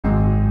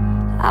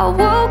I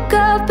woke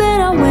up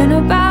and I went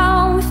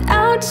about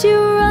without you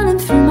running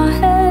through my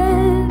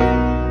head.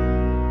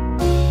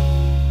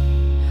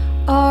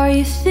 Are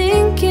you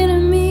thinking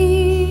of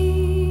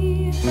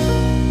me?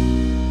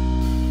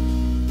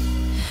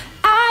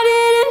 I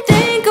didn't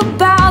think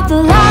about the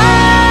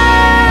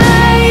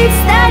lights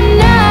that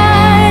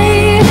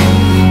night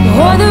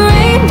or the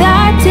rain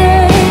that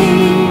day.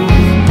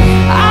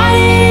 I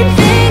didn't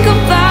think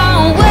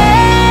about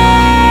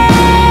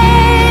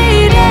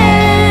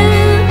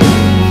waiting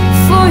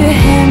for your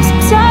hands to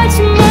touch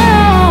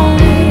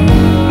mine.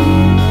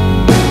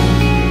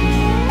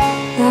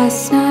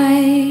 Last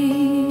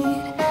night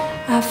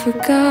I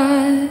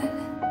forgot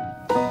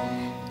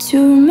to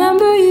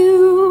remember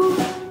you.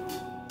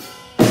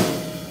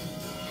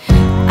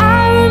 I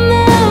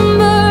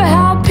remember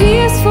how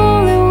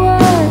peaceful it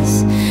was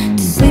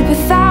to sleep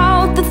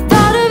without the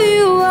thought of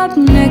you up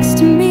next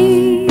to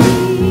me.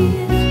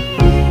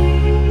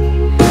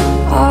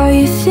 Are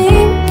you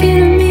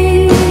thinking of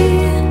me?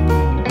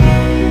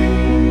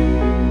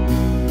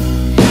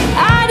 I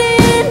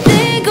didn't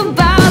think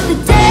about the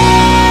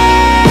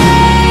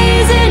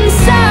days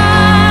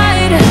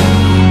inside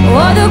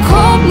or the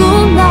cold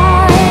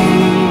moonlight.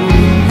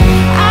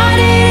 I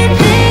didn't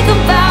think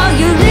about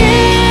your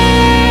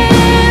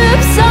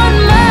lips on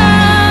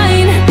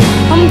mine.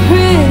 I'm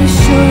pretty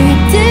sure you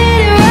did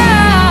it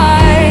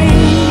right.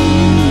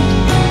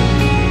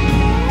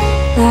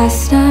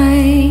 Last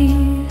night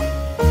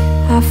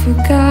I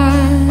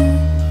forgot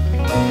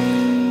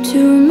to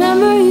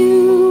remember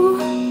you.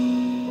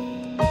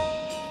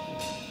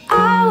 I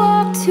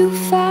walked too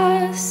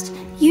fast,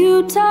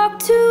 you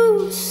talked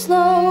too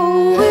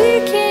slow.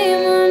 We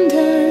came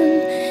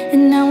undone,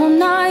 and now I'm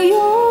not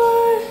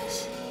yours.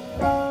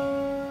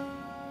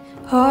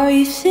 Are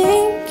you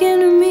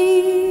thinking of me?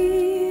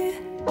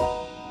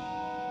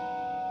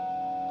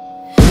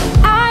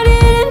 I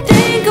didn't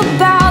think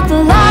about the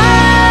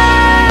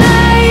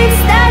lights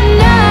that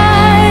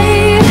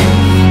night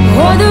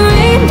or the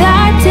rain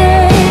that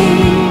day.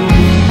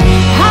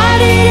 I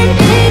didn't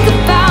think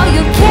about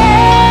your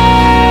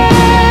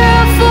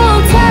careful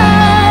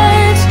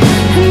touch.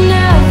 I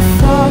never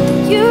thought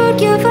that you'd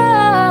give up.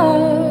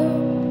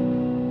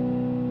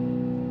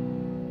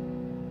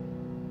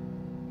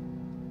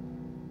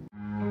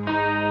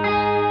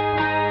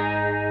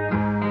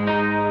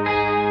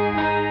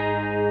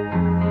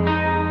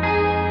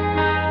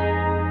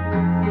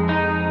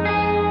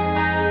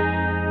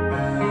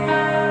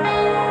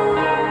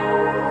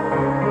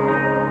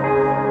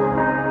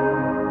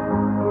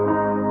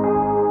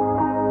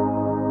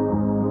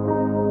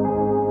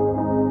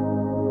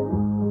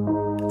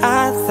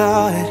 I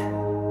thought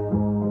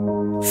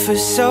for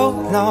so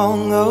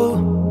long, oh,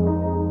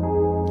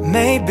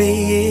 maybe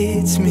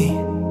it's me.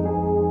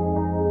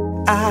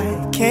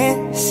 I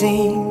can't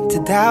seem to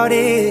doubt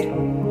it,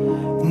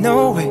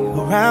 no way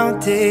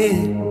around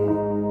it.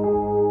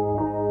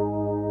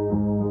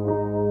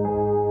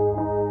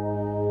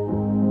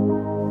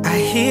 I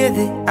hear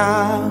that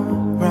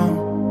I'm wrong,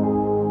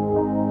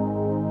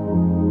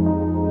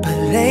 but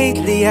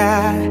lately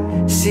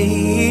I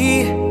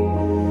see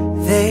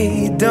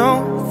they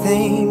don't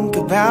think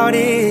about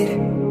it,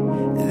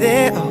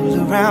 they're all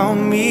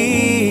around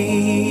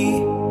me.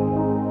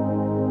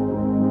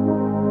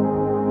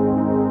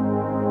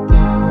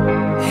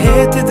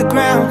 Head to the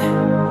ground,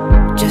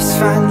 just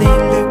finally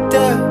looked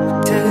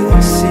up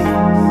to see I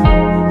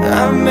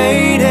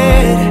made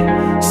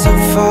it so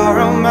far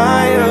on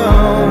my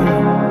own,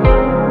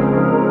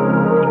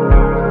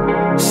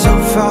 so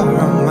far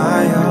on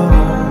my own.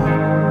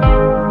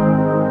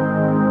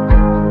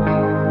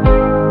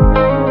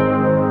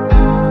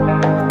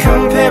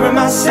 Comparing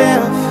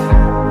myself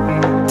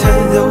to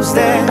those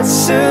that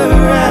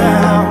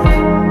surround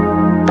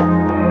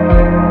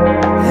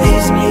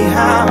leaves me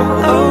how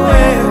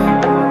aware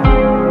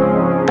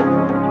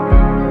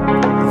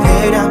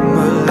that I'm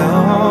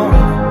alone.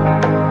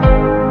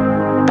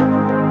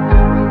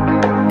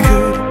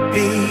 Could it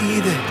be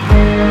that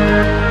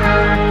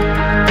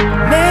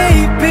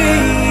maybe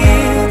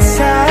it's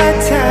our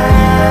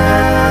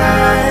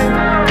time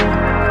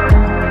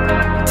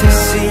to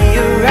see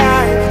you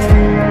right,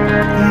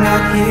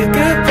 not hear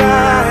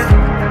goodbye,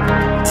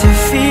 to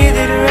feel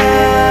it right.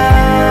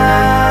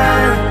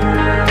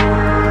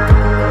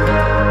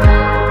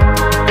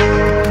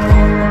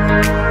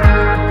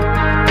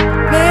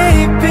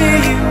 Maybe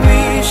we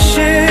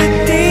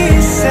should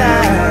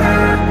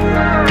decide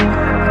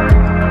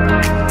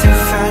to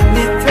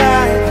finally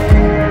thrive,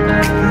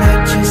 not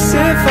just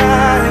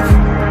survive,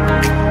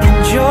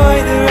 enjoy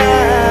the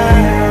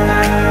ride.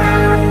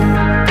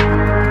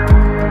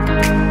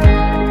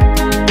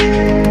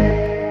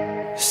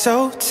 So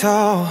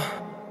tall,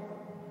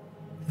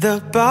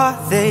 the bar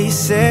they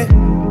set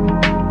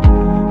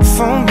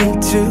for me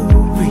to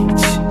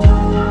reach.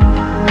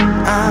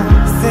 I'm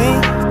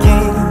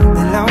thinking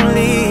the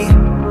lonely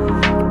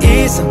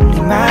is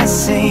only my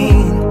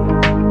scene.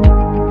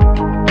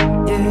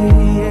 Yeah,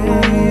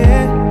 yeah,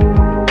 yeah.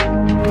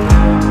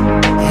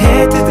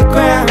 Head to the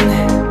ground,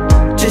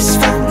 just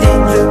finally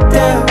looked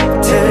up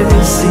to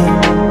see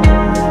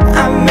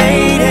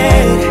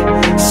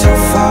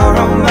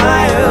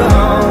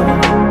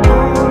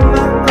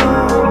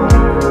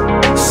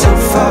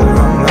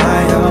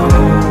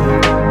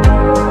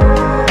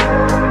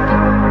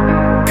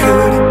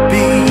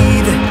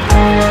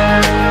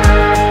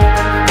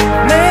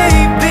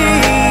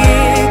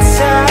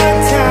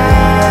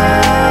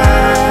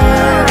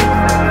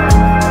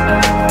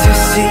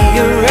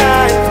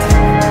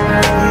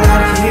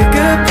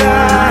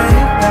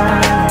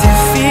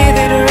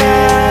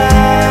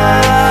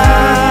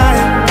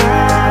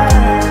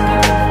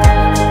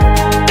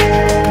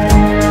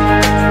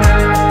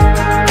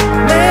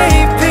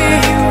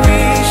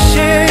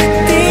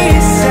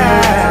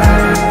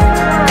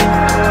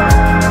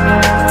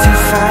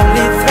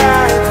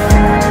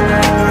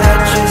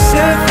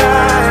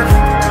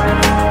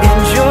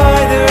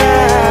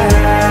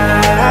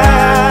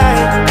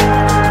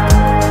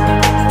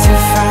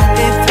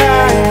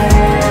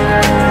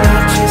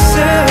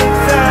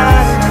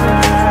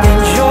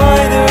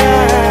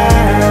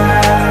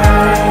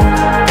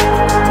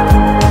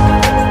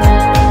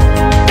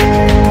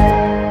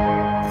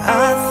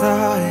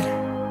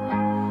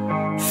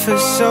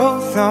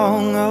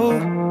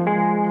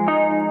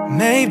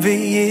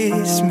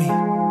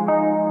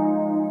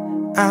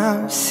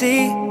I'm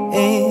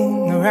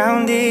seeing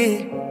around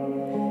it.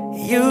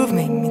 You've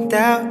made me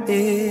doubt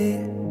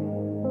it.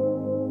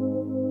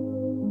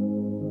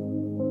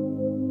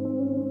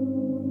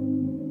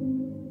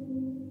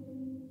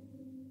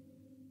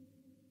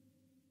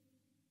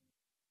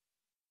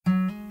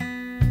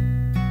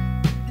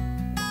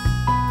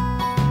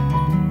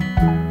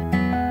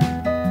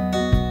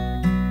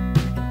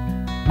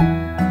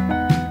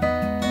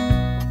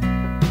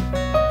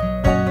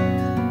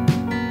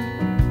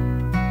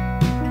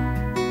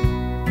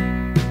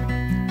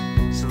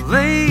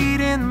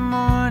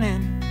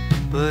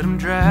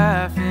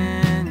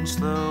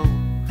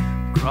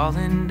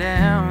 Crawling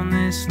down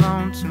this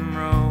lonesome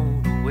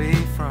road away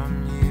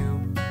from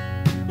you.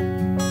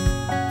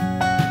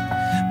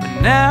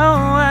 But now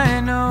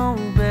I know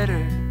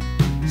better,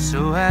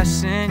 so I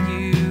sent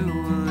you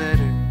a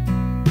letter.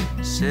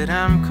 Said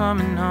I'm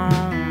coming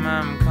home,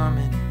 I'm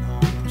coming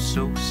home,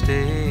 so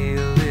stay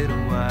a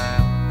little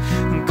while.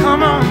 And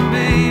come on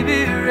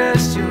baby,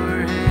 rest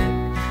your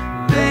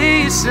head,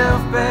 lay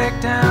yourself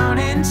back down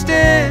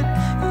instead.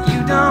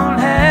 You don't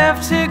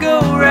have to go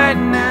right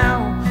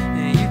now,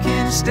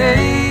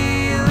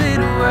 stay a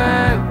little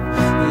while.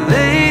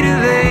 Lady,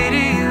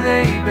 lady,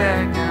 lay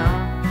back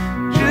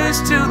down,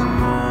 just till the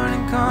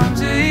morning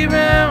comes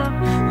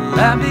around. Well,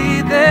 I'll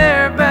be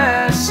there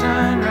by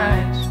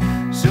sunrise,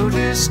 so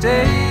just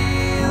stay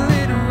a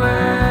little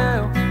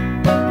while.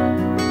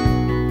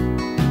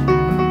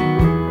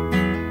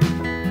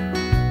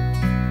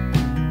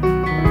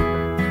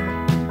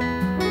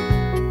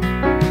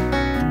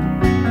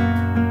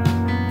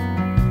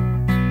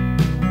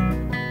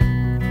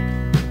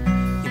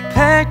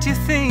 Packed your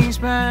things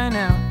by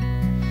now,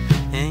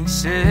 and you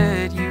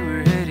said you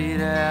were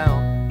headed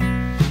out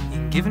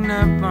and giving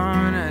up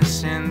on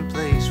us in the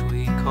place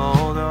we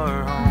called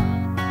our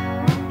home.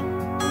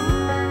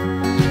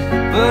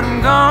 But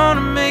I'm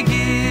gonna make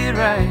it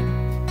right,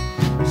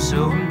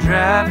 so I'm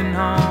driving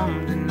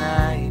home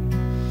tonight.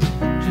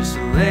 Just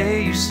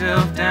lay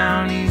yourself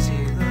down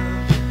easy,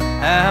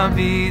 love, I'll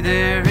be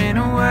there in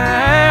a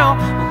while.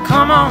 Well,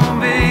 come on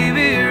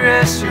baby,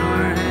 rest your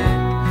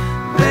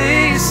head,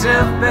 lay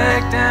yourself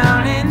back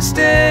down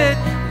instead.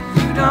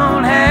 You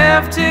don't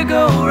have to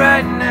go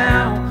right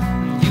now,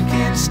 you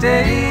can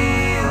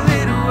stay a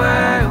little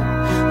while.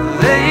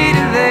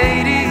 Lady,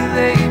 lady,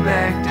 lay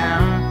back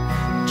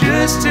down,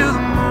 just till the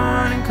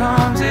morning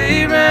comes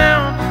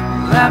around.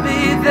 Well, I'll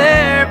be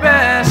there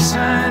by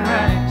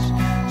sunrise,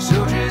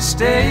 so just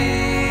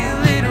stay a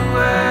little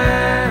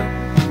while.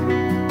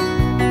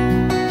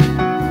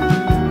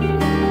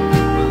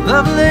 Well,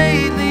 love,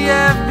 lately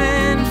I've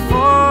been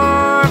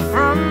far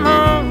from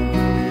home.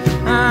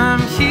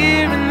 I'm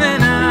here and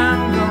then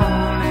I'm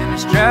gone, and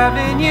it's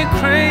driving you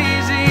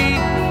crazy.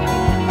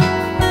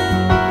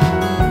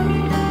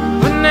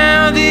 But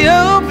now the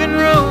open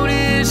road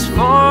is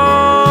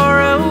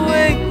far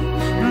away,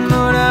 and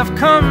Lord, I've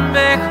come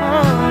back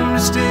home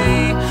to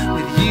stay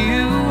with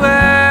you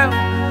out.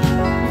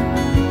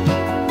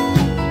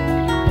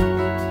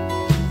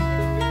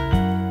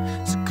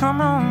 So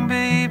come on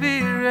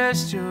baby,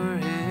 rest your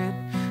head,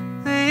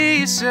 lay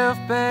yourself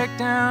back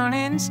down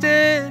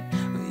instead.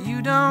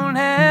 You don't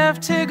have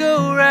to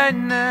go right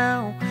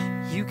now,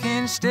 you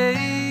can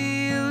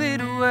stay a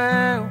little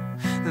while.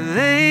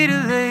 Lady,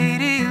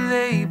 lady,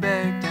 lay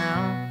back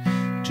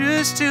down,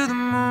 just till the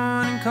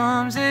morning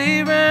comes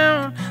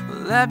around.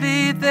 Well, I'll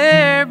be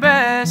there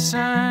by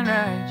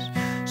sunrise,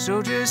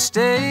 so just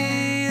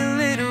stay a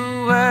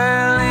little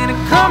while.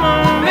 And come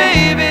on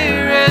baby,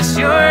 rest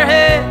your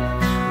head,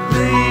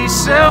 lay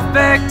yourself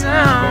back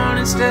down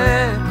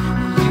instead.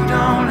 You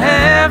don't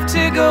have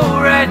to go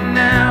right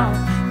now,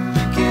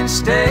 you can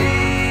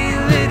stay a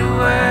little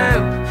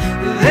while.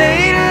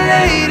 Lady,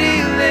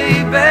 lady,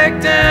 lay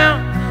back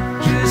down,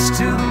 just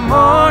till the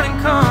morning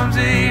comes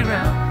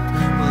around.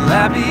 Well,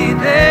 I'll be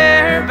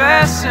there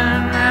by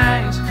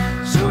sunrise,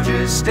 so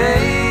just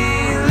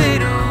stay a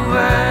little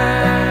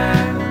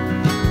while.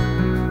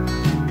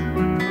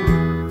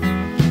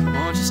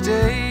 Won't you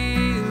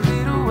stay a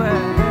little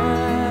while?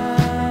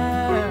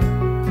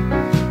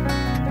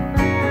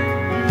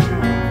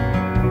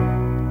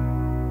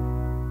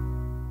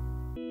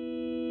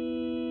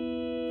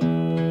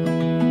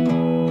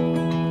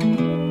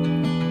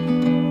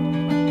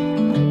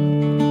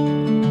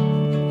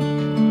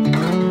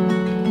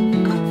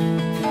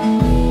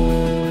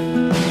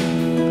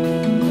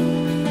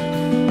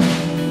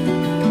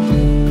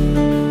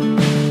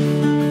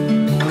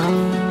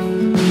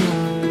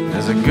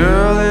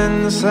 Girl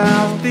in the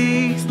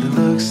southeast that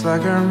looks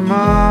like her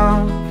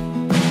mom,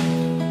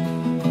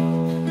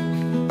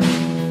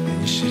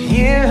 and you should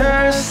hear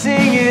her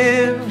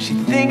singing when she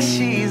thinks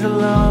she's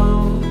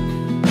alone.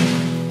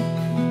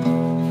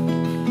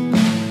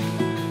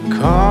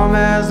 Calm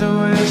as the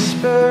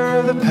whisper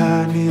of the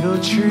pine needle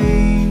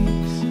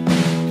trees,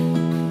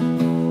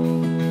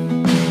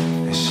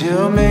 and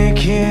she'll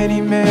make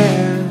any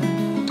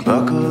man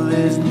buckle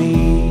his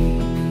knees.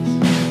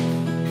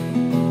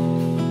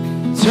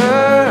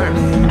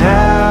 Turning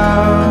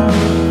out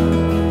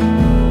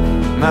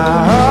my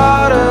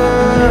heart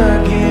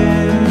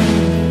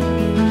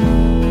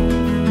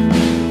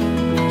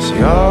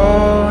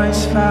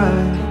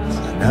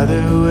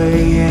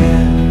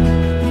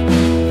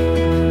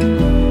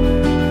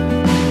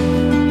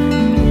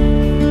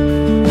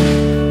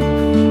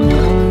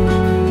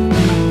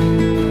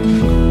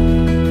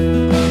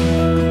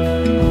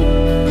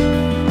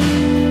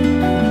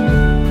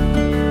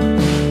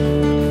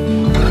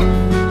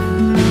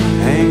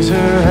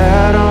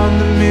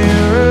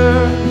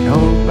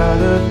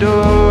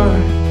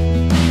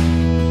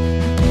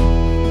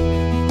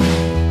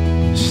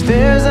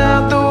stares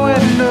out the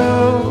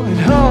window and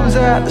hums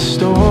at the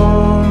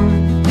storm,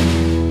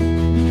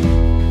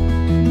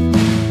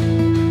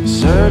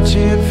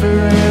 searching for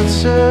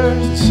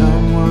answers and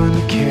someone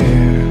to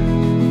care.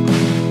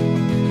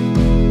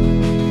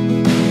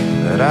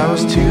 But I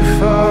was too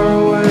far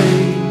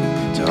away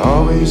to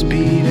always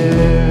be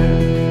there.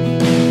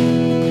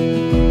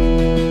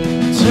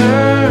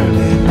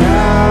 Turning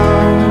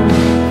out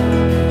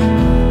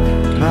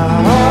my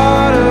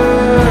heart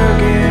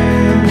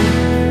again,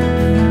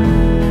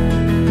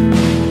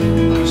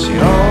 she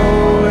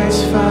always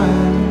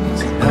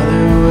finds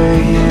another way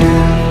in.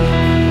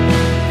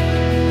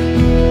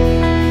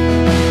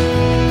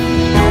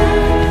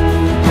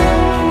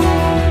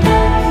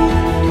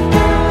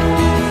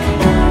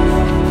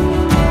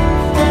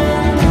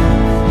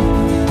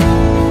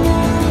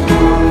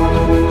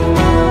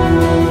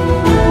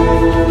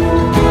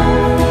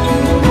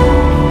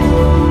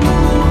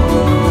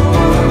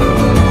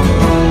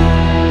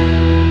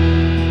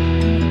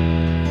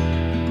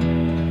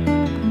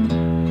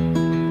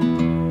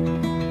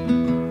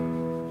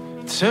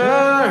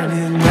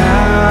 Turning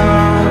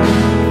out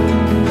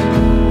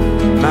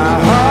my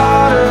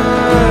heart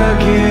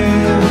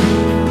again,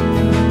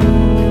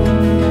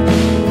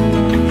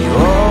 you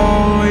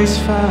always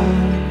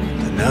find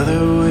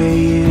another way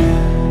in.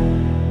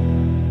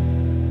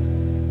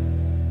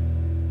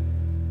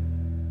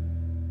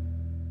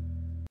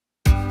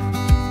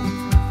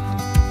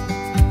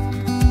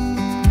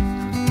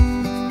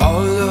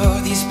 All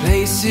of these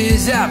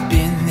places I've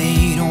been,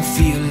 they don't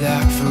feel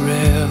like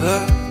forever.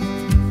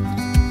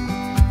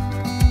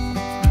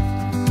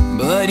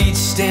 But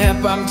each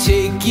step I'm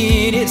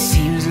taking, it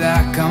seems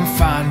like I'm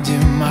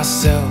finding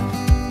myself.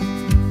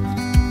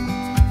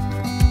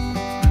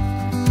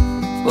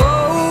 Oh,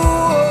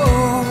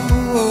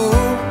 oh,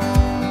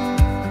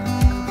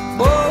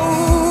 oh,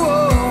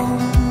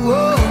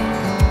 oh.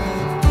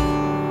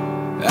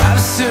 I've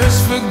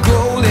searched for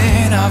gold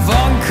and I've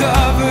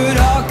uncovered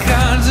all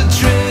kinds of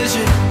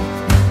treasure,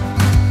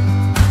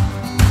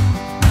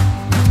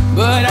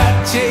 but I'd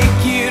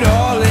take it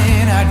all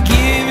and I'd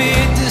give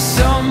it to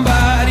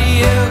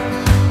somebody else.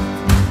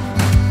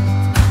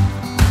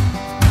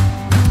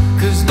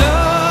 'Cause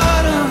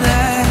none of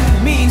that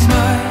means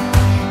much.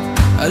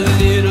 A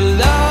little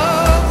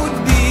love would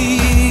be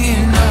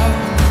enough.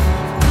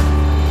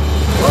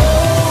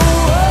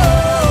 Oh,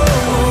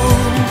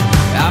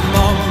 I'm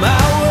on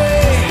my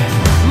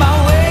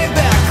way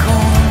back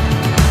home,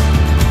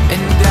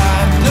 and I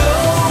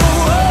know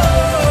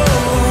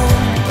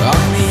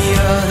on the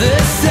other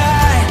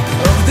side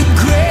of the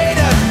great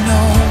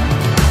unknown,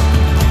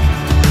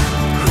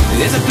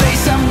 there's a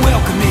place I'm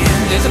welcome in.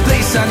 There's a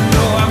place I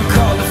know I'm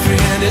called a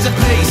friend. There's a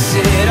place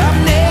that I'm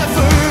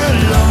never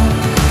alone.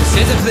 'Cause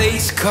there's a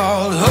place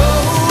called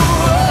home,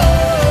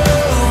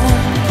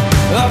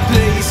 a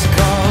place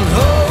called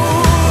home.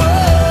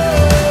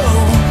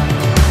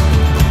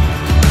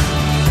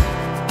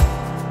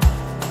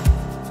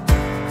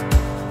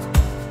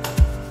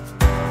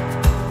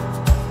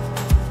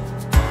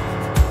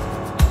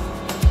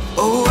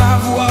 Oh,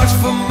 I've walked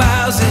for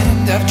miles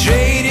and I've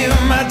traded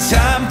my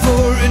time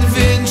for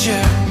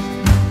adventure.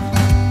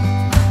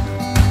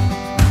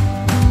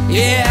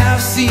 Yeah,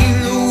 I've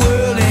seen the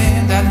world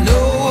and I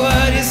know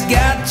what it's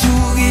got to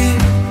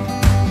give.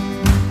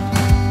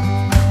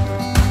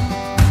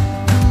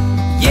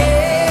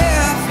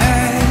 Yeah, I've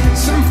had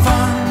some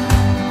fun,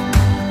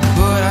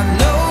 but I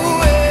know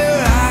where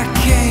I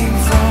came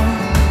from.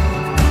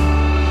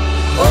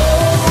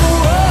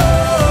 Oh,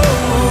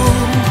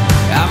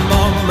 I'm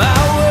on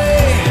my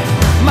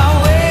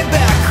way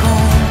back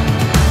home,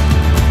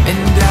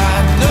 and I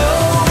know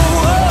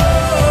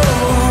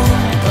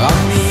on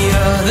the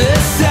other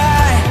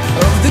side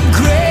of the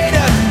great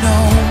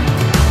unknown,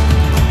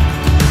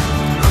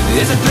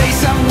 there's a place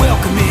I'm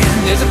welcome in.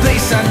 There's a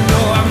place I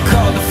know I'm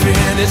called a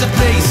friend. There's a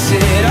place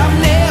that I'm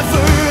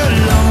never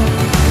alone.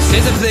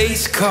 There's a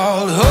place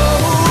called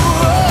home,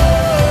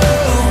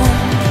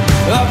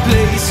 a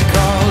place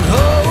called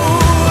home.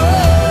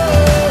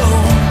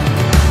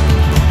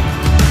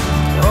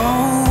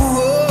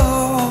 Oh,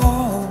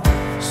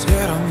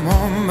 said I'm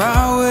on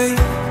my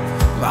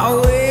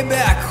way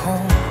back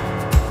home.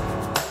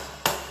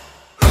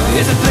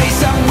 There's a place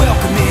I'm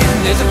welcome in.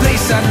 There's a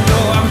place I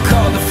know I'm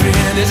called a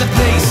friend. There's a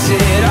place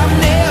that I'm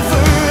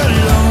never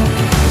alone.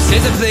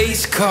 There's a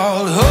place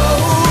called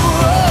home,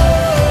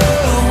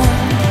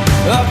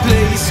 a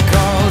place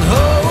called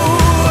home.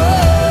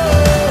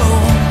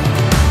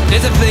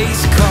 There's a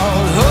place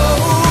called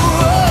home,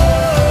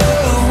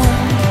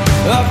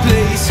 a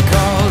place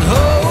called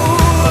home.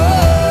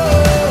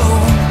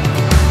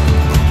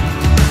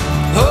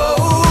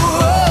 Home,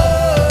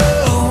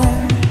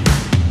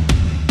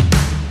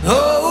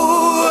 home.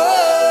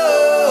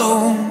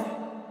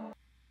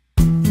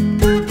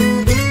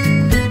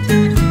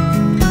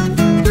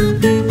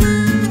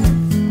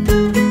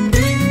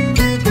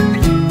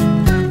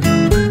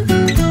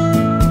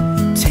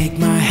 Take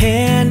my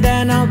hand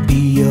and I'll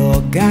be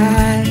your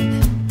guide.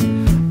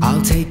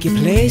 I'll take you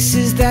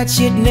places that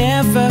you'd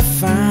never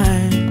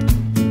find.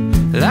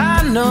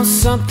 I know know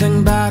something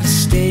about a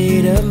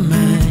state of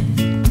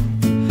mind.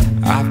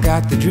 I've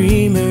got the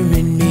dreamer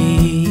in me.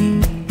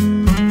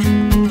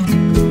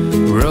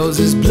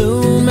 Roses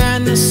bloom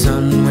and the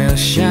sun will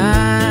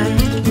shine.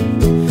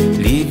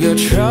 Leave your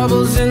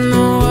troubles in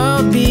the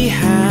world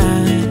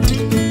behind.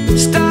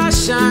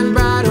 Stars shine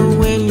brighter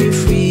when you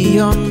free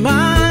your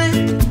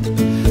mind.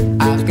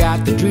 I've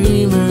got the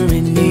dreamer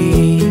in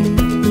me.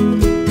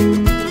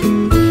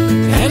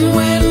 And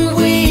when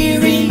we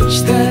reach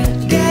the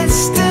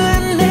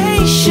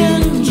destination,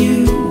 you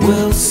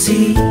will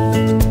see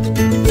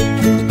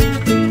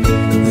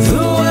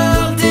the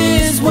world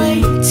is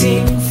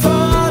waiting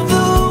for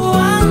the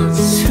ones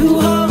who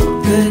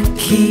hold the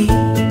key.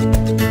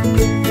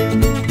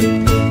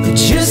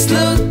 Just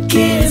look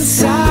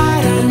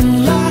inside,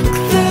 unlock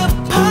the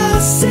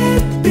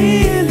possibility.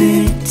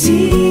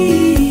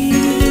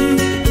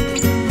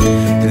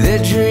 The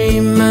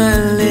dreamer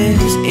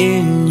lives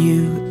in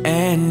you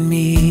and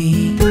me.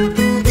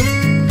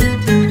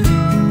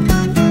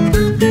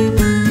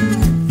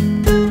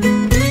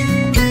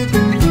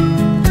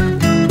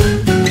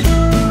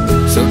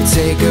 So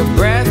take a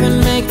breath and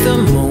make the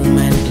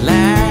moment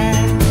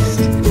last.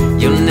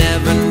 You'll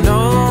never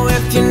know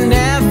if you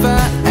never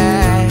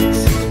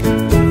ask.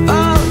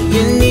 All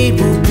you need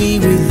will be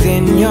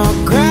within your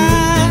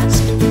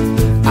grasp.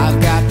 I've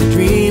got the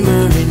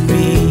dreamer in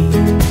me.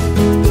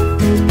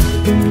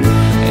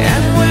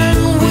 And when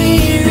we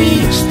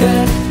reach the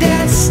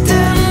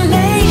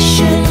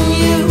destination,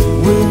 you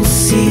will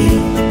see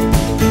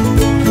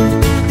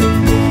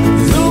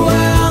the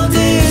world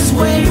is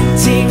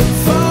waiting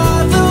for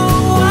the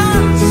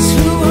ones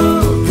who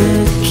hold the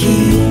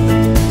key.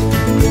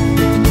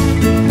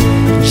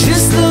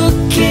 Just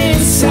look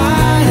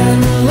inside,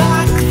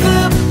 unlock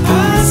the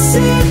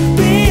possibility.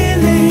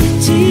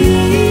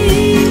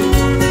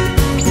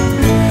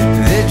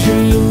 The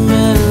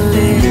dreamer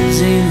lives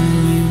in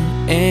you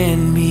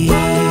and me.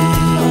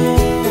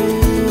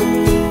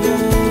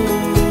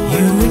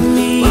 You and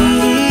me.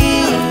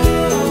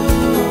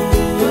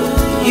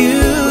 You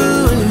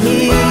and me.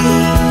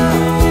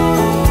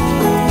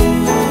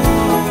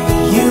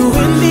 You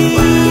and me.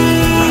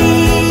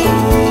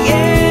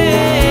 Yeah.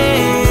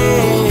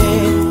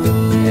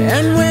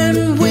 And when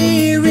we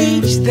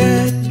reach the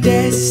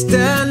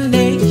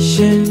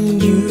destination,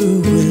 you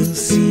will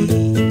see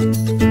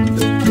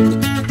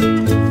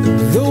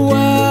the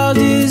world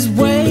is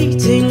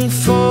waiting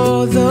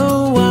for the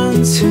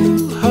ones who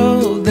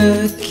hold the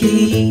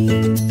key.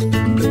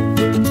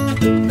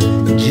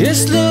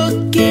 Just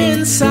look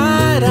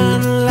inside,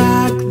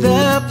 unlock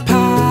the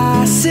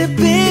possibility.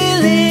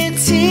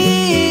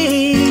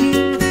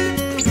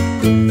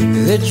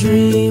 The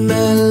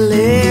dreamer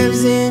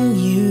lives in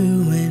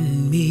you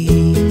and me.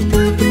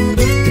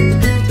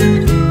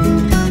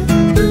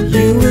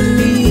 You and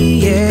me,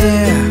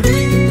 yeah.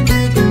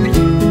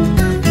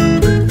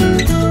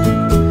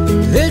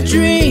 The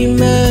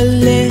dreamer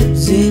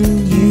lives in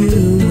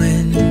you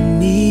and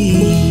me.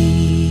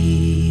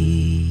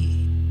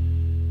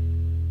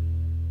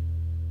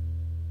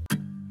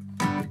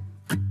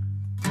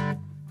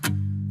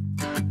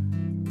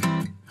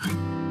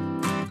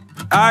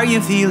 Are you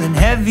feeling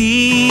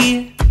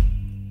heavy?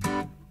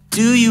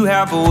 Do you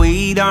have a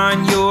weight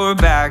on your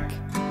back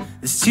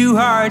that's too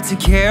hard to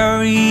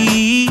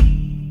carry?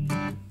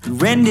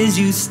 Renders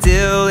you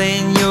still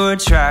in your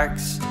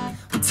tracks?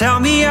 Well, tell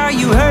me, are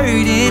you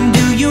hurting?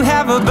 Do you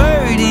have a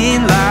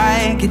burden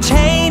like a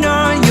chain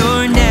on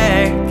your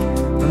neck?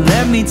 Well,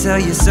 let me tell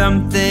you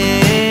something.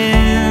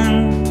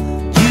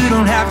 You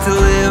don't have to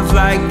live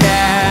like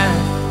that.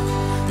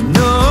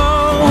 No,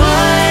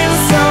 one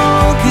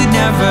soul could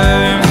never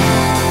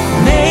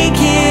make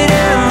it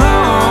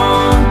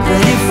alone.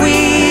 But if we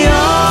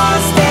all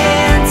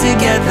stand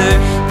together,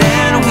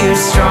 then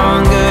we're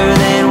stronger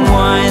than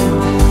one.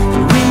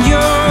 And when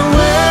your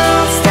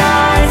world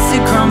starts to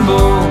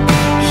crumble,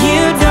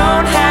 you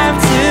don't have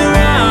to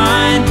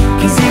run.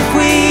 'Cause if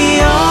we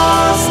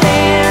all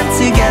stand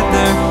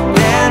together,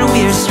 then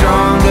we're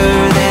stronger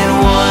than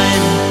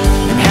one.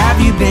 And have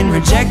you been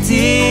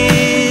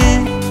rejected?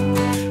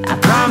 I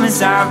promise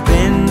I've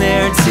been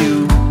there too.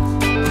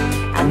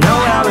 I know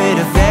how it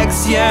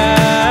affects you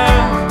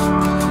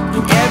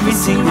in every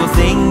single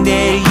thing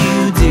that you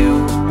do.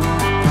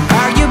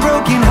 Are you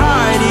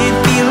broken-hearted,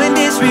 feeling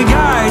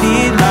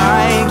disregarded,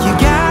 like you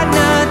got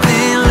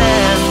nothing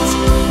left?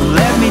 Well,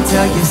 let me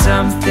tell you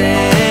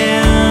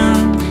something.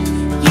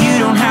 You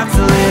don't have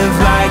to live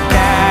like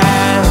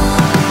that.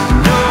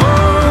 No,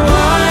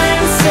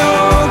 one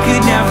soul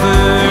could never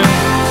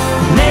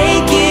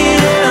make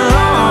it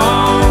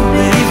alone.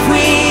 But if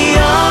we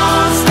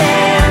all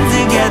stand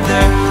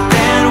together,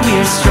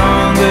 we're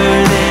stronger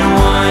than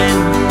one.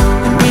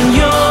 And when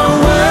your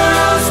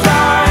world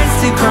starts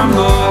to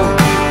crumble,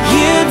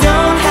 you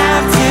don't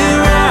have to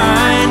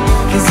run.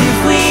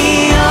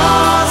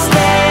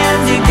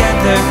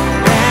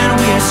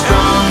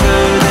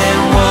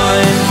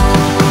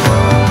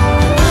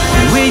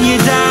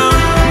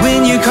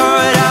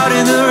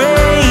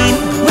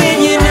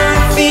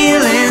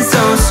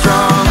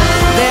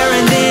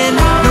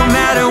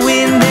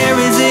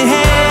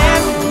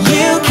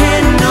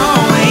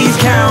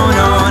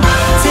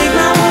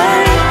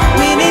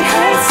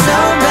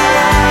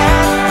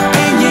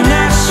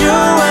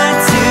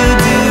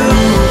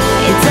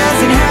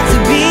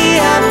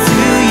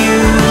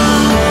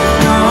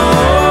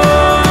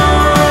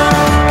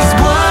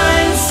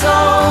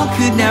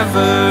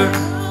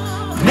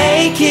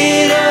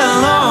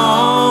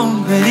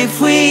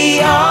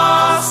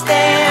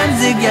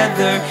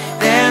 together,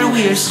 then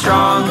we're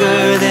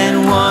stronger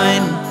than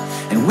one.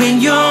 And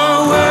when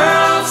your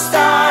world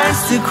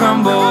starts to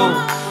crumble,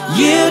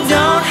 you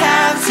don't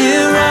have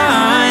to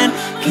run.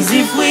 'Cause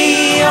if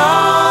we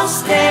all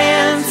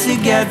stand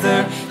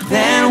together,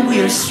 then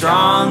we're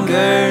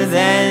stronger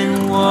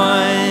than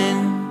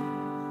one.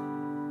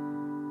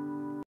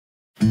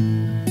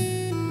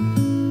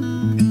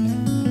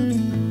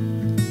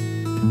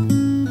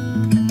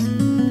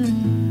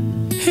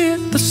 Hear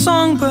the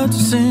songbirds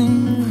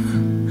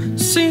sing,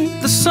 see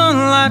the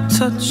sunlight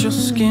touch your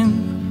skin,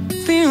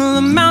 feel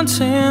the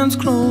mountains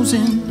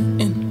closing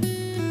in.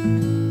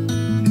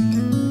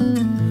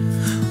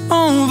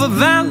 Over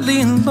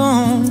valley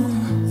long,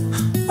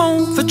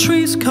 over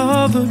trees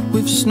covered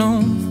with snow,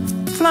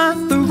 fly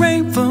the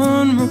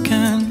raven, rook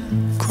and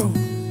crow.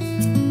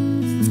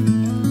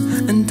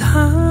 And I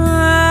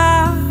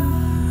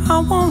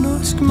won't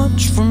ask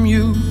much from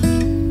you,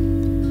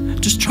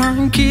 just try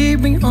and keep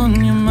me on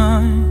your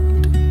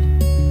mind.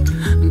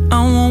 And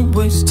I won't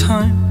waste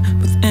time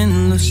with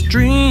endless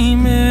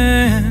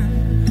dreaming.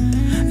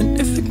 And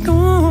if it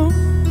goes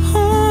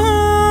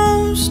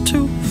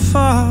too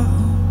far,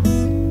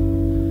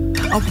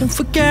 I won't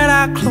forget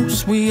how close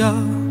we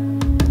are.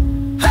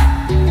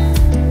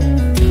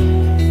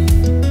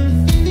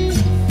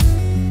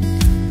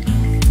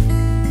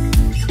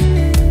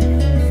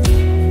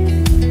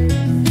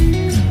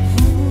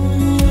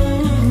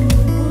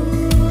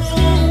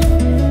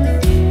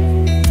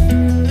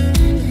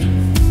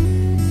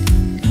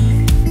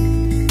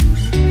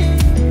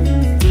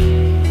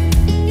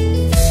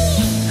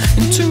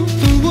 Into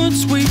the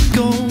woods we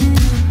go,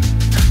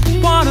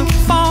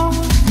 waterfall,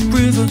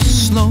 river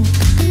slow.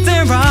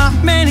 There are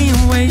many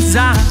ways I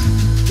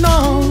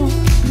know.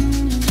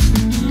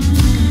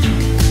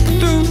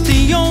 Through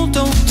the old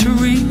oak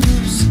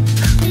trees,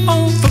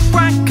 over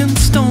bracken,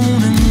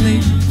 stone and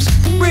leaves,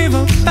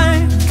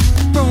 riverbank,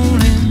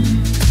 rolling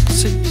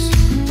seas.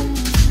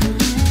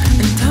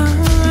 And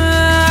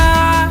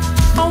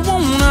I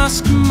won't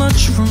ask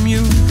much from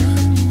you,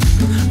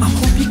 I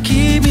hope you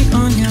keep me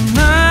on your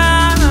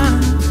mind.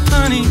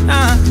 Honey, I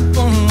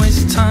won't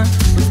waste time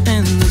with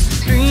endless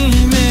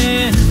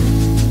dreaming.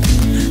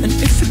 And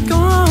if it goes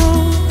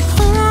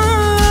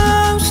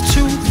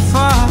too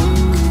far,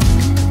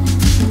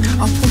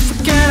 I won't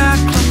forget how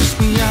close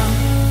we are.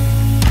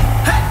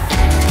 Hey!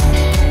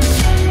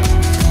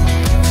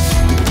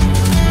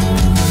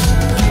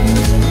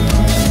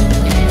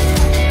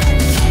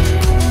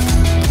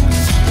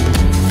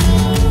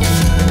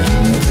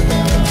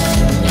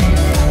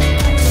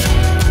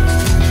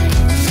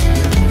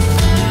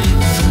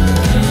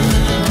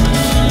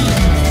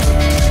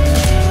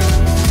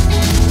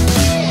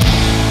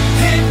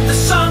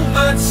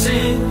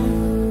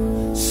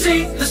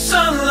 See the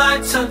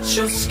sunlight touch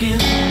your skin,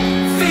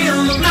 feel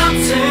the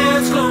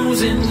mountains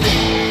closing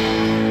in.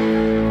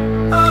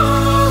 Oh,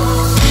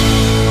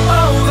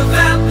 over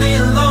valley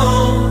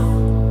long,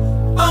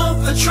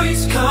 over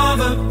trees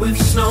covered with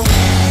snow,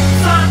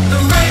 like the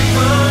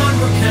raven,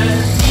 rook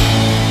and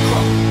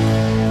crow.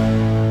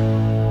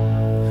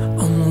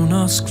 I won't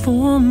ask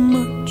for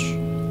much,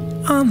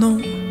 I know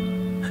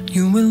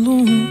you will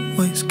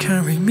always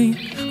carry me.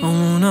 I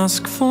won't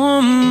ask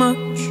for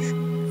much,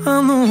 I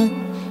know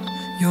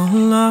your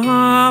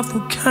love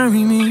will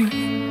carry me.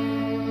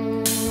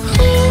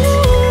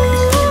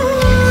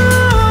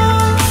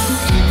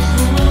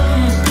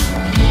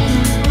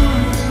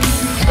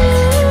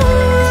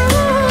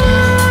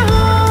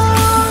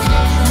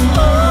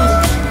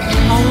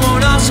 I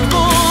won't ask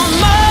for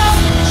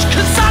much,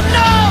 'cause I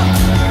know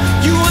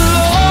you will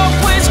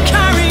always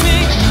carry me.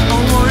 I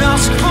won't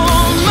ask for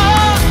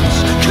much,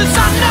 'cause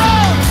I know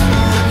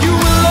you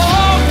will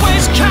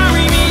always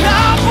carry me. I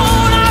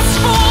won't ask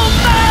for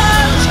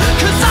much,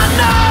 'cause I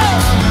know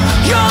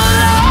your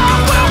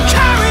love will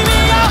carry me.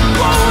 I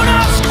won't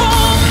ask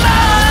for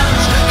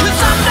much,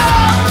 'cause I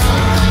know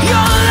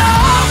your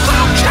love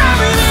will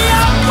carry me.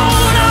 I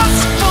won't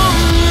ask for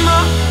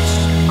much,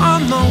 I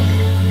know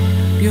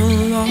your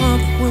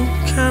love will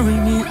carry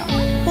me. I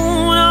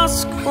won't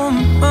ask for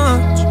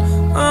much,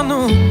 I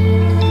know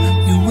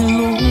you will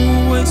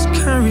always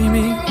carry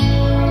me.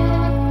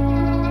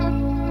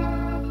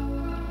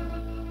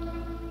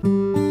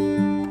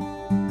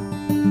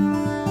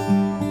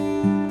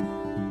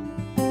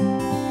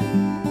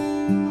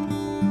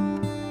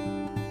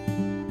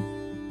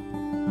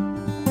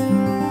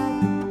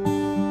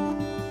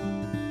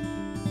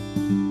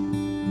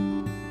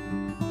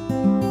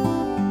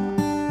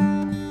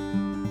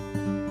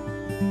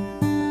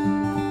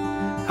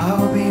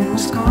 I'll be in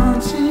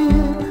Wisconsin,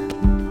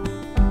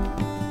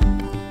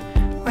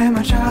 where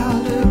my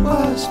childhood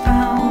was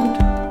found.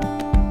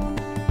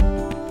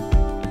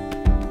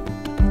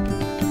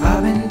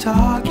 I've been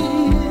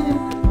talking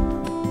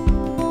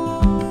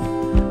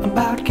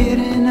about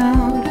getting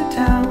out of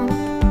town,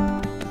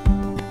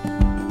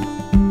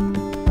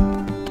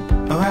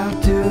 or out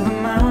to the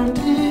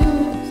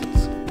mountains,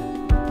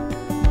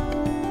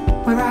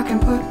 where I can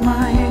put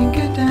my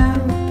anchor down.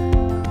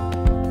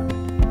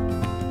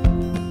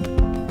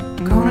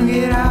 I'm gonna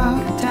get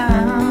out of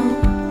town.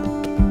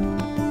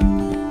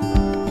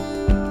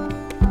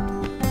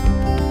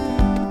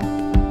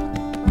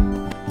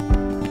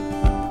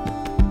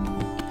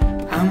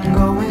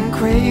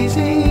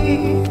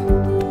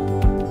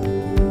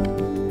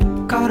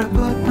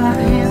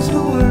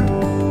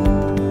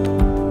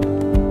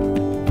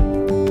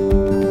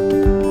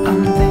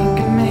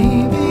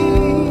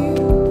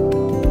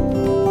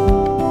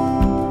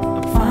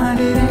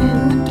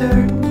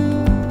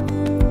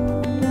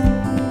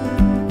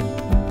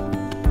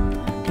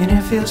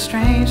 feels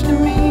strange to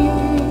me,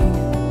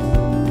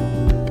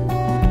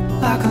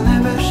 like I'll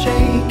never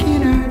shake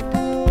in earth.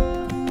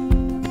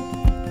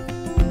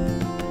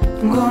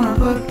 I'm gonna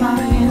put my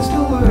hands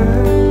to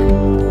work.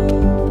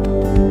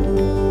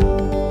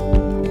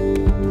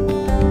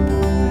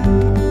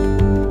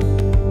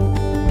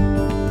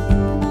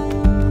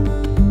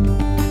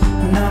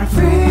 I'm not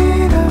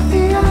afraid of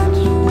the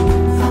edge,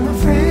 I'm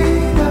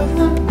afraid of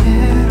the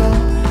middle,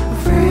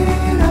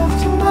 afraid of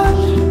too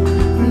much,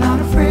 I'm not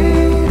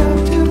afraid of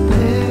too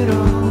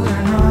little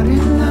or not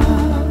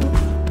enough.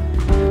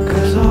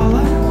 'Cause all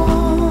I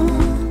want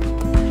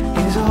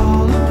is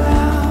all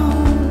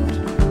around.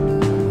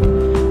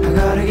 I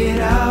gotta get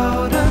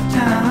out of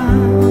town.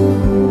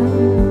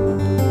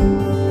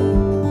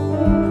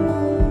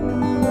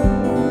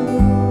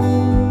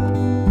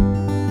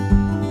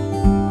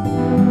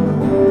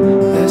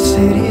 The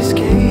city's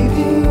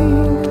caving,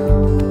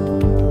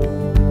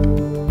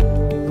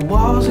 the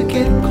walls are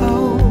getting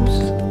close.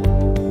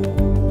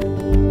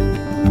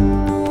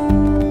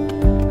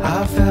 I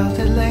felt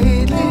it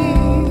lately,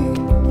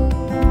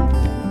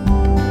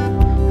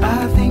 I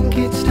think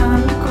it's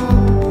time to go.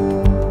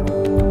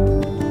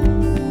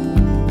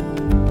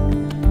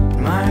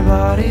 My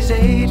body's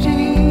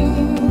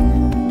aging,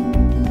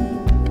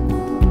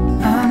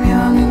 I'm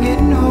young and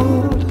getting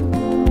old.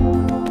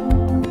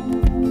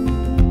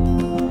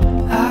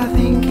 I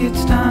think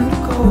it's time to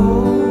go.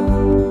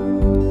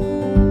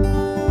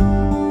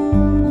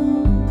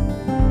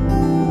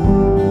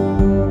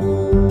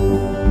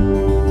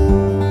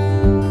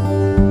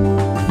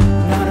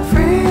 Not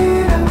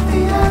afraid of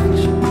the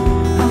edge,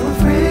 I'm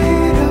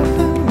afraid of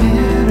the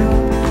middle,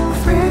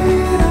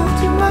 afraid of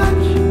too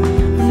much,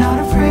 I'm not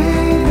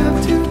afraid of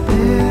too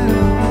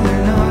little or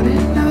not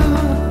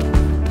enough.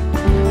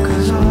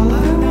 'Cause all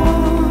I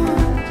want,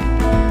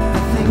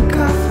 I think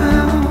I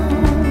found,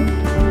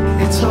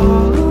 it's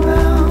all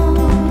around.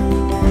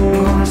 I'm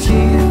gonna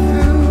see it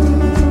through,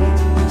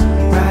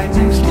 right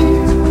next to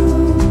you,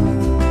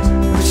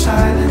 where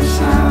silence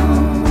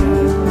sounds.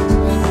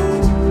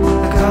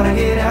 I gotta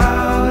get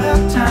out of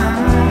town.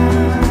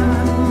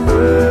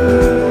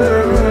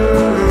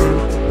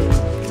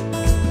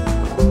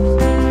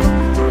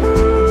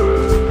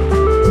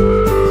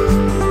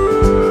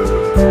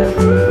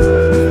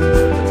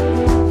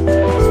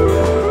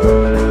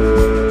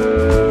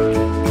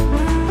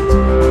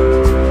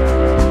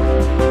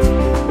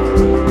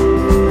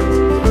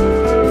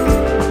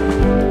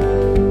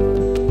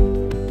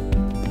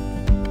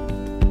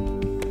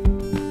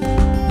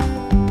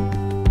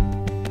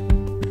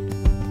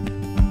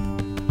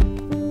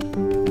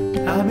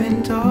 I've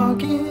been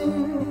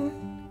talking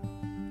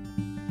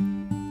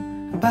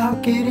about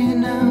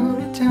getting out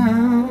of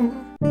town.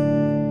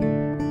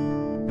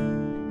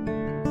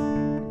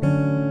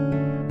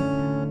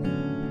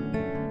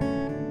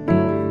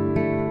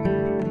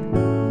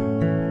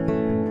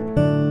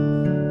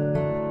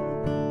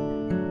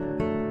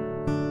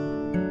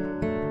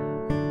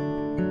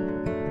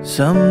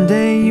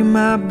 Someday you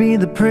might be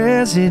the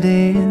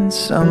president,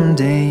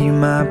 someday you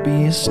might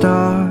be a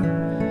star.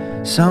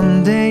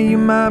 Someday you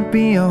might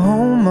be a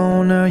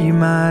homeowner, you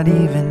might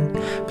even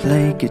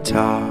play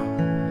guitar.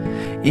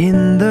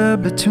 In the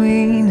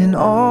between and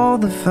all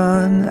the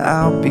fun,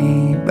 I'll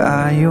be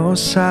by your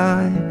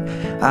side.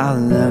 I'll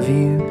love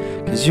you,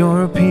 'cause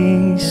you're a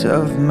piece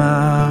of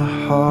my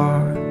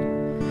heart.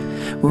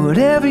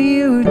 Whatever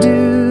you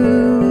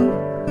do,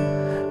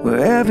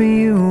 wherever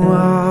you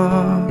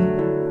are,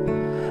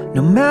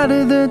 no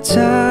matter the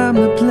time,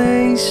 the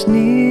place,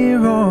 near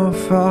or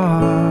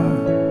far,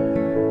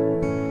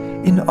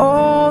 in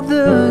all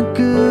the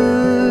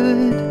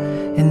good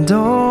and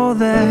all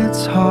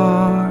that's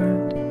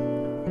hard,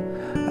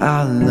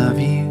 I love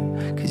you,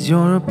 'cause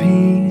you're a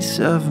piece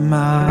of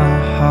my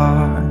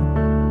heart.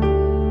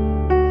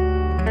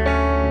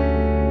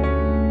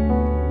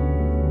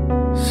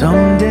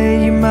 Someday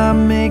you might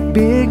make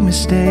big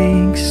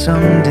mistakes,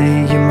 someday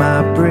you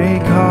might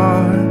break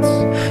hearts,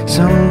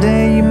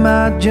 someday you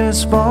might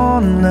just fall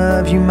in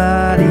love, you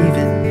might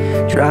even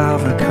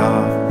drive a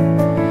car.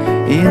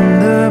 In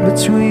the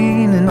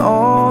between and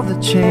all the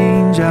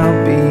change, I'll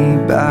be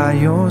by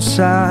your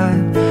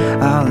side.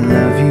 I'll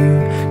love you,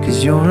 'cause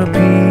you're a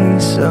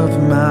piece of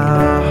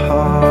my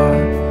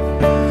heart.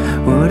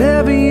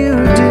 Whatever you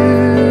do,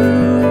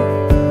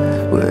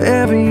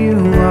 wherever you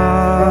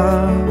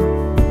are,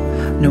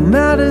 no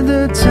matter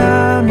the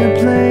time, the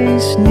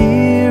place,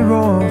 near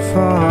or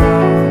far,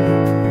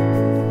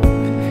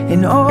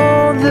 in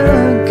all the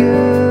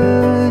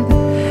good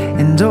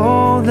and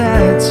all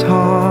that's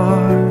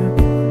hard,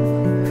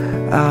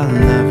 I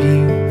love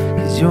you,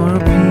 'cause you're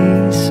a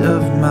piece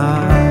of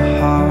my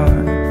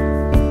heart.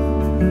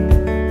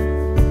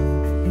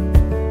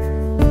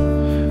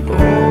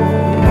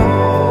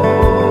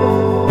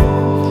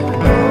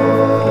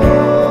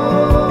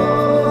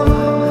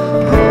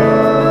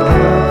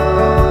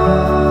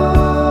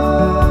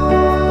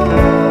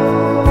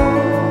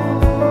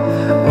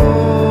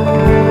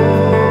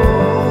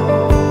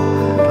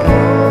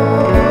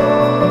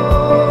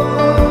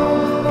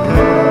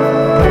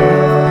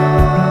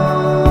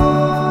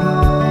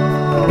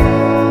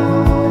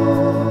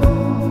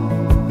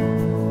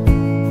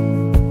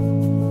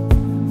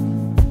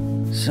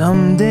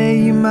 Someday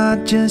you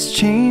might just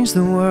change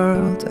the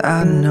world.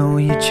 I know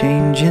you're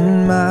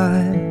changing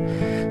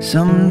mine.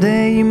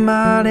 Someday you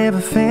might have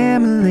a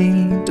family.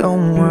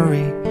 Don't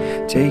worry,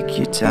 take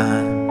your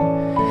time.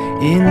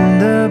 In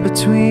the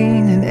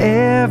between, in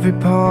every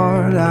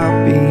part,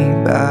 I'll be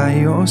by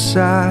your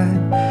side.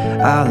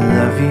 I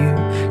love you,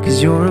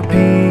 'cause you're a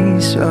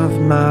piece of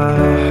my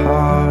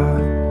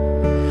heart.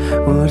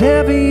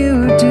 Whatever you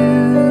do,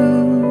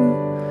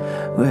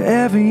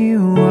 wherever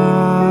you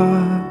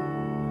are,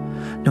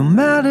 no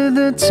matter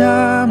the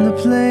time, the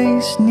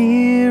place,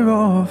 near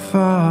or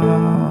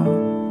far,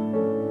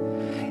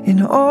 in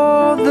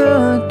all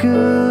the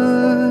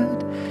good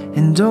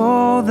and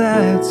all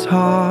that's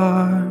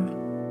hard,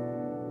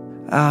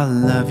 I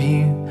love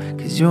you,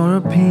 'cause you're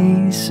a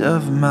piece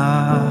of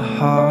my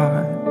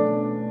heart.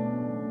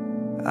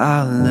 I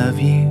love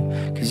you,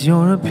 'cause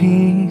you're a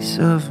piece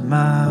of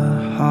my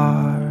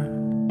heart.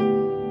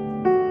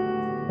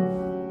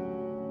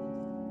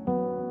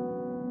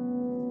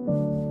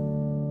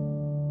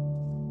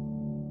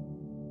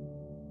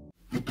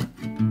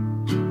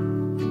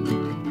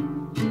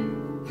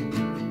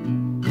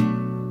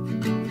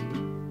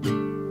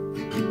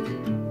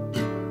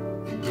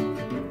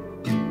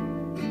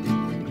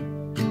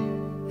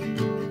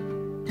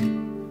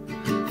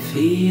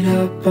 Feet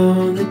up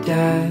on the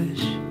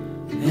dash,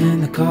 and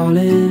the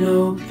calling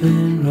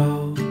open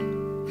road.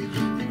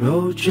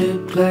 Road trip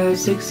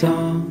classics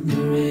on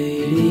the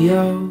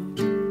radio.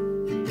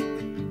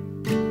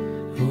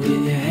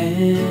 With your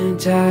hand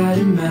tied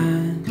in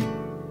mine,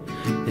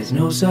 there's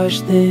no such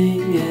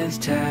thing as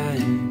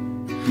time.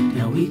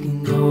 Now we can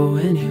go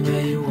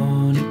anywhere you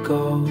wanna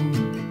go.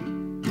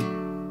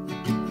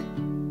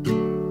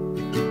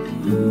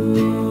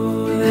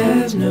 Ooh,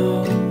 there's no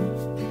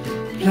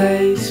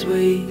place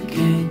we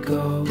can't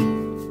go.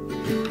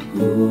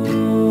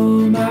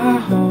 Ooh, my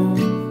home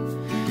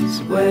is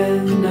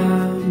when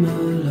I'm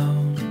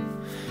alone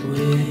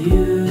with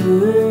you.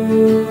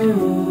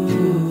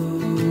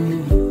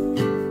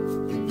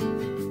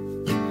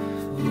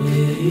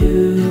 With you.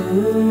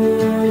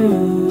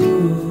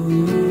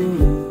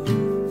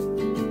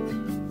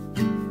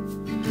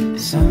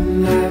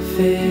 Sunlight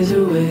fades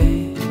away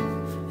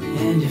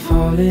and you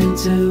fall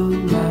into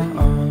my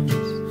arms.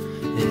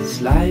 This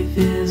life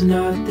is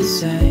not the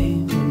same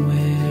when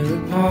we're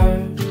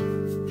apart.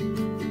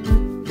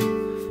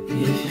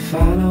 If you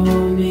follow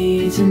me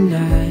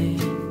tonight,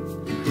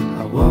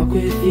 I'll walk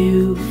with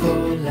you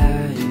for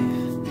life,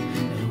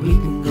 and we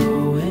can go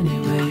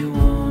anywhere you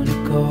wanna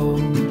go.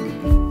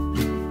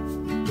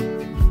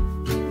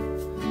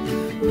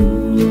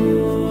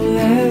 Ooh,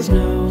 there's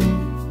no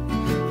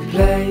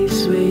place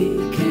we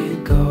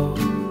can't go.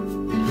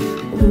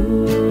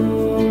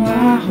 Ooh,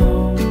 my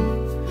home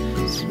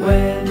is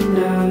when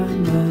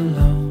I'm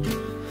alone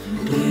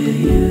with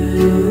you.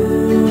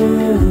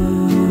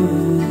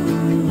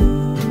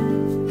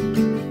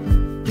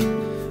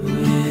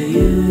 With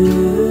you.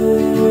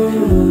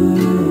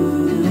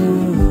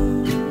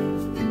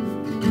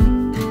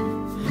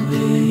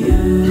 With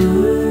you.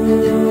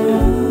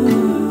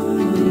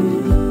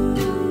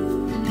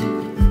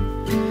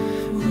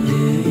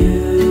 With you.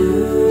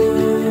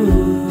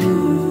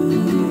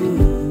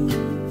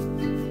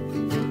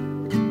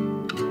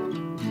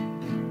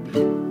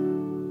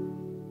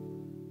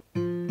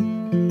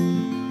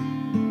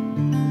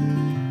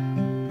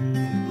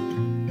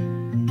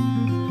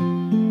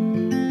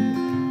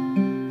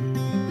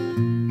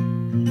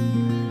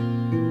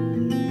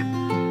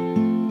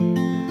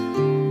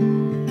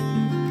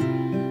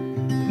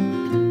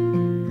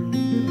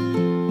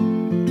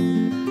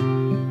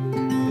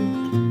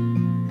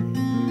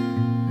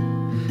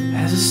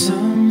 As the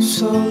sun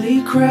slowly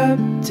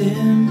crept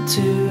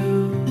into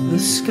the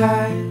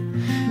sky,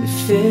 it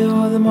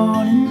filled the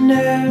morning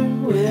air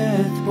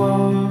with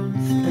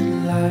warmth and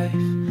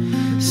life.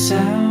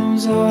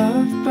 Sounds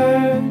of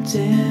birds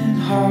in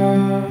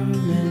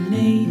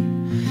harmony,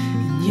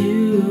 and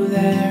you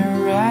there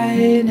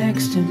right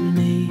next to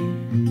me.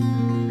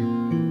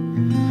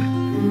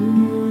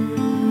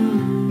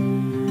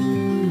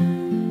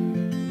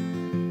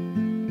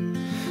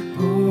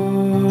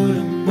 Oh,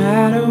 no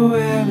matter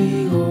where we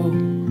go,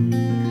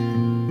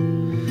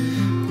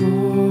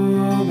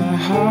 oh, my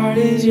heart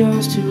is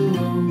yours to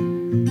own.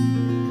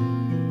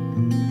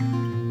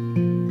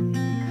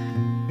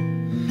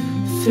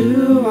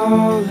 Through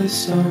all the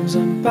storms,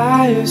 I'm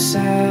by your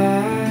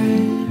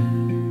side.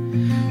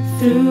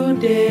 Through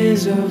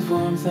days of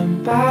warmth, I'm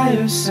by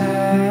your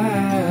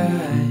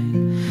side.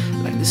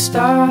 Like the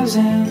stars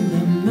and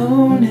the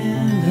moon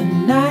in the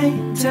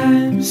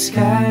nighttime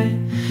sky,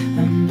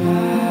 I'm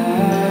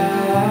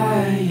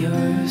by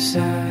your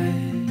side.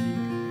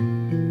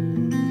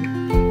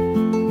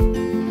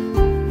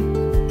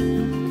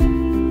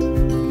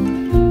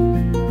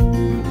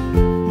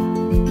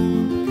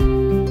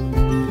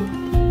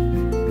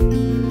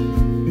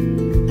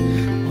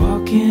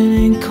 Walking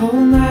in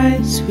cold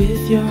nights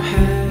with your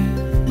hand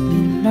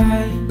in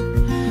mine,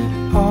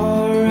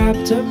 all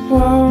wrapped up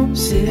warm,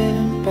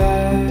 sitting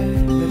by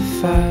the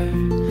fire.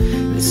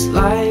 This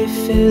life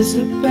is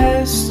the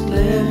best,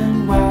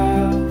 living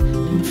wild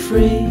and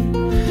free,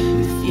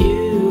 with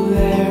you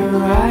there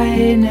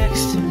right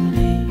next to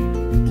me.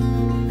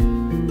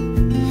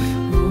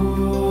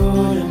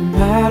 Oh, no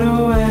matter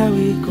where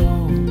we go,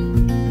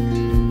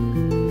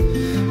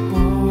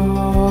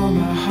 oh,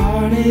 my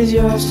heart is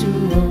yours to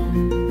roam.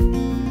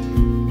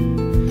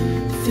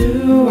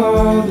 Through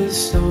all the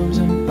storms,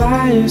 I'm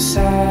by your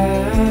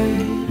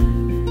side.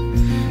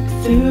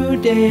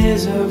 Through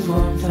days of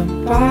warmth,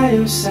 I'm by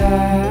your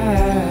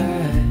side.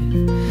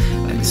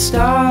 Like the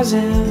stars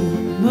and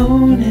the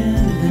moon in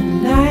the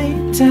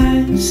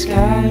nighttime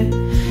sky,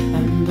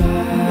 I'm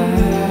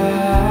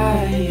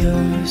by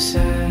your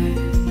side.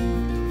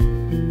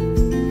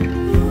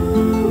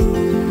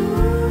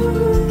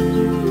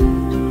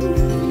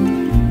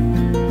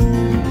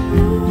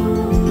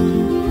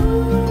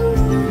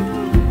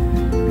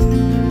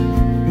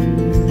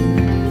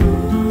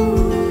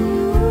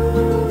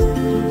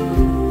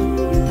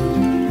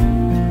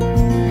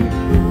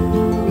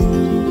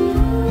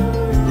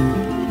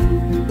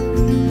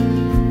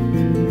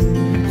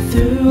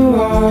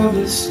 All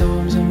the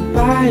storms, I'm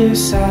by your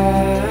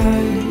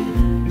side.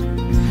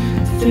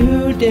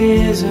 Through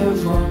days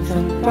of warmth,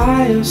 I'm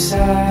by your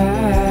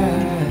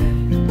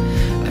side.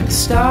 Like the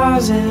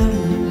stars and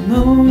the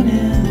moon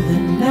in the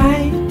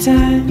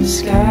nighttime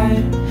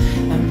sky,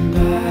 I'm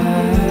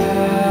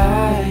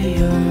by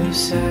your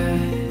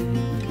side.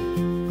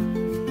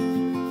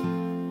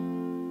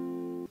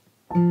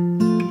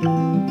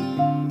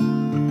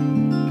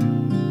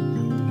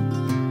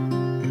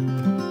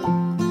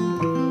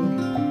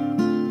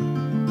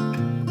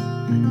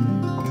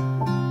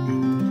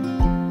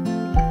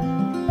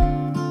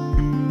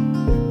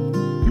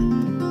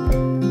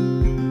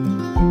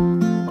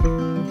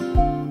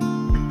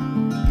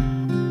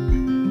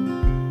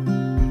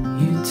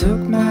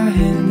 Took my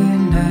hand at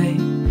night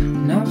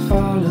and I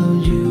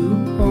followed you,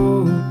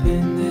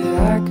 hoping that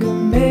I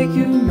could make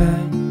you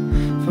mine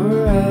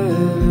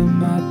forever,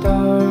 my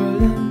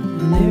darling.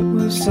 And it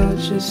was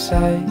such a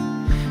sight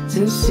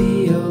to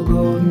see your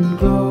golden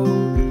glow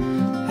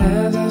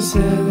as I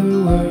said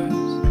the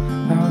words,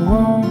 I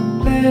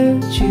won't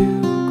let you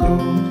go.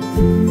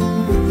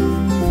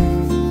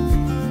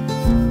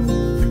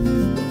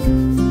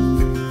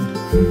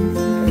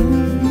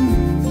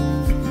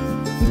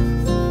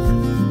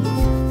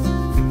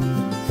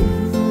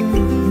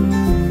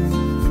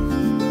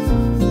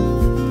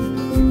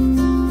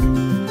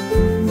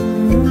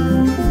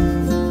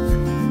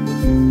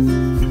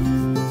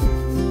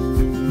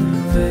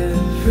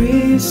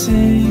 Every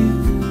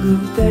single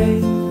day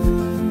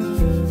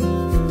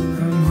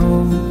I'm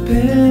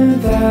hoping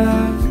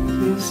that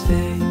you'll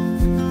stay.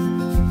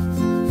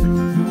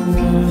 No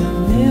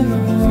one in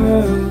the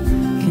world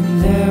can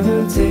ever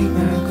take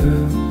my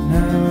girl.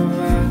 Now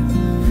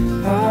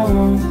I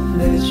won't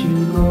let you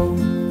go.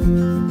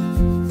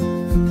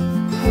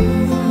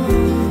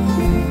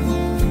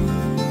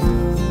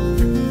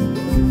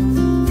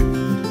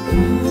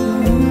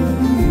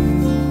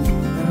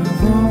 I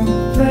won't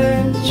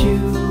let you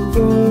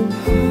go.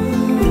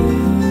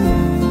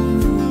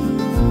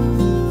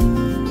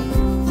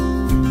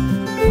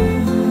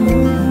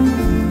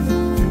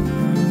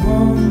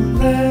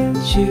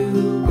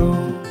 You go.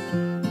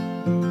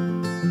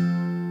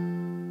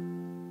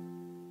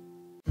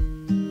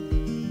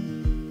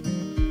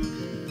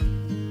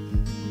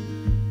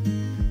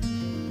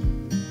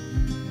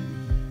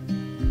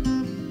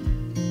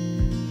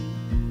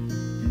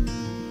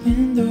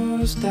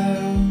 Windows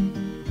down,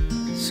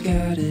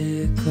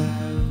 scattered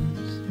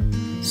clouds,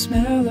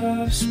 smell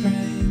of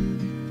spring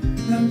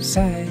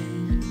outside.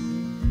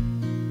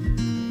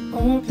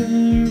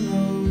 Open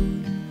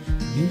road,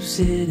 you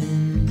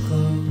sitting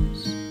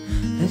close.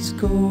 Let's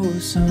go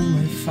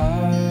somewhere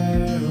far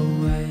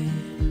away.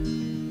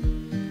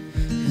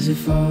 'Cause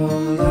if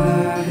all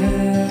I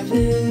have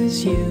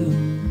is you,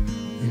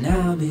 then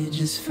I'll be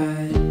just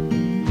fine.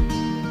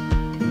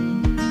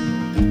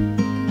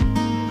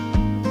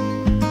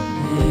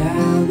 Yeah,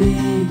 I'll be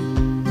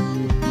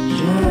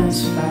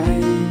just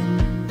fine.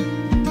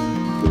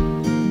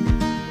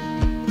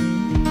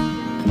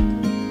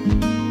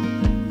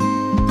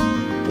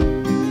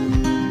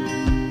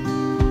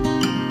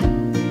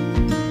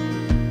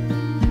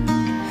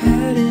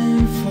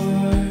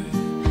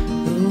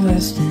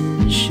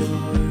 Western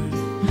shore,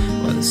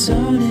 while the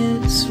sun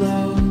it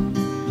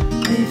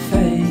slowly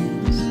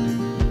fades.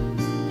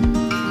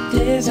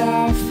 Days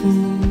are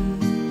full,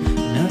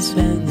 and I'll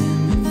spend them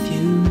with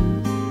you.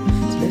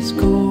 So let's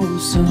go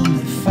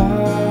somewhere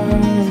far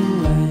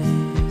away.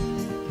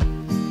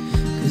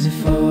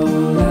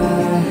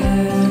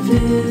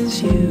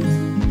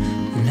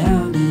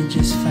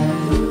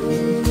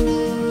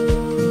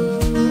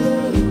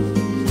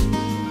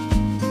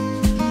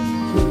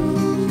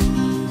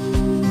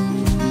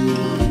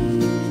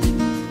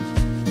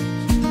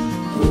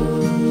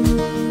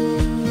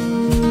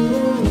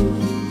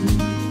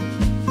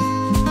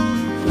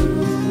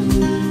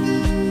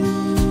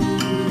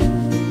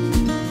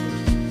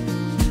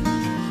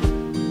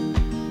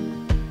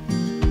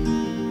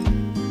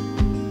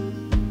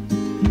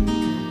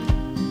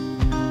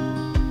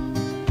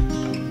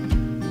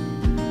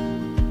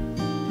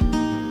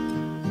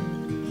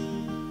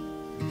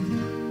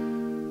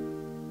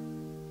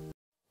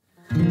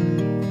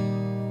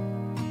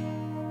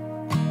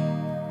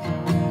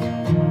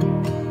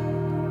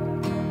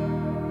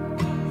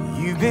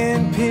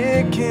 been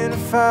picking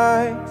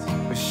fights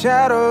with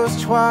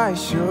shadows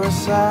twice your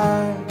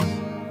size,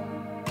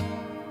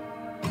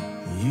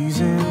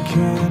 using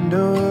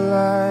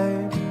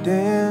candlelight to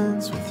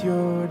dance with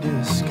your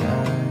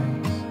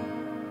disguise.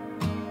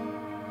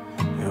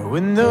 And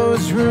when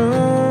those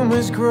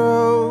rumors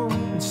grow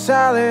and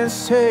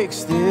silence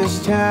takes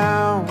this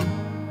town,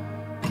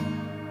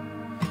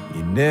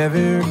 you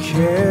never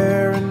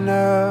care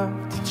enough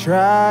to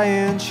try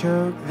and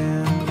choke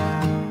them down.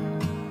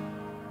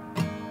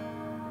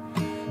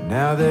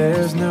 Now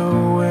there's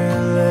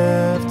nowhere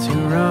left to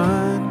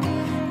run.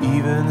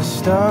 Even the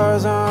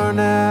stars aren't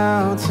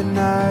out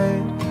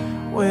tonight.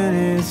 When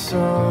it's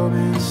all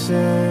been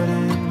said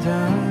and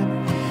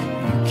done,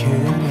 you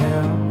can't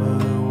help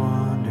but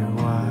wonder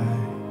why.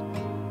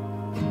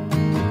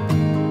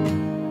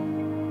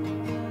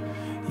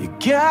 You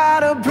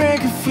gotta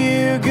break a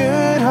few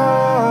good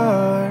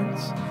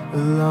hearts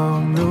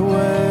along the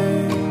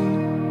way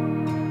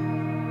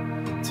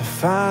to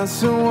find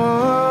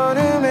someone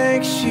who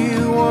makes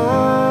you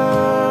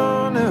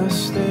wanna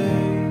stay.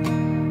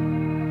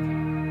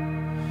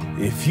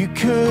 If you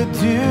could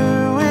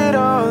do it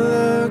all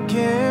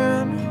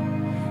again,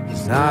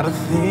 there's not a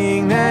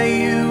thing that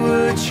you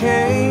would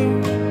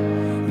change.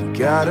 You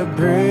gotta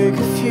break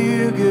a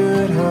few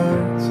good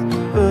hearts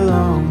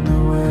along the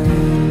way.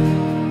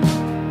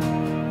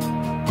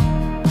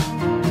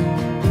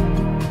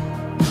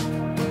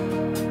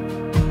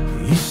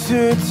 You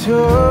stood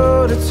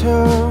toe to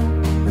toe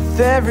with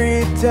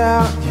every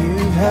doubt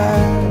you've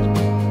had,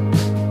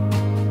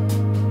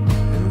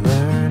 and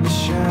learned to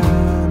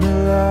shine a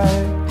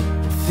light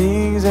on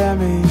things that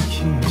make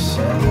you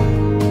sad.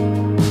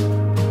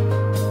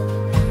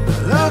 But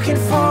looking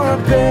for a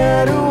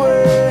better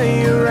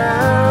way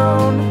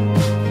around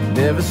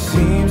never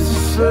seems to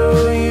slow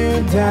you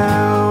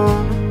down.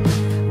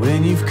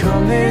 When you've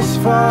come this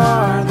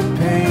far, the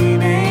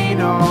pain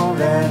ain't all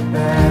that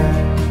bad.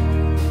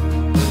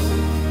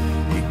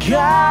 You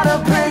gotta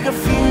break a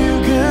few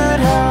good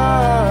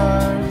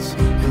hearts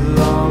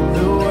along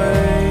the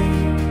way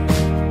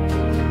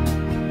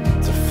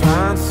to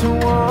find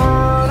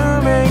someone who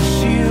makes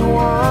you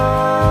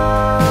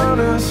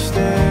wanna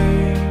stay.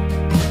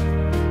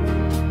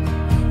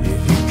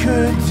 If you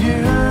could do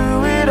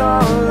it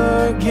all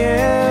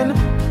again,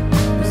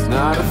 there's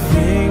not a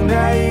thing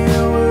that you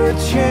would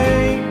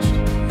change.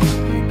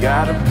 You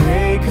gotta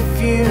break a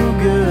few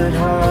good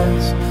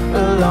hearts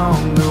along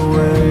the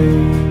way.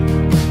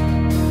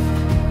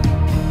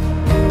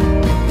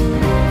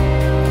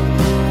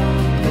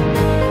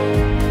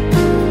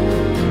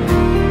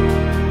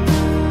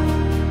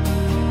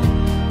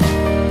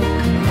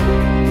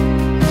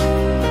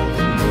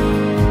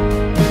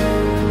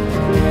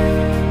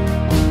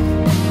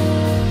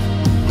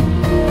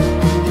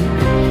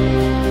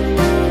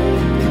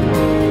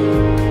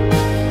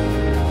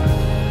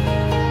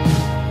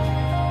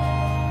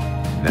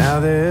 Now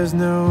there's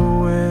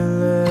nowhere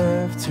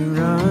left to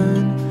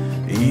run.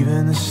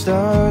 Even the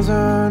stars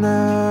aren't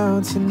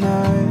out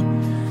tonight.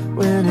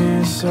 When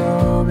it's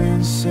all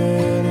been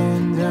said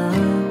and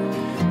done,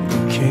 you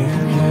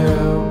can't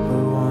help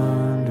but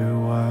wonder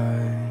why.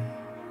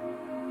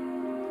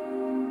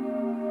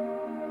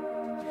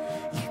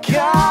 You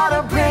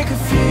gotta break a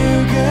few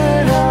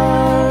good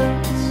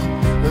hearts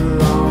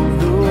along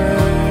the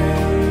way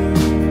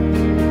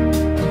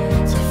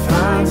to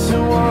find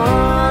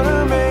someone who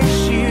makes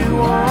you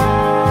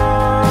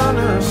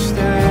wanna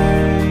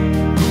stay.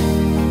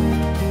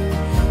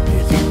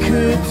 If you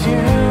could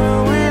do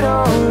it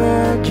all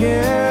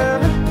again,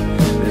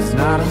 there's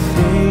not a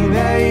thing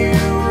that you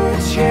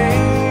would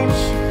change.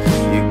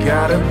 You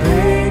gotta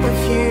break a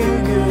few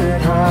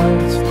good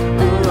hearts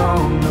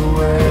along the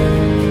way.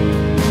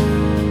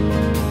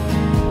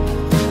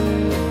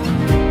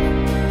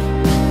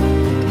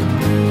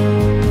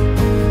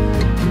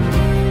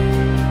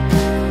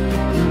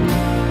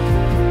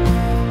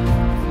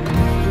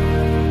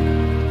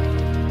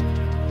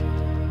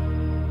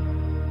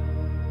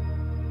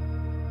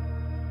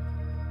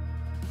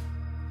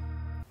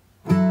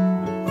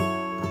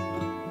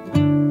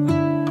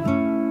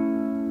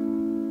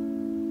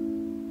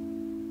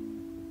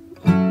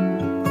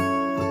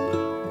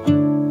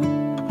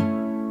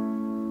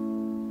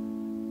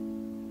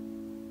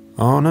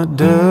 On a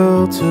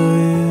delta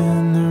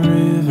in the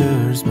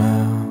river's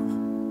mouth,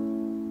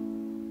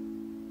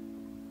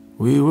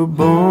 we were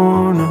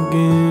born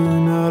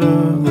again out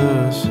of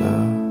the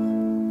south.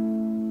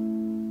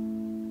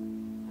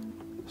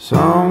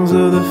 Songs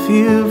of the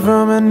field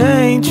from an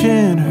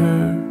ancient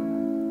herd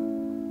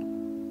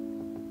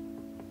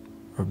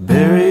are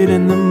buried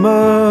in the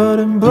mud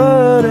and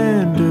blood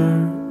and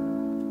dirt.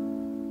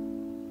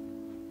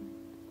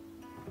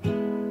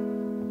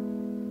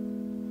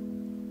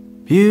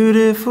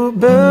 Beautiful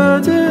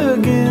birds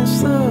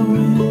against the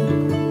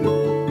wind,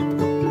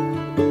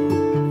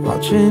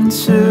 watching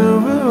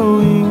silver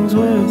wings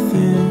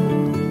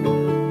within,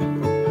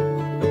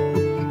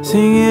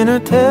 singing a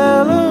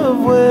tale of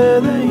where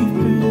they've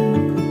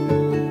been.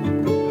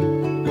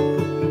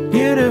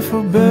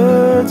 Beautiful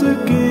birds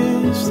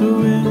against the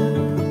wind.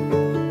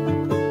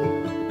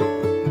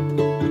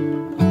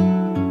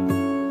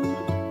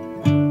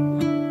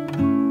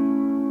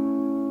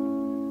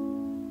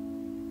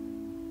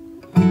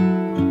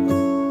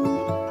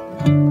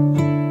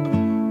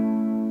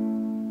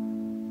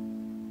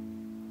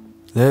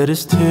 Let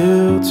his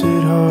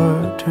tilted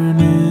heart turn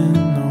in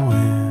the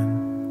wind,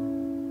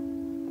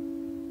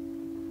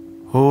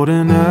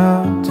 holding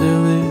out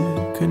till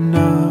it could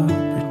not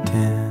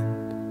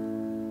pretend.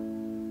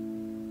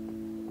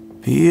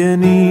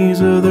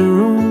 Peonies of the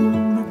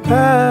room have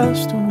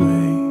passed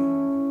away,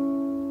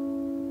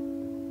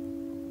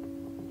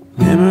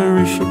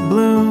 memory she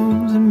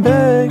blooms and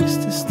begs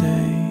to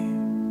stay.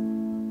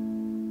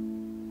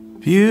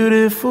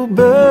 Beautiful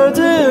birds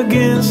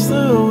against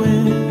the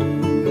wind,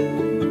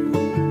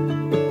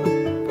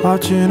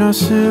 watching our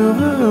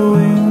silver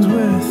wings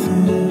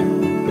within,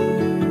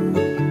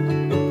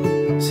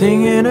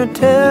 singing a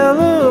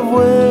tale of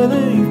where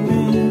they've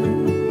been.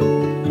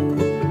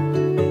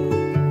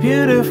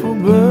 Beautiful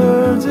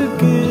birds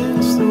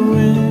against the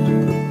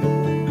wind,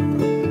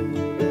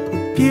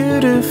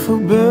 beautiful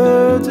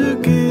birds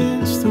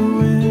against the wind.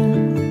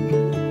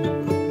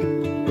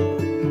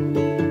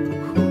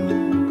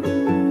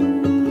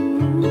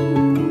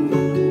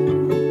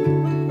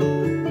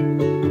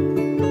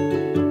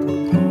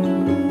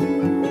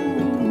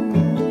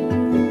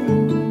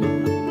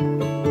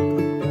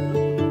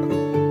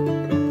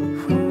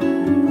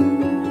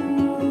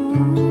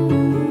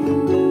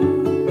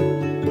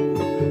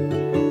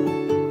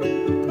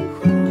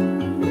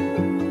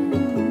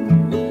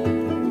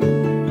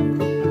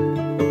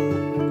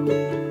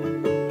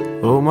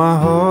 Oh, my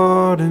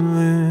heart and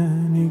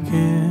land he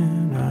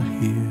cannot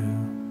heal.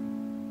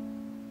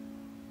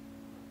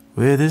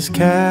 With his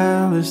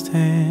calloused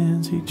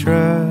hands he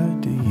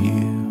tried to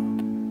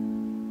yield,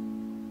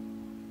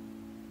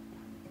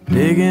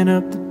 digging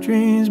up the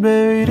dreams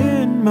buried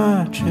in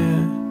my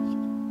chest,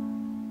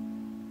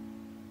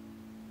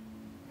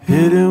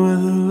 hidden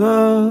with the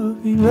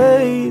love he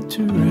laid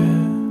to rest.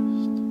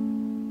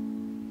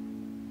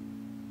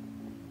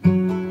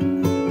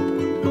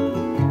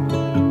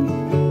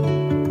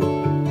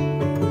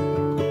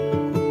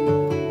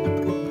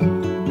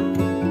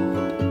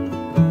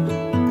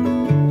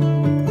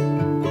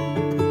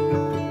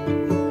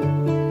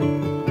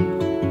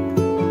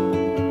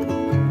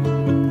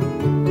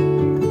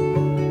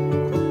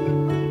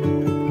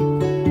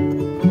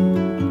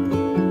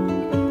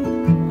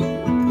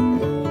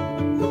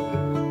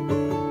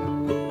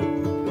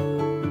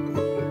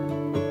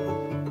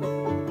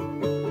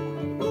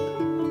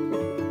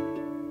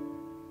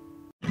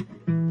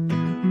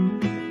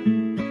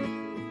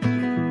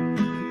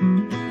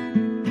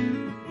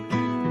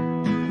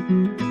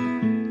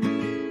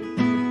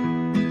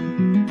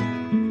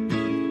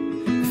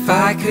 If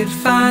I could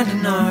find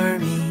an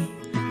army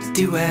to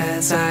do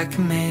as I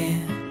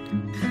command,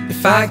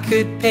 if I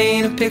could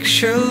paint a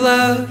picture of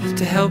love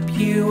to help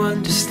you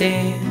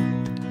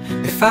understand,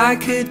 if I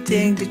could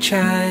dig to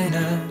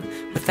China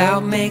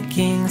without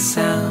making a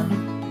sound,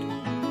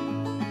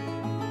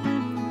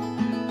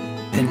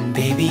 then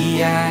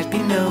baby I'd be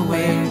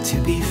nowhere to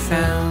be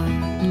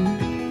found.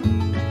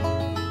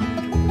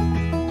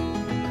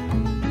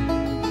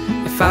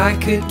 If I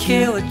could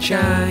kill a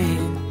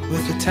giant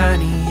with the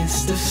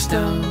tiniest of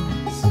stones,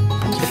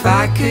 if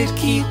I could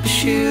keep a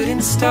shooting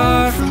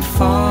star from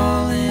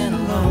falling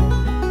alone,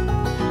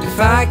 if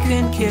I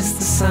could kiss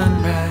the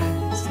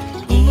sunrise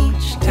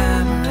each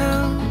time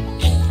around,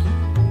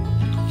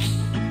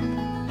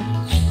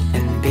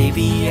 and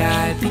baby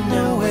I'd be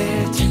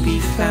nowhere to be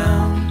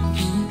found.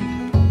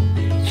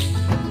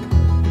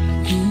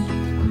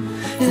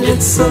 And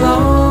it's a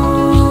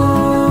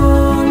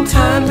long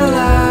time to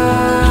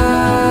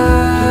lie,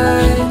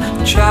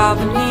 a child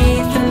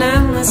beneath an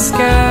endless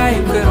sky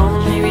who could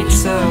only reach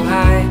so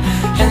high.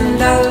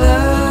 And I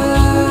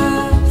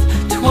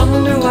love to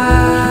wonder why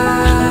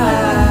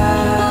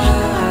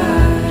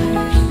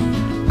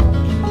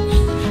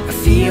I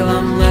feel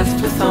I'm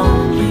left with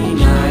only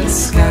my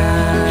disguise.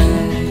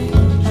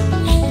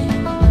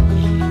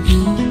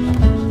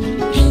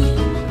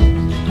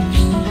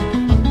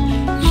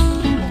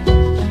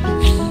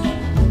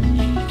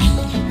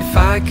 If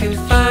I could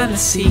find the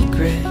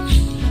secret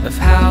of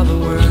how the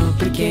world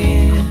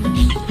began,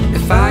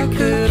 if I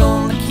could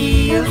own the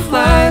key of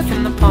life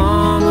in the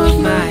palm of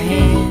my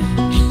hand,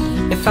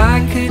 if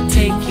I could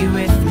take you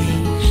with me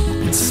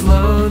and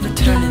slow the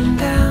turning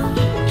down,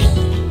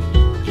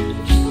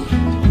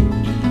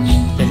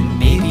 then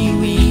maybe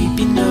we'd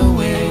be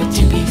nowhere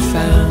to be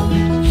found.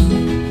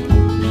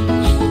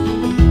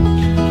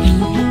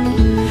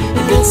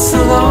 And it's a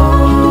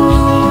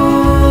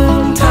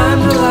long time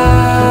to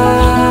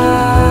lie,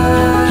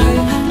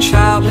 a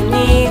child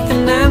beneath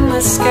an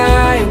endless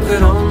sky who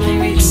could only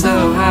reach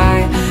so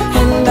high.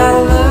 And I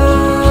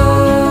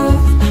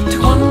love to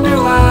wonder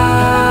why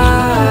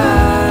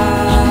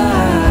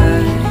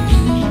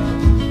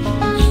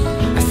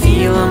I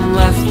feel I'm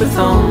left with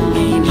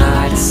only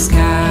my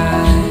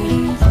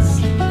disguise.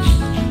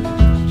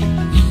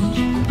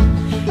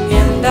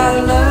 And I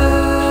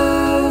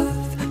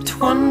love to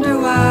wonder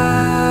why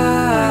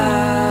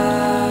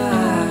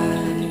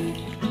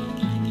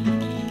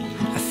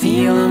I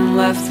feel I'm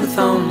left with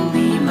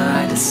only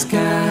my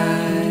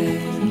disguise.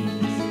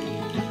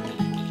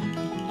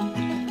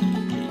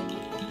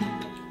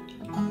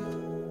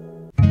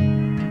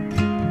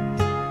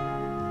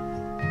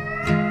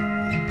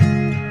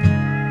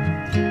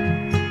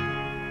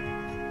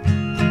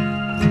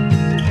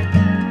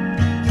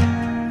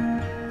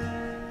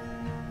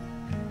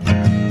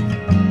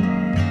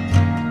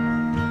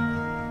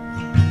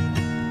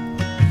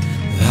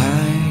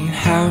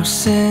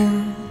 house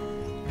in.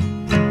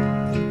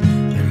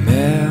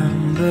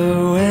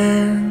 Remember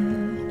when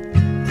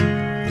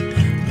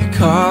we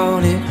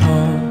called it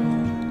home,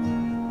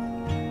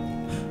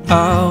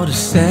 all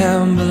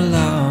December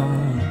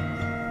long,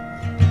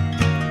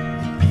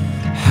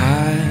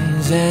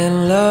 highs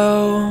and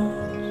lows.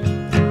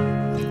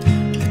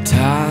 The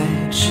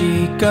tide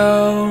she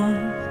goes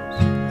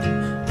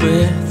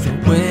with the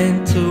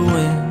winter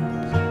wind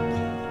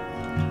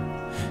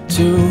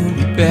to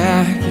be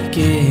back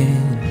again.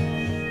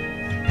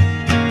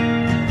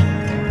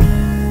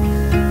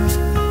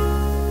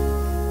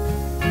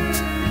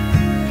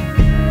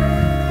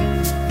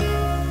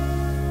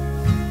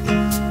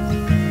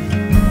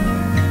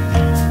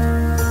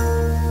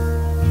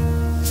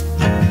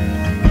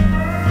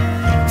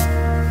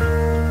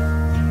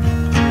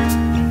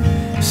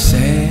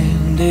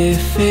 Sandy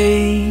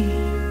feet,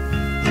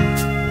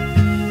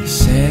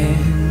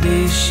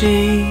 sandy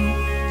sheets,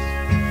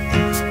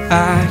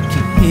 I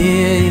can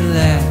hear you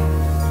laugh.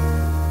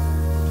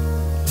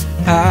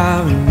 I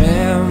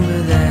remember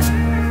that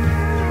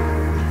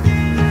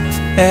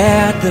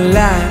at the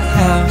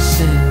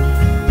lighthouse inn.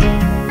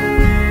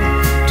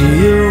 Do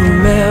you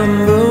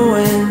remember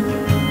when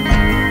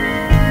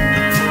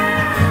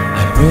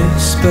I'd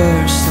whisper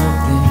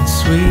something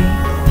sweet,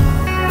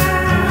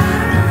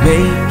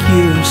 make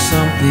you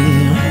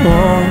something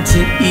warm to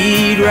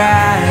eat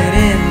right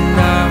in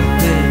our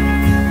bed?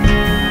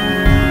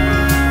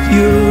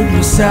 You'd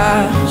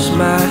massage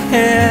my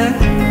hair,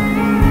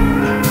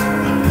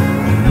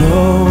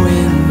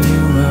 knowing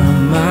you were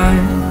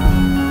mine.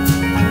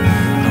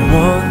 I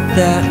want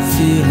that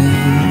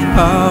feeling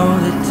all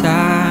the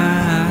time.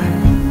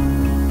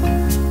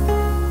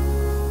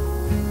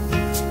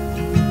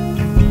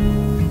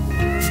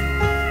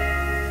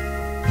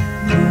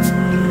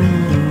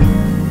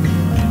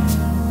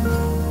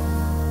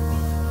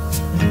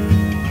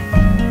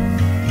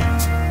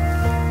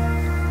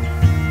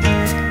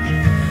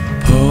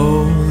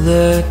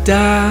 Polar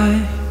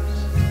dives,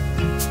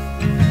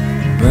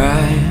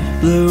 bright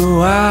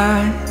blue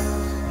eyes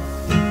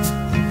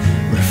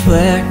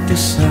reflect the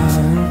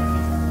sun.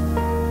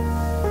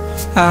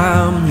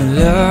 I'm the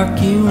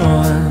lucky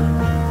one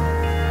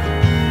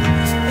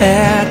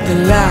at the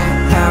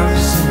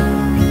lighthouse.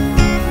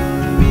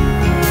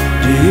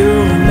 Do you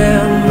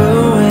remember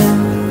when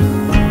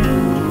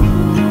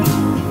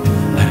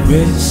I'd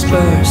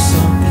whisper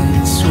something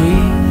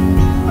sweet,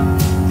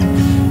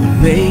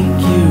 make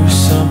you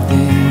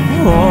something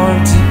warm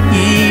to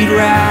eat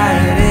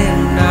right in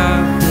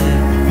our bed?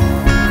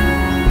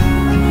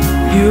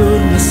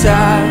 You'd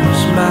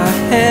massage my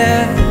hair,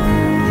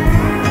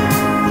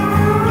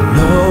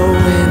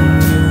 knowing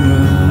you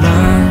were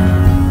mine.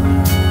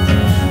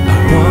 I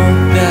want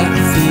that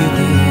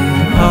feeling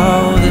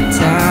all the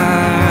time.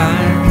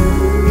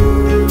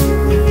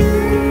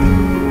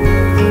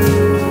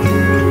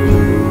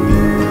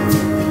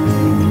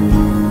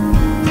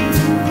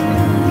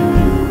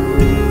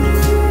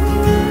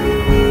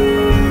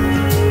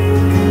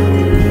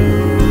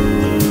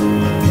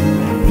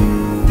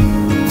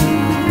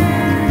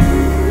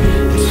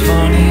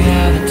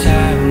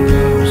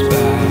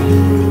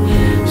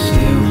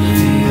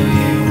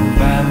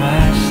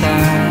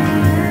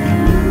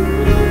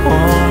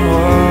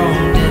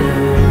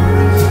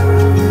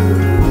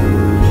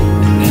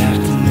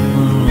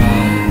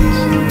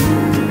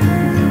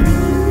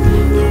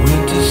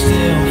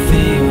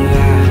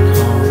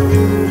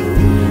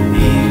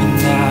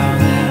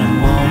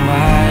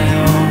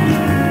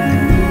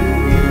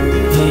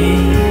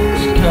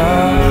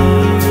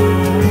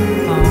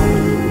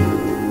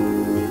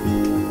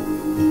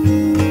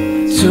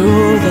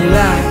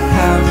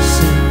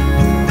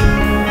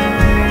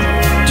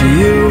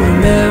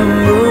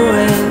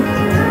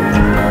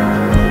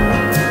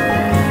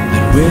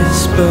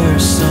 Whisper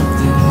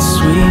something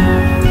sweet,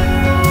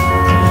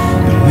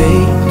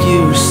 make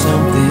you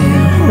something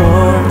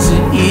warm to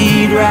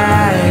eat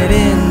right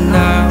in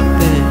our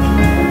bed.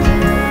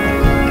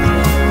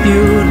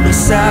 You'd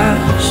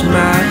massage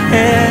my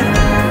head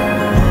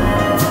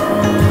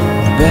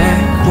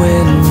back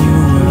when you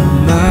were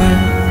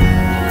mine.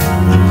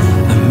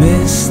 I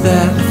miss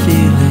that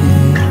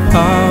feeling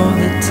all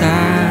the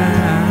time.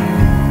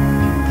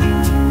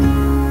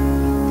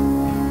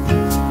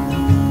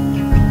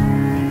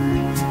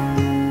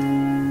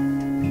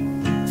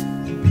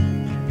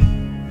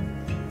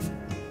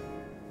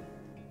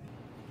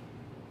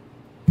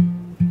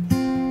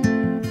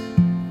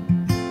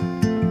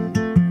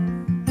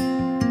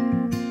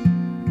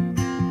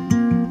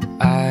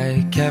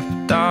 I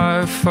kept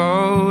our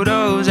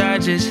photos, I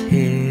just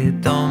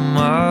hid them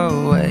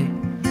away.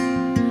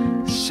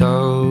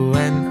 So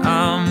when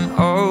I'm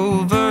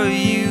over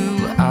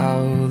you,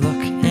 I'll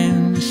look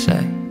and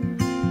say,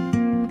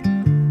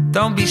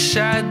 don't be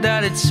sad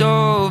that it's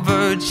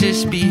over,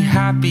 just be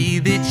happy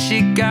that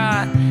you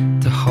got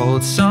to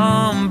hold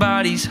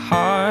somebody's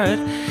heart,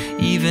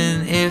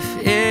 even if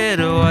it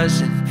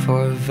wasn't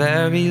for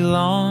very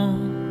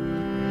long.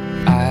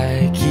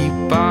 I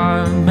keep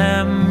our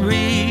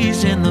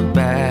memories in the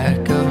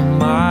back of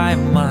my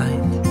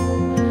mind,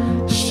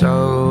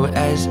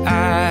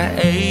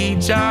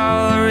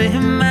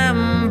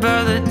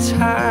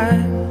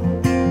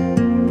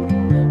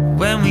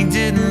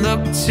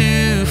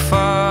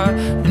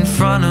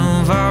 front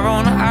of our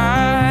own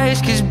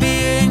eyes. 'Cause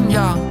being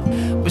young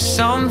was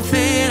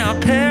something our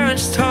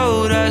parents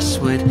told us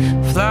would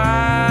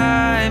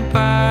fly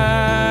by.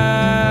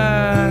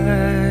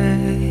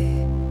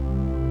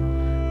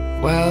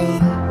 Well,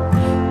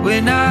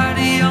 we're not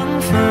young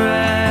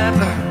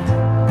forever,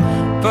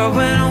 but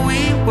when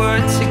we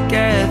were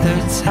together,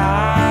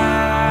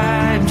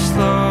 time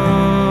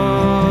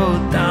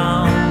slowed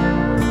down.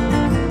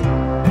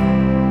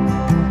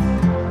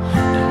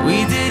 And we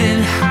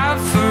didn't have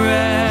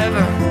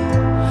forever,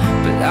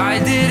 but I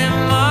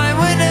didn't mind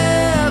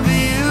whenever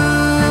you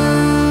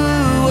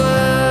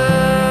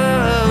were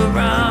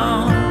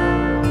around.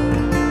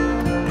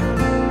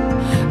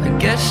 I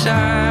guess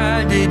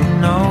I didn't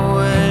know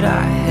what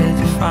I had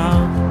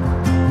found.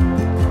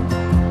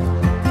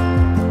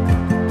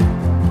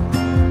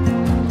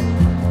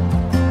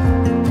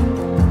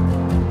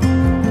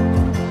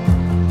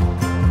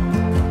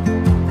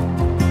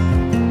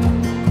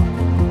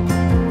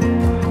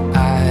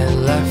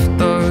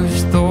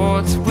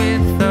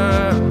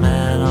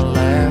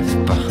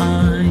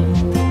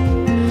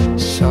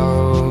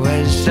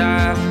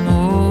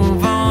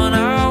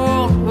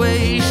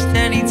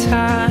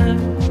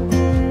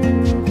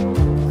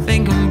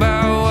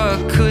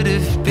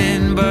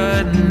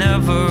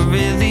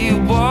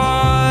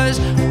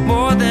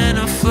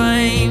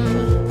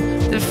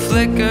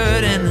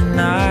 Flickered in the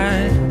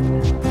night.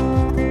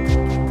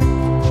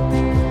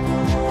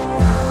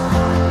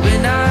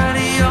 We're not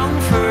young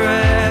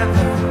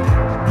forever,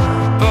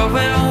 but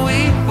when we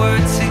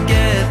were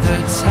together,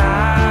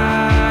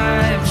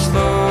 time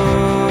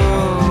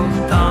slowed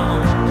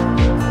down.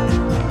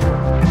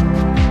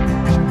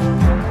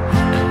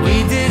 And we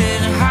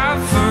didn't have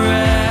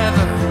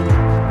forever,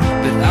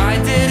 but I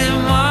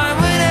didn't mind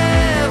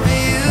whenever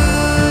you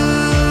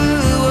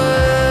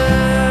were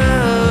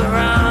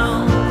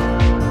around.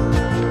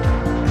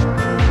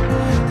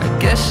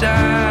 Guess I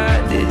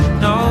didn't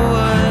know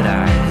what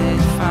I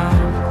had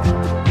found.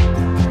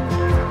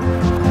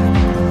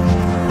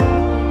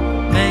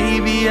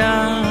 Maybe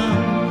I'm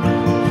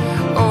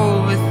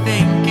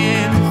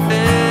overthinking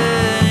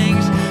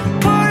things,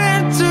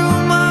 putting too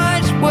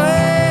much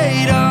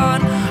weight on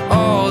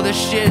all the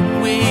shit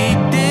we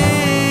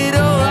did.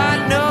 Oh, I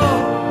know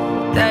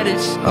that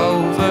it's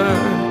over.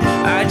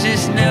 I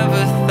just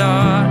never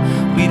thought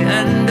we'd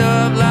end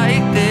up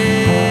like this.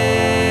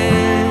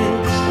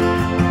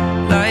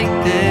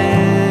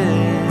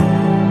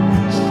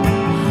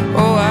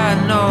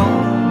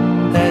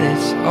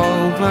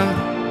 Over,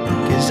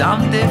 'cause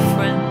I'm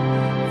different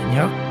and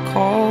you're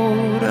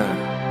colder.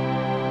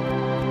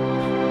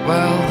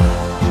 Well,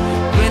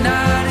 we're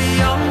not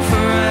young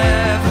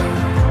forever,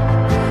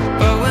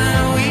 but when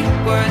we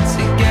were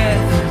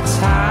together,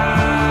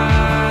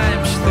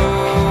 time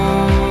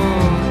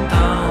slowed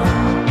down.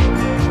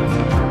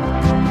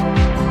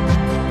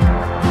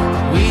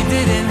 We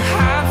didn't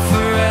have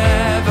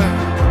forever,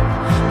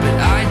 but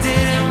I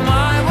didn't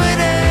mind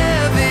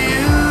whenever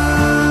you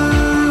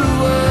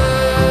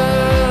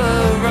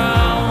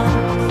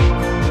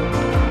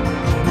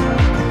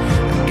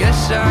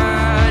I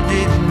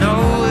didn't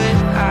know what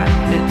I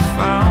had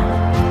found.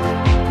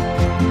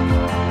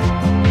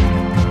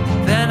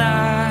 Then I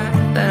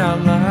let our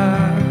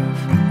love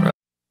run.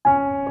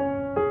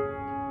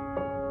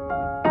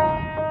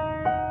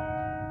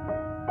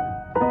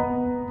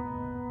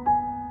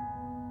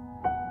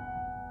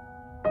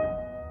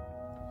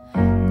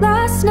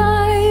 Last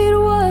night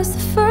was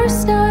the first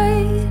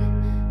night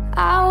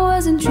I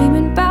wasn't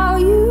dreaming about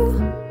you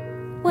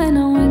when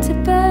I went to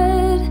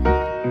bed.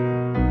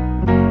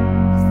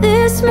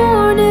 This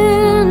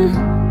morning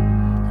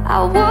I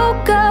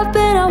woke up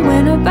and I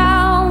went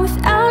about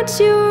without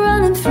you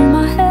running through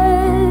my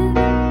head.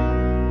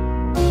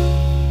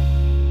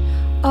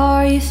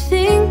 Are you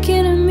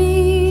thinking of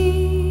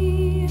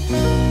me?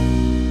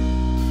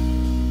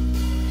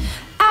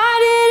 I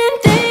didn't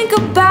think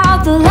about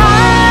the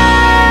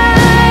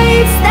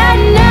lights that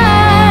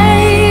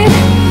night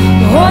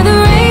or the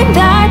rain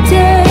that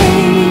day.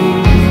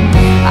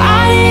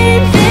 I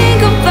didn't think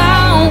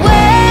about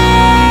waiting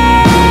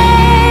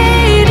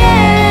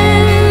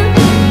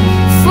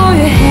for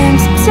your hand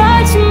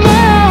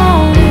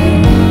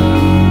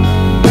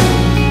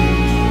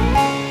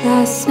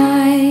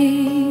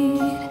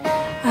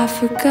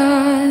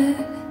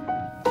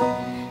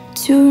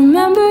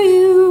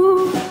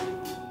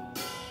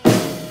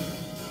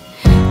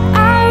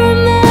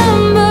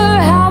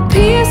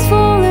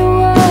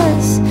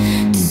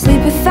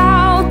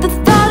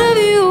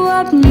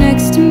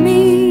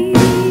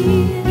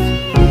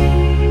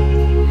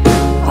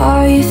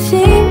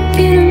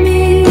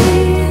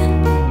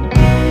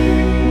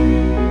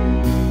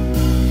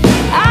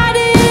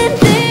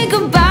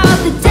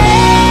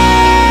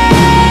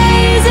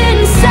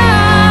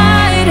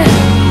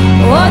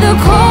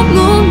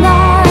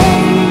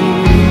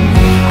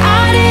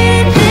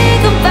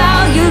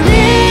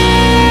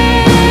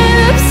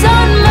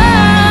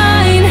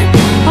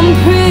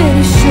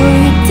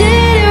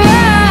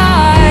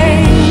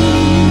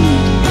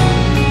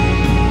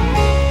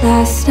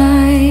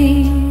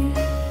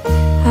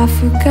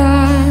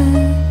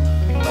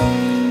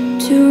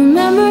to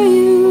remember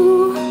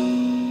you.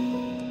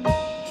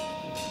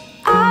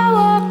 I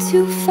walk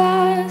too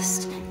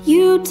fast,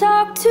 you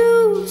talk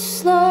too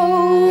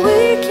slow. We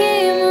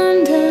came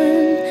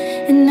undone,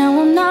 and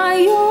now I'm not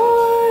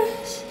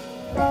yours.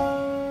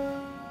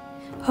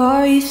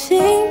 Are you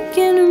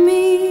thinking of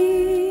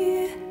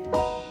me?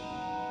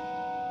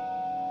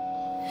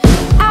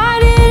 I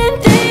didn't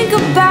think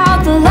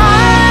about the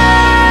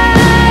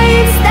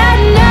lights that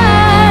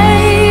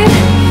night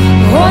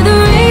or the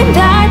rain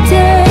that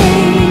day.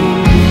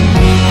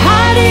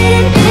 I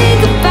didn't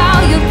think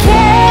about your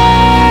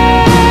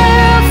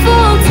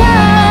careful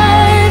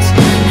touch.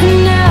 I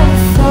never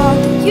thought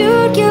that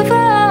you'd give up.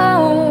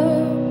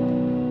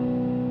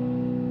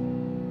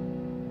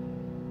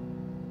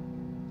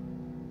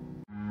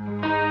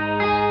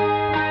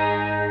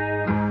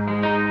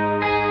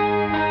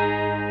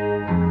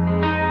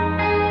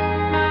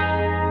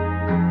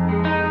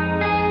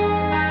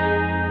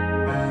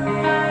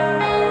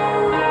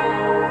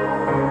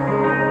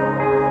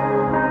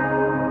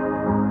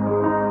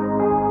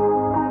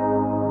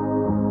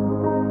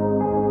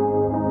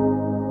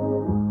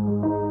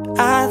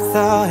 I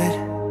thought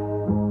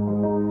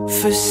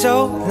for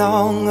so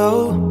long,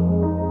 oh,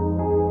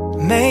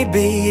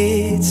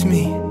 maybe it's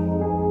me.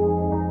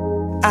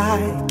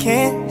 I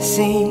can't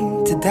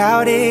seem to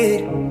doubt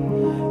it,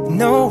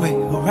 no way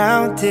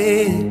around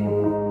it.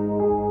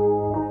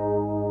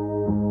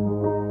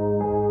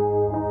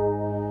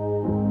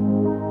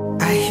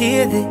 I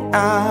hear that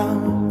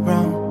I'm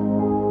wrong,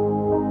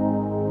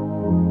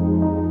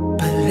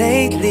 but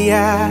lately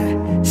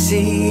I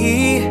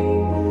see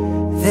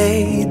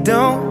they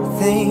don't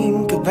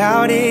think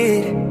about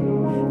it,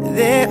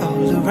 they're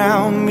all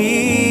around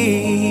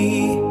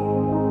me.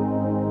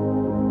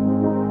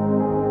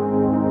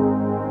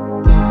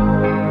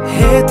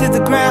 Head to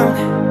the ground,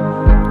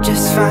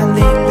 just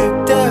finally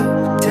looked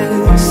up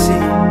to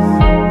see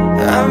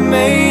I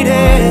made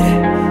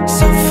it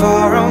so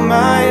far on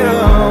my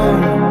own,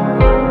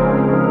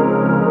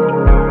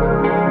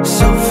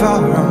 so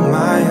far on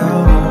my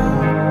own.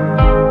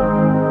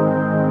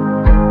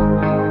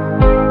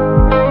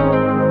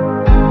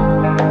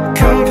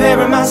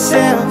 Comparing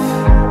myself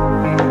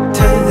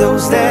to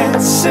those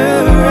that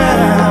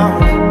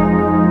surround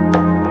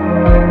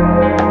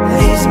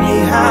leaves me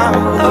how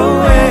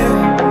aware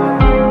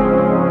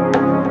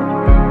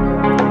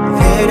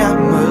that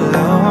I'm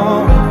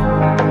alone.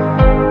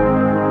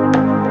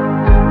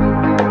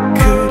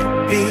 Could it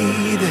be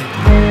that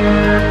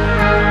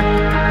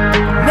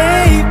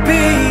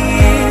maybe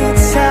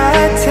it's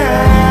our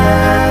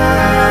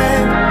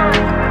time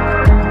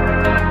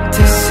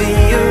to see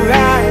you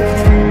right,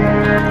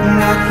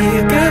 not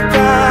hear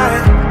goodbye,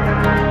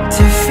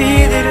 to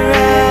feel it right.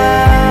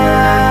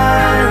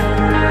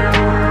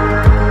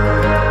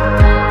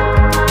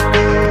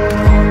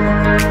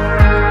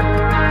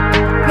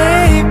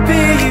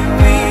 Maybe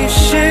we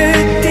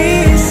should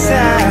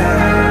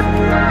decide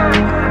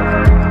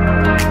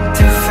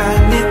to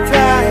finally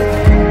thrive,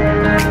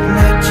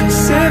 not just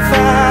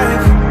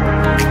survive,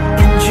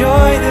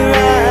 enjoy the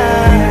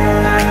ride.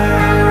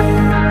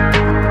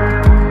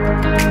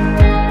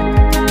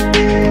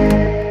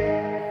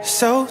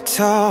 So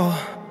tall,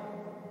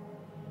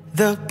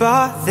 the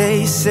bar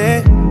they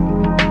set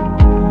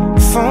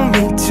for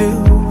me to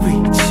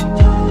reach.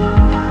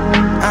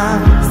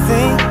 I'm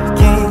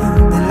thinking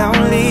the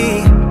lonely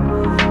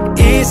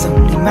is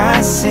only my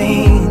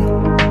scene.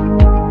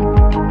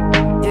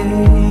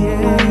 Yeah,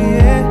 yeah,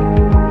 yeah.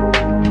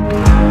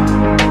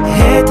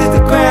 Head to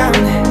the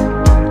ground,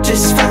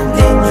 just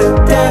finally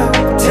looked up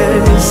to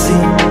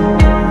see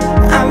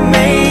I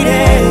made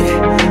it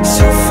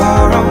so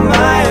far on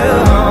my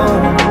own,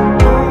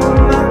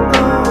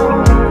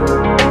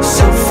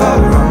 so far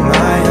on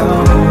my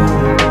own.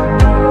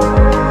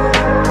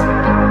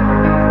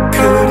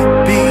 Could it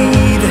be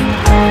that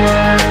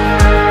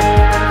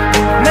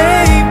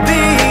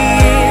maybe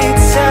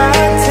it's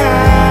our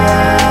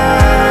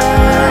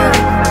time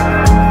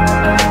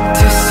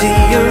to see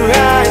you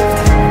right,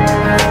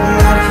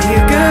 not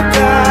hear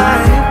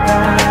goodbye,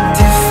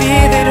 to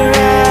feel it right.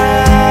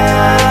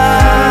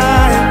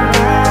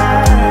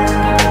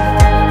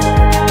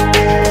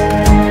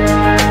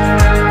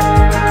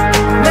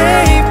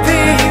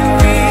 Maybe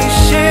we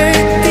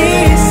should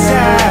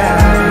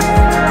decide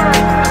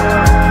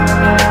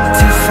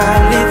to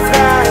finally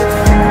thrive,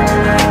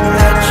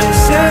 not just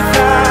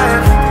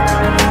survive,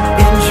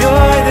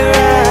 enjoy the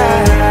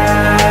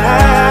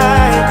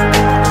ride.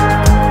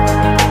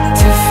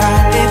 To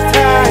finally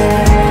thrive,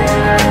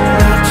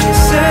 not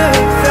just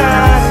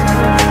survive,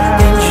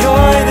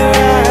 enjoy the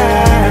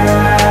ride.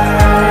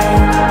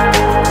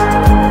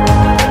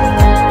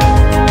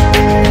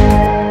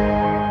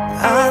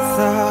 I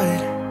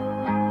thought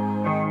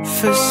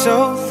for so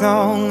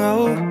long,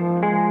 oh,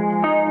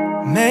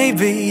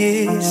 maybe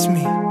it's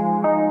me.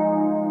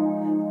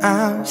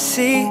 I'm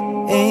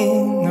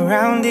seeing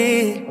around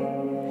it,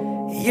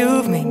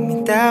 you've made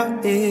me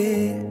doubt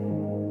it.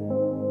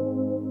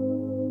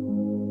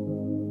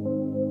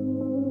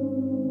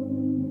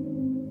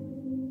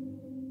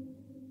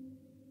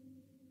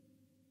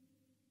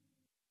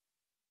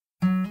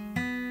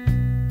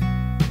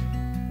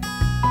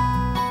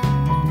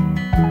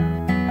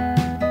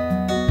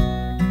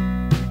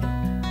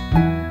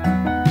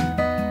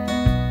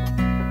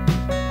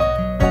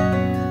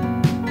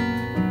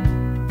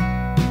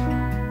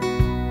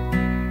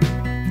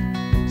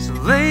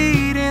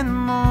 late in the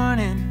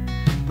morning,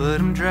 but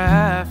I'm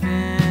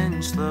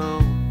driving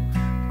slow,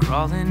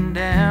 crawling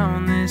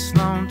down this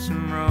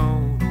lonesome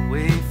road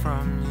away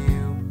from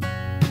you.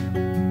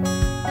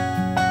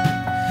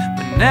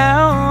 But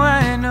now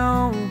I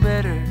know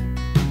better,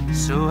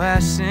 so I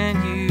sent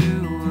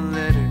you a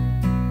letter.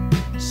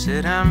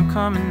 Said I'm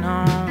coming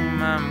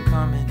home, I'm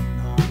coming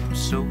home,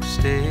 so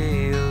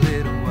stay a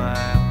little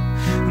while.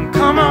 And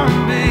come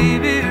on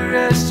baby,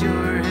 rest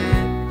your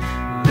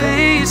head,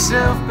 lay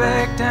yourself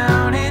back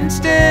down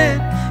instead.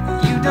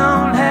 You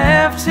don't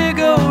have to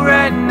go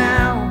right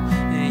now,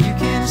 you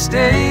can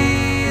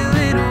stay a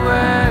little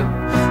while.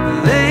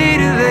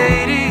 Lady,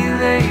 lady,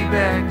 lay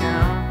back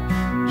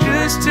down,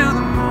 just till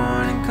the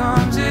morning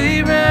comes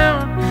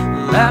around.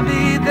 Well, I'll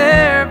be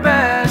there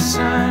by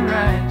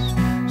sunrise,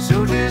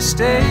 so just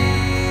stay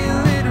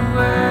a little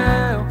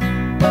while.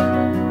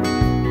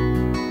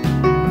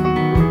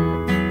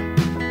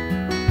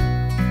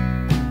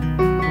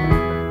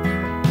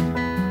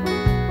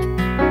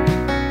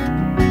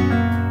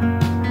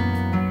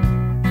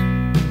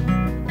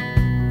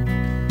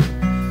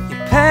 You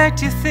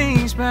packed your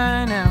things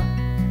by now,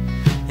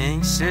 and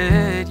you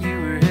said you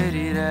were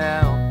headed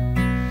out,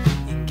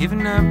 and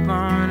giving up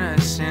on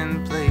us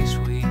in the place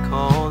we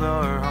called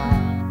our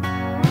home.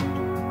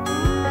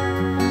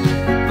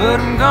 But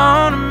I'm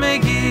gonna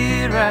make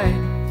it right,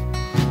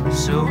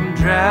 so I'm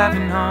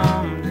driving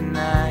home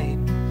tonight.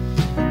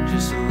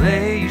 Just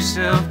lay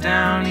yourself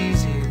down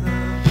easy,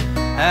 love,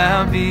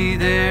 I'll be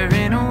there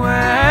in a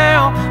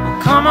while.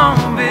 Well, come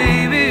on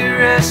baby,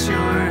 rest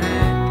your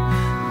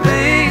head,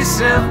 lay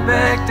yourself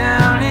back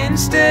down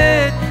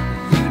instead.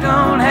 You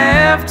don't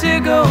have to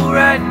go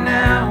right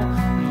now,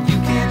 you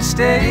can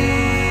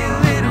stay a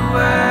little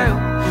while.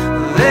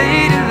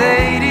 Lady,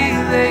 lady,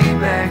 lay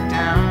back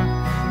down,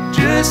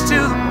 just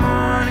till the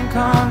morning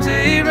comes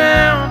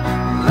around.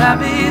 Well, I'll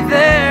be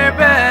there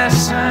by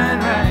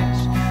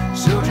sunrise,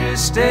 so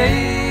just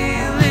stay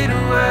a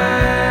little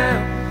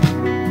while.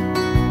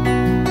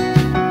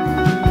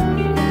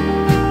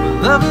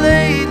 Well, love,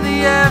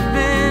 lately I've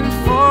been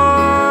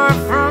far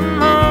from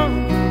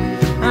home.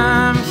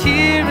 I'm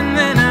here and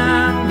then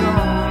I'm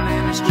gone,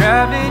 and it's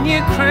driving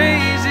you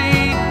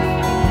crazy.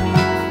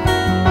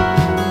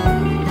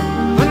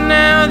 But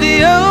now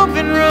the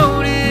open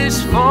road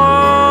is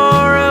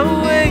far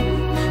away,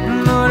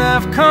 and Lord,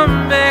 I've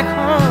come back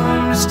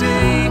home to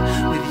stay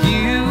with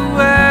you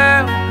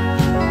out.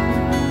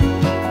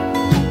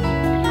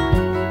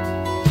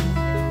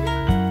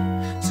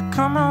 So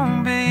come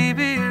on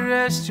baby,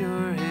 rest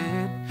your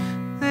head,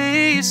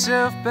 lay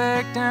yourself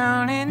back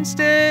down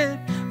instead.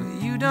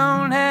 You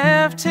don't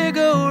have to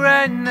go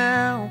right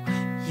now,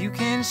 you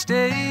can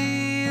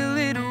stay a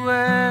little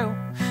while.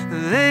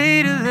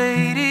 Lady,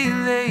 lady,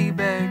 lay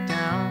back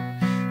down,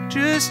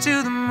 just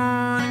till the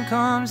morning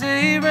comes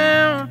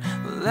around.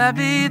 Well, I'll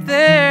be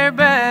there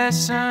by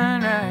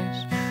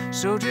sunrise,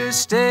 so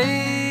just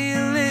stay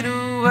a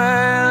little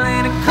while.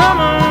 And come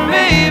on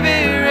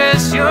baby,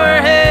 rest your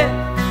head,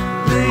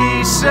 lay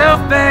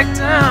yourself back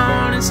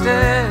down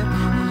instead.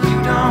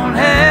 You don't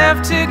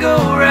have to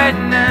go right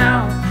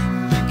now,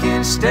 you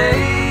can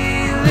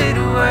stay a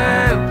little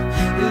while.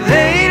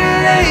 Lady,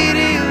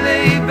 lady,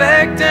 lay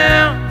back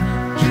down,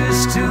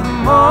 just till the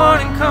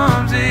morning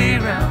comes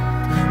around.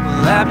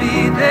 Well, I'll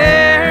be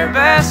there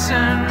by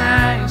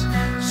sunrise,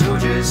 so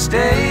just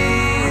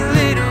stay a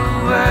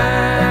little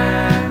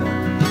while.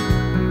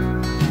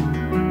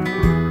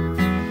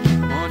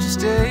 Won't you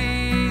stay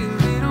a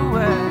little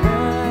while?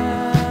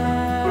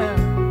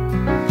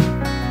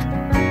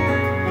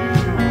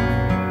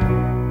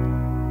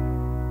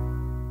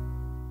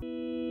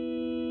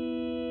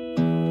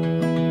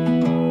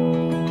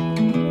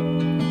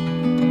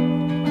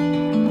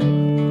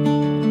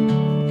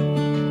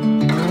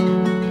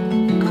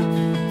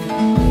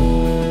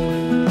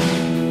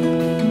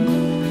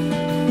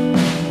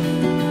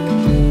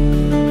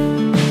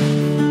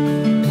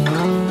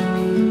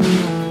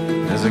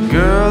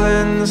 Girl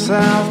in the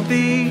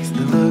southeast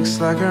that looks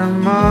like her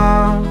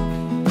mom,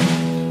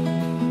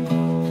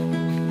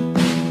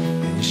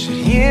 and you should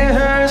hear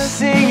her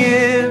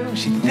singing when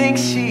she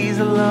thinks she's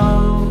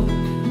alone.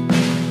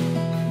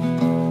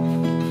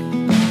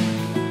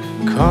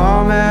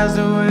 Calm as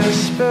the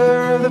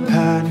whisper of the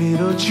pine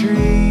needle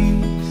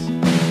trees,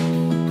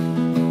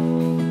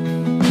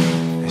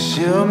 and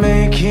she'll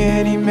make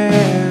any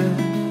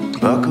man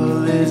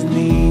buckle his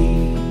knees.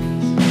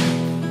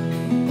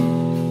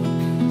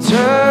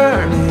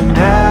 Turning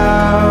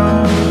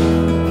down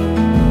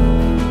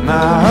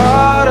my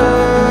heart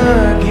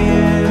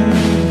again,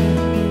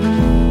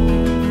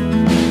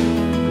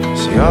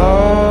 she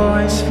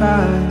always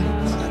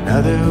finds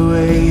another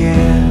way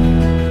in.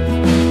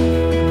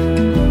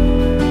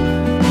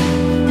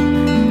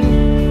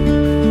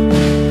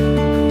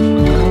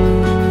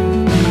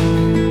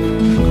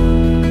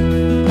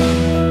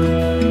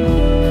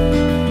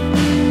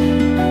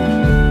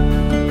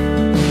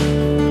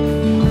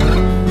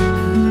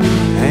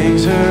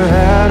 Hangs her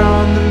hat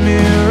on the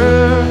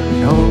mirror,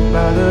 note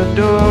by the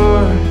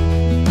door.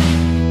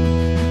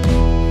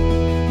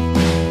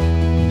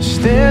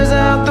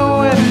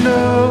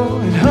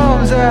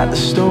 at the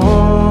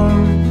store,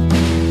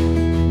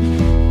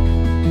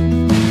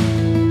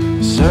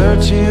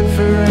 searching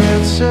for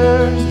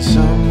answers and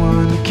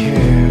someone to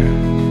care.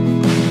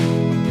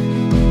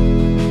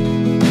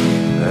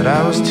 But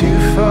I was too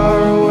far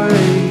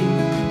away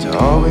to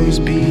always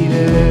be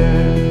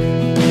there.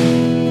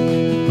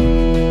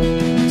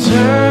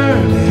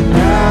 Turning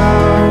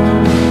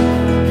round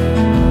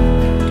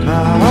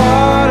my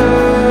heart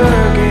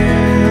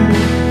again,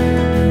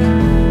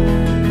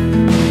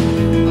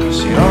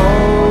 she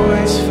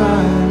always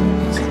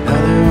finds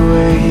another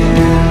way in.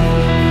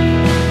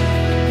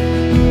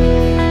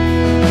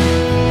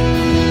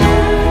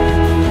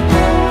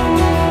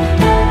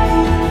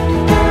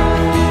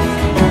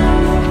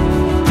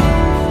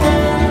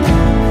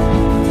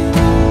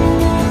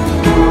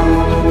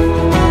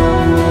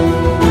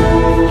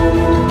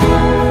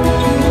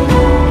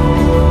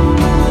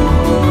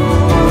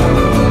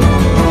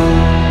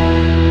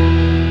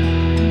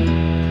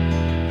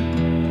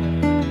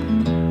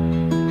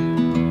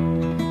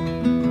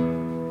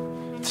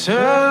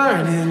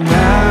 Turning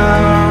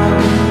down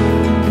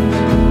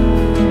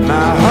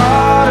my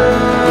heart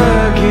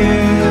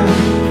again,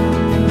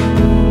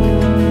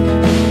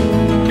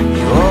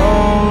 you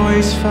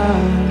always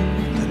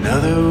find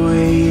another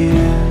way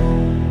in.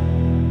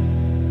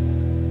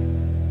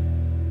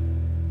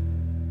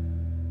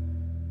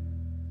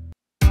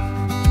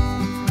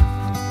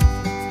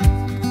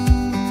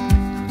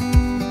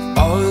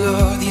 All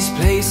of these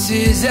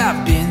places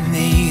I've been,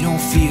 they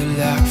don't feel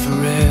like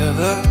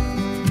forever.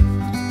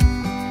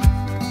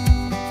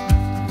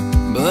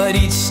 But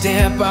each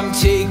step I'm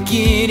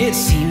taking, it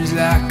seems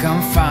like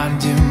I'm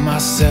finding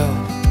myself.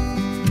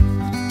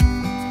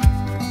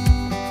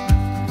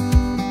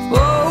 Oh,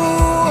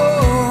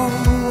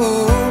 oh,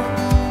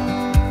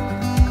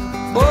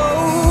 oh, oh,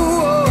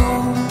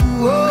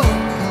 oh.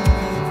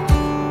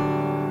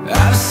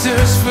 I've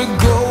searched for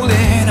gold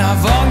and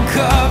I've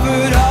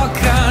uncovered all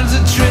kinds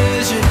of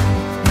treasure,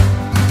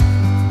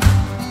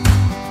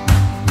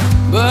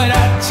 but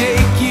I'd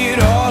take it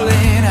all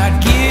and I'd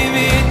give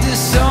it to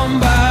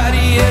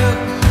somebody else.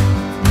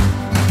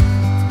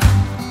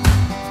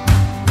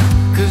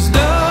 'Cause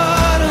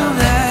none of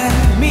that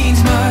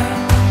means much.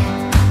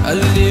 A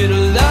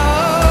little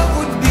love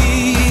would be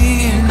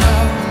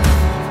enough.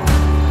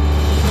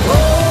 Oh,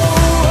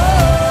 oh,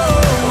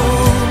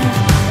 oh.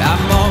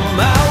 I'm on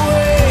my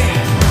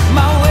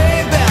way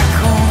back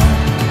home,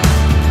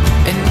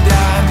 and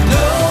I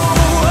know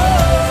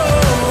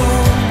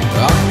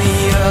on the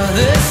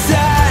other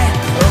side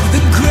of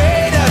the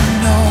great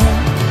unknown,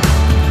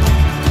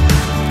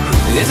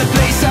 there's a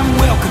place I'm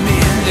welcome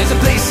in. There's a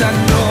place I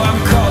know I'm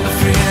called a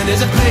friend.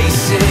 There's a place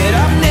that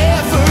I'm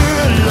never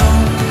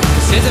alone.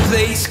 There's a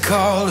place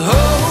called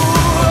home,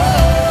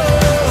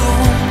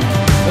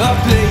 a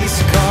place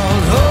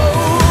called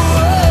home.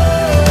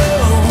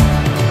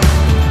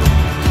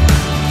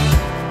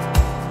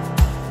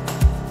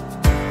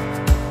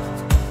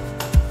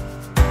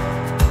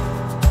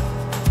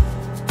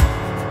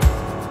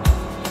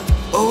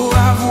 Oh,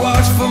 I've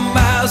walked for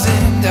miles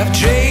and I've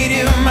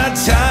traded my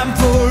time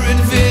for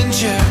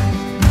adventure.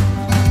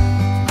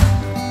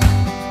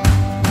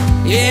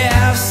 Yeah,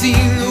 I've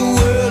seen the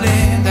world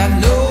and I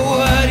know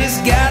what it's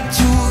got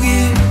to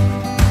give.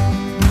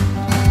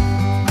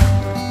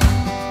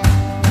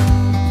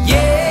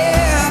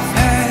 Yeah, I've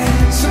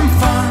had some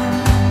fun,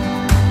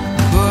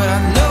 but I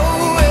know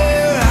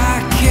where I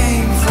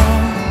came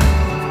from.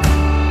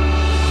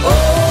 Oh,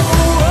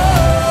 oh,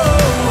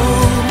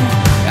 oh.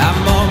 I'm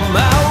on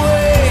my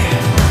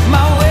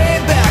way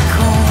back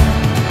home,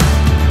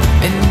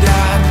 and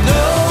I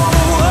know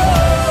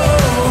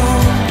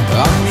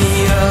on the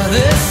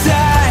other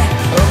side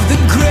of the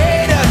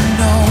great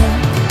unknown,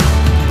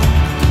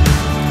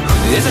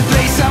 there's a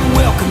place I'm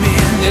welcome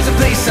in. There's a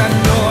place I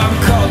know I'm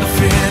called a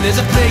friend. There's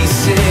a place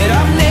that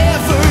I'm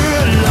never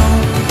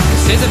alone.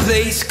 There's a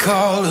place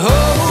called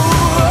home,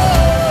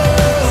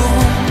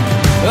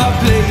 a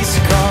place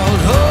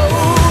called home.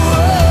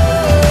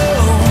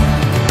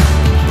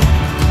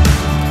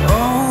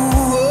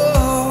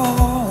 Oh,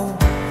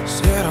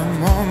 said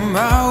I'm on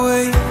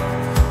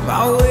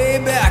my way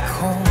back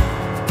home.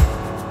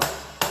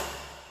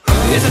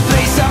 There's a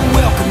place I'm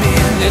welcome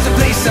in. There's a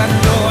place I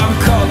know I'm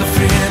called a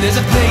friend. There's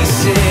a place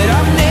that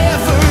I'm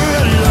never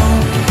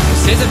alone.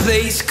 There's a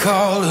place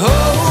called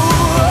home,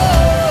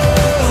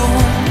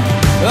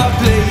 a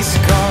place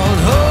called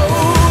home.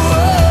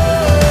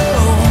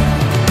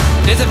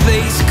 There's a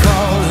place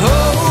called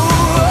home,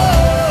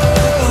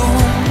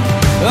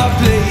 a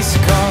place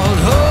called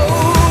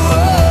home.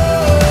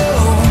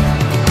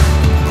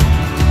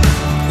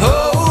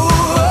 Home,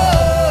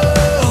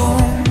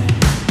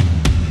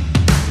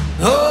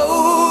 home.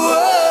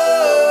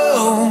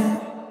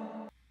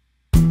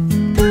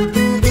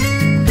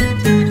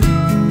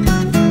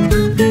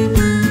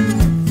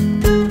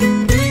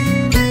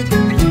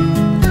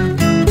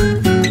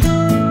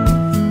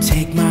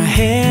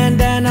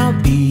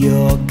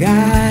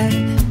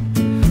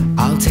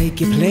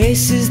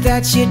 Places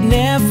that you'd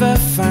never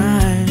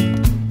find.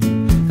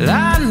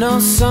 I know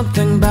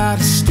something about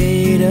a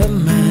state of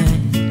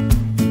mind.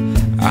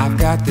 I've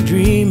got the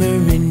dreamer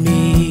in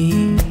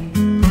me.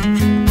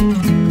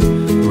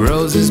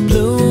 Roses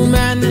bloom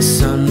and the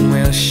sun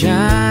will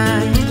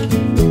shine.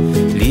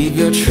 Leave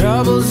your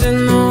troubles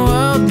in the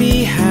world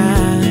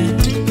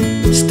behind.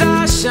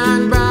 Stars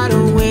shine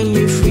brighter when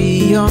you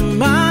free your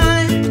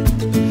mind.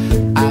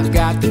 I've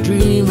got the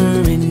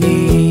dreamer in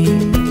me.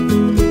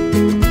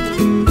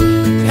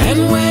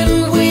 And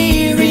when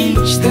we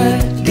reach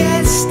the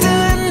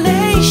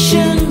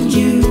destination,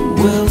 you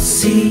will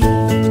see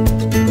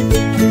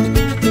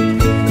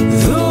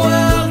the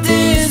world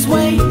is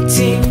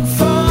waiting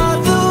for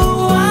the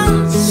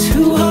ones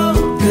who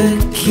hold the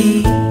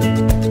key.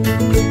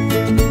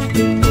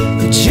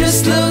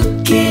 Just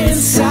look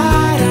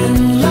inside,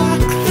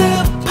 unlock the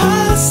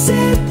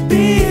possibility.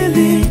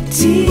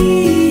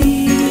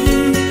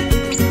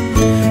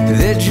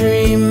 The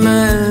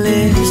dreamer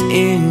lives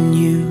in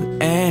you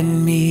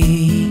and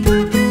me.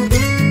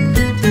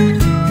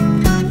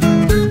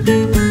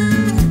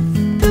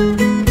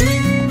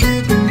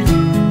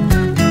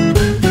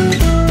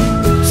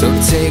 So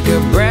take a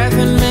breath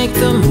and make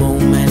the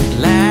moment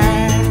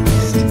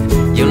last.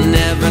 You'll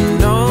never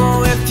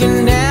know if you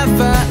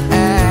never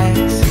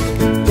ask.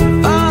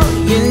 All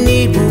you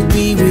need will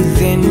be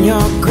within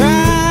your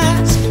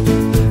grasp.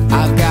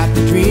 I've got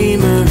the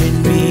dreamer in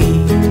me.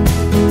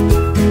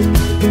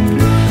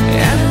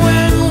 And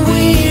when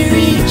we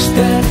reach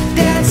the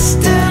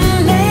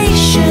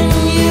destination,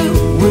 you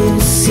will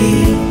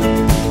see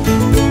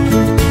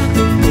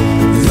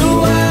the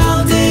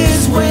world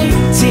is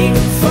waiting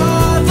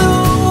for the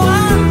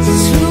ones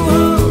who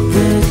hold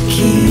the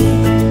key.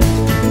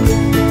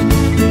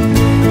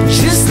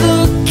 Just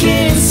look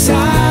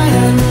inside,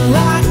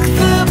 unlock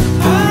the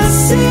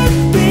possibility.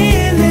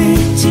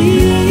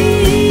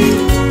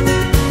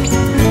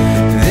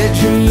 The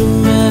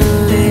dreamer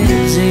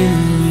lives in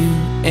you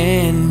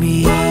and me.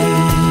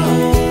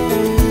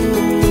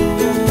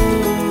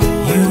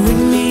 You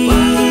and me.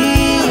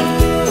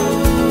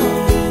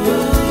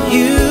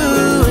 You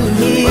and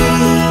me.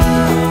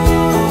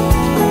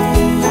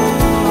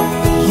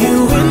 You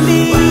and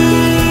me.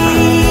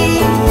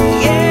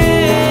 Yeah.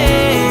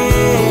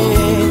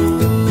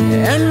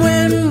 And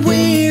when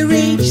we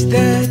reach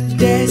the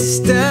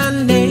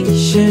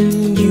destination,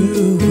 you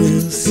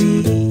will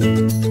see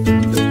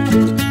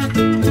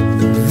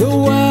the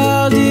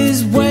world is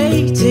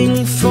waiting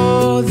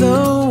for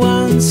the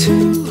ones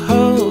who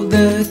hold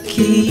the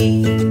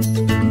key.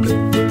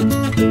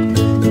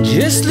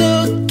 Just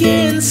look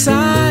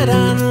inside,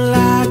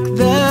 unlock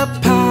the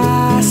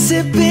possibility.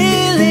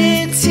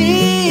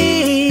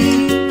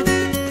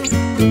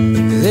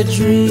 The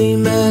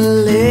dreamer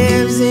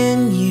lives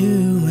in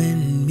you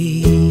and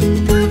me.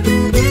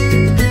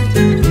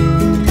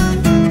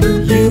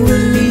 You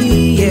and me,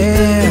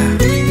 yeah.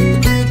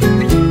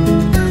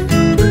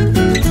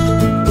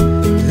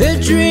 The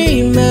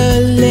dreamer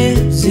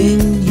lives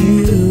in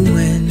you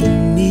and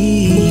me.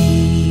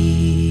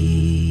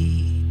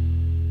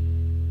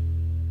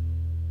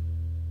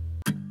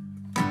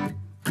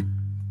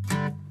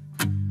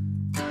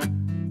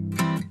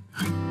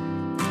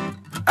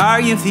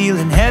 Are you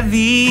feeling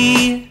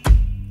heavy?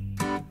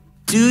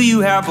 Do you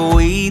have a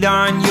weight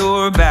on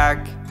your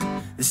back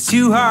that's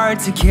too hard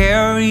to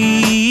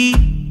carry?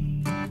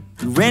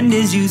 The wind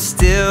is you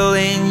still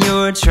in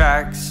your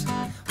tracks.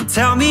 Well,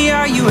 tell me,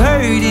 are you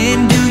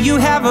hurting? Do you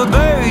have a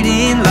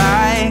burden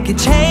like a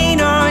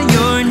chain on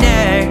your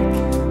neck?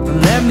 Well,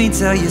 let me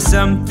tell you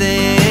something.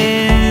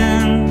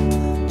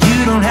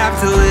 You don't have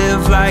to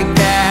live like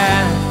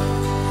that.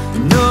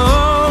 No,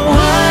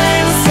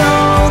 one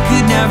soul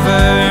could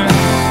never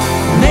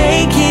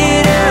make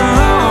it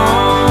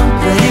alone.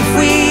 But if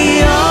we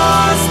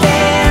all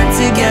stand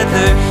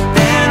together,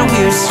 then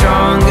we're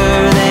stronger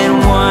than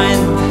one.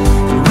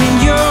 When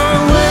your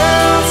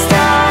world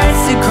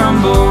starts to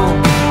crumble,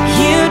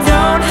 you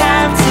don't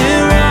have to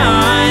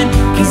run.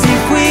 'Cause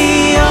if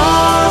we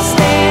all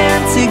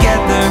stand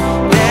together,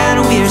 then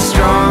we're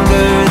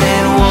stronger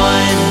than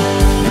one.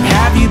 And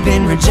have you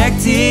been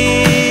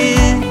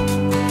rejected?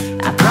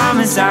 I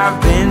promise I've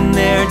been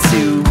there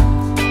too.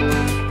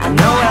 I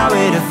know how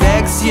it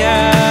affects you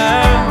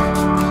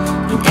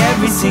in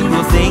every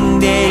single thing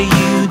that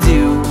you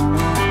do.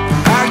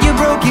 Are you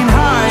broken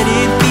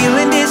hearted,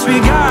 feeling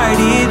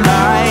disregarded,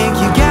 like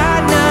you got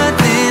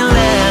nothing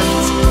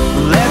left?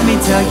 Well, let me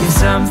tell you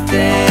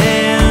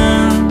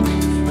something.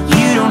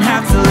 You don't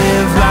have to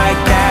live like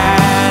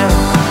that.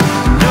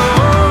 No,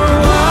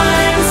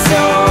 one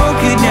soul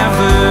could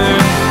never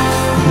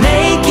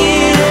make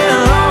it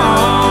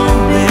alone.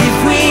 But if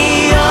we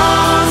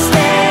all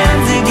stand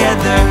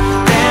together,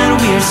 then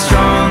we're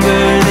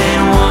stronger than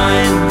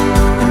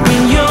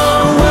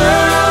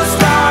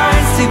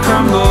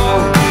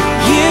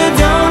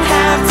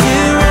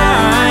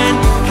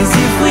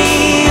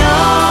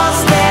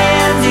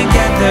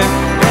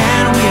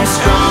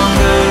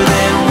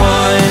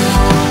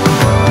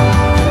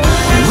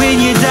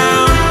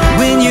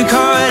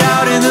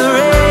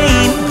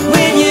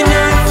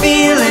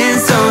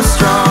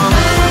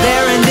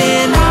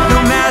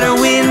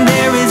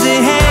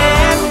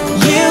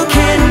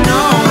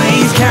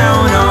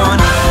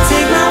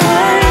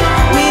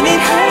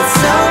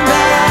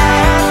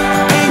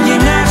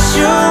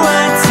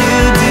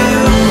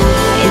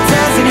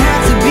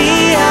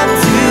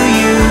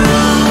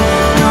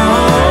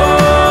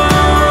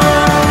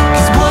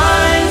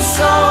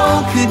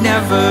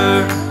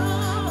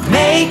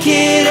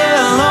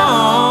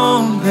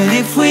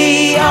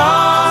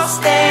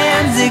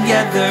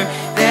together,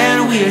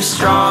 then we're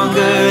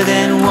stronger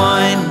than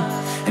one.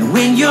 And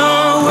when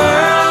your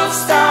world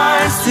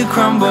starts to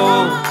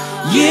crumble,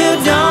 you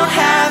don't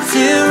have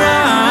to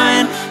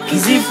run.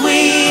 'Cause if we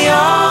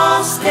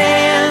all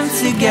stand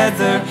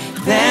together,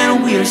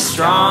 then we're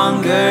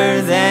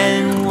stronger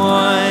than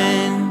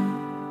one.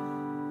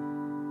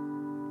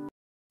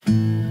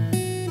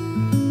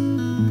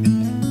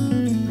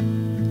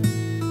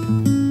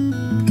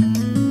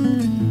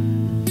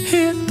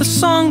 Hear the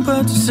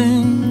songbirds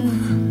sing,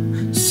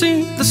 see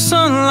the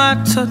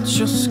sunlight touch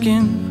your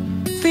skin,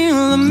 feel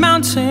the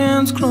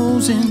mountains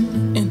closing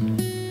in.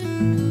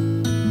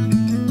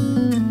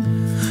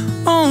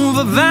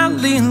 Over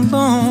valley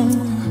long,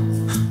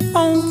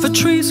 over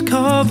trees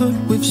covered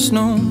with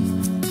snow,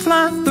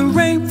 fly the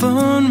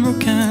raven,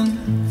 rook and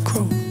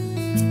crow.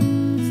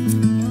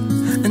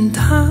 And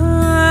I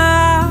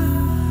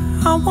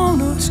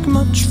won't ask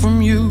much from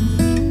you,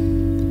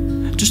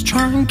 just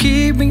try and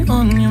keep me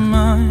on your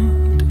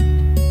mind.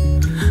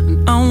 And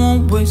I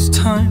won't waste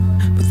time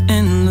with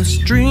endless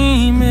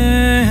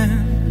dreaming.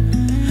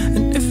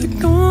 And if it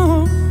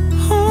goes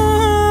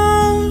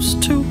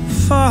too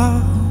far,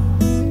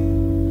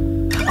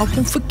 I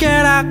won't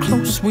forget how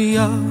close we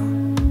are.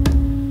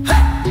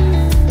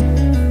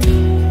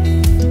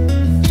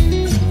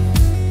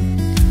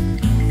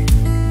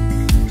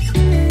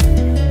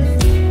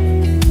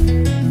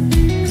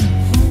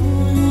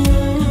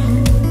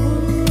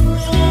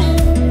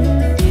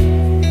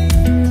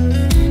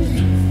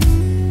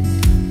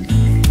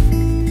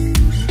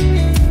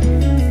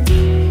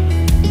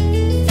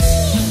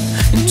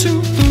 Into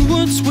the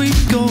woods we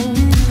go,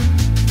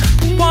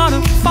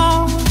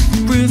 waterfall,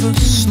 river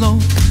slow.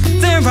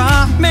 There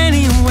are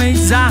many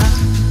ways I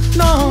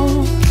know.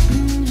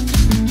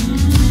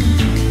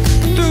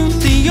 Through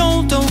the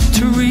old oak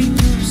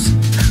trees,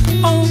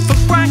 over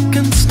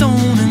bracken,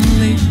 stone and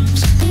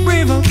leaves,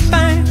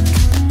 riverbank,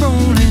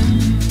 rolling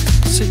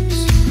seas.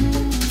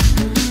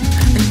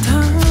 And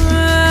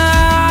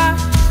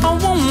I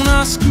won't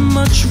ask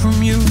much from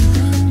you,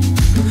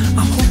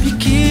 I hope you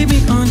keep me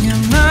on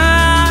your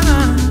mind.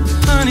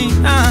 Honey,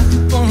 I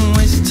won't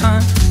waste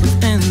time with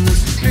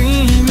endless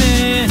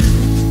dreaming.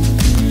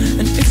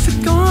 And if it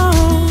goes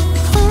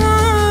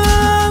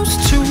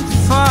too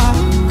far,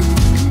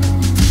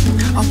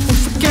 I won't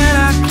forget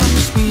how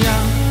close we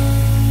are.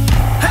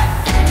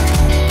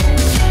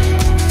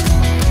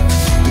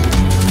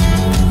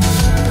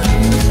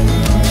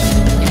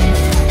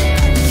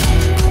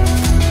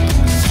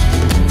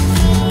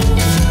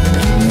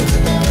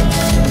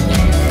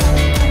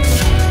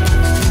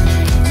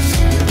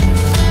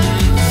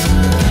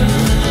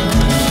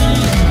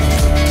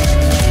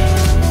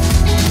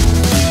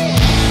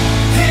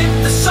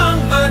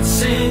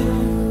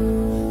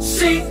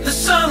 See the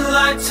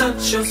sunlight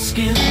touch your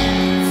skin,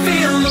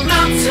 feel the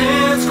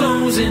mountains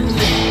closing in.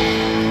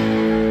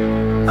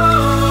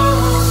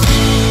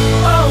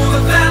 Oh,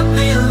 over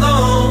valley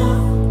long,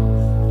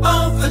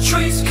 over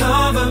trees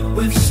covered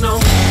with snow,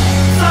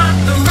 like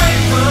the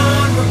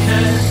raven, rook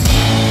and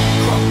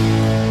crow.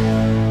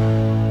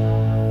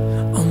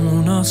 I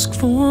won't ask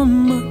for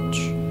much,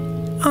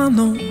 I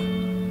know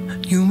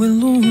you will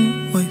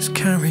always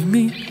carry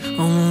me.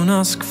 I won't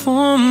ask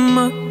for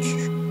much,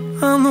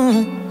 I know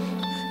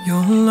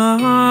your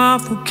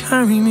love will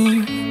carry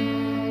me.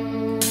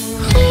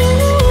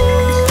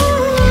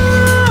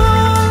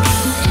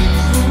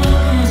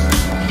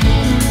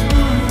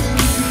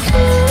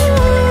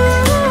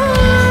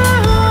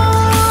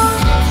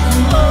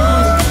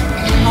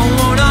 I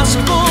won't ask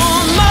for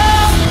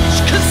much,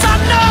 'cause I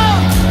know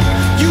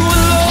you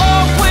will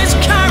always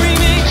carry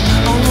me.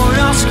 I won't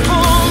ask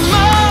for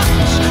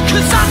much,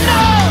 'cause I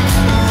know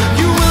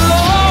you will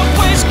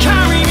always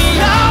carry me.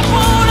 I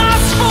won't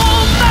ask for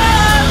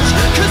much,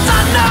 'cause I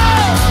know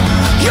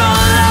your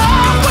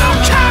love will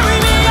carry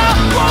me. I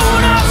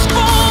won't ask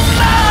for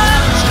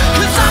much,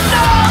 'cause I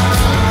know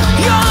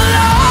your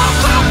love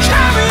will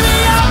carry me.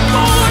 I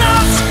won't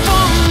ask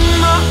for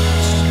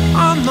much, I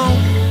know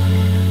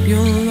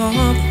your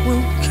love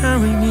will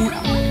carry me. I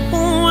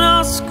won't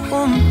ask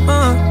for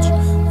much,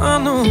 I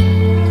know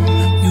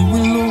you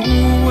will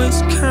always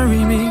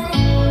carry me.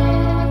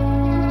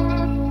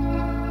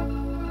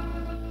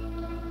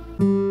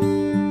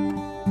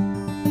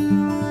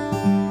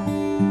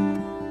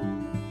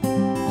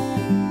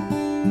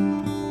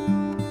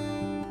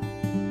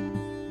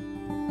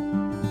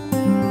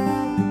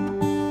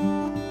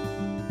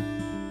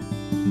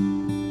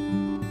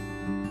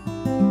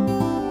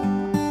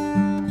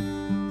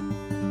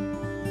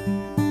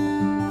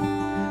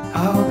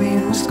 I'll be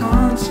in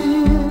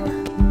Wisconsin,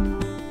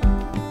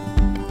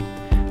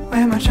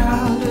 where my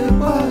childhood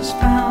was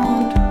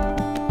found.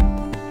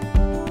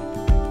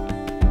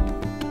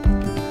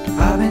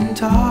 I've been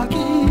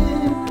talking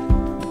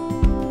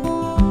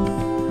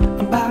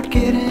about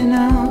getting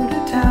out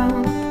of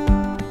town,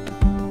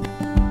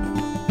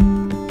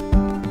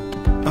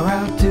 or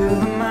out to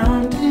the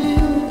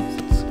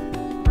mountains,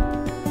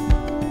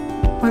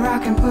 where I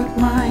can put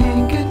my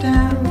anchor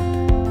down.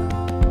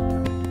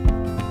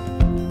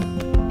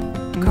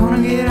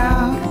 Gonna get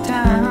out of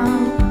town.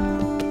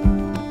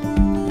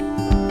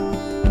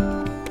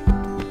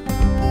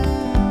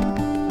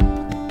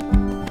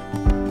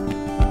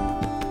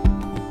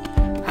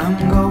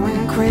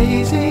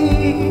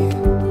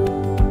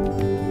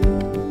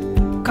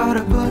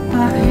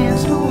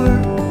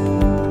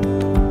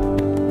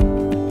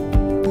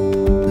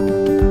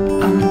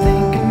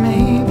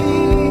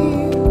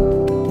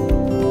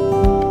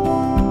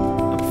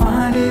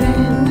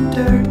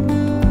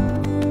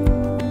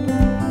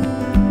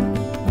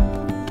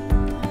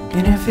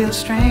 was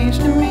strange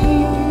to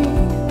me,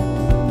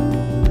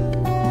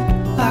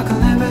 like I'll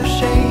never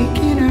shake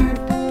in earth.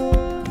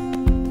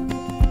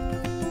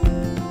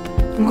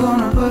 I'm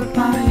gonna put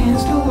my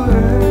hands to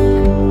work.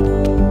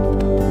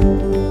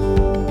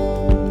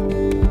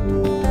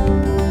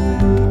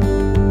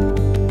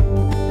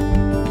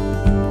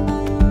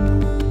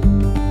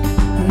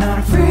 I'm not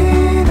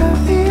afraid of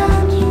the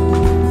edge,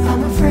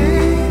 I'm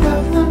afraid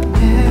of the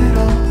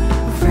middle,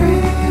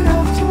 afraid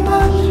of too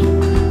much,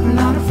 I'm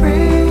not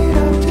afraid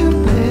of too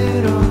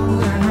little.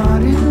 They're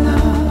not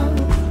enough,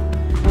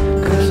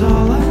 'cause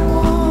all I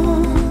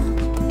want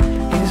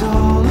is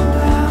all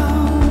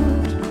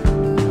around.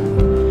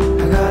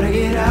 I gotta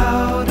get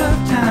out of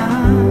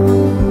town.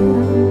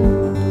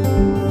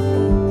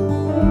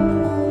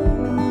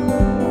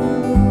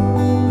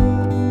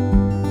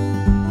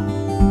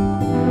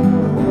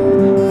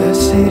 The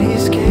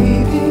city's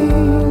caving,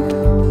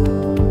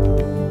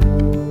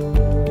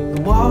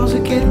 the walls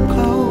are getting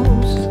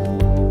close.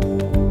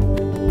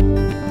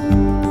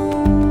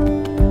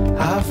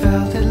 I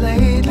felt it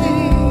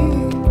lately,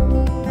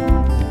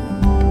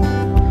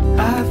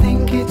 I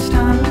think it's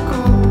time to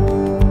go.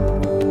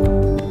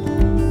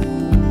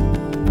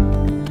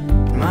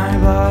 My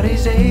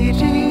body's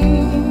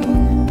aging,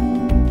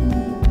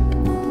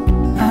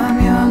 I'm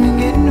young and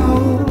getting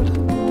old.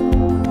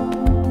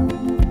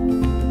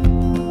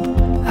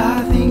 I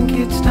think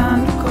it's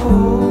time to go.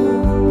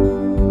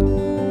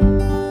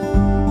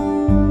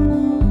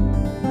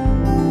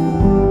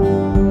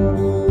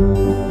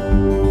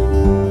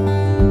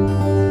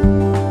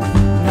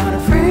 Not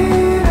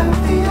afraid of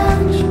the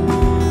edge,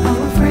 I'm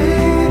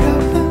afraid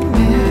of the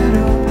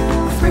middle,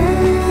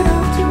 afraid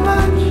of too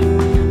much,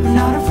 I'm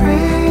not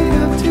afraid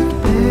of too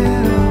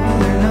little.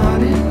 They're not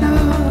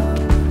enough,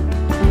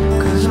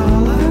 'cause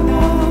all I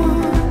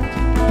want,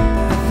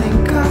 I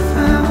think I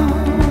found.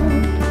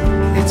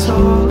 It's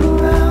all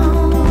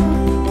around,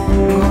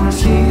 I'm gonna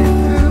see it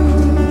through,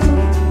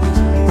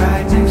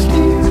 right next to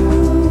you,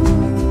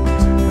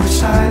 with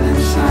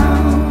silent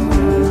sounds.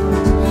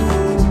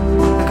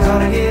 I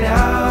gotta get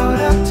out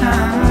of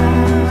town.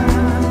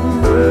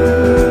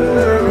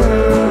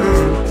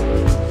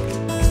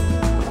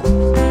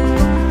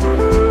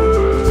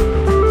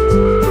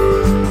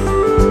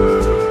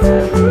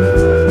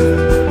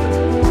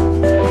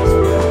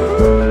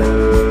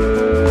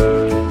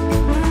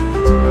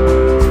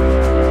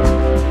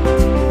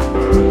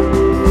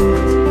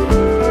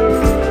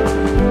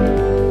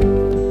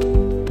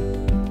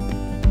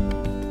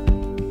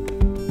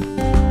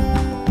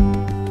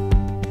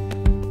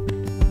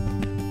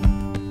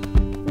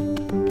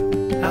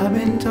 I've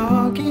been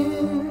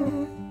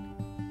talking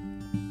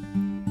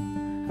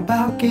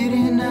about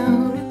getting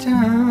out of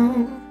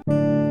town.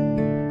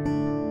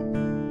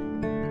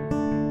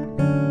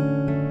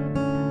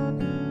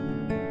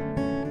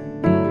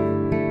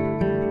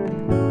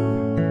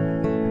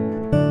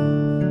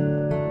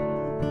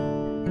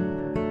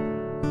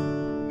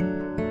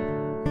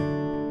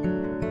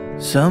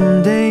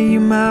 Someday you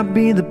might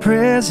be the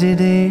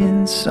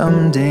president,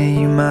 someday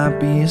you might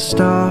be a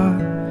star.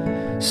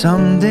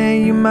 Someday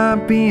you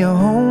might be a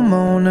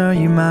homeowner,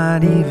 you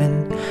might even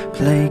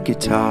play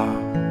guitar.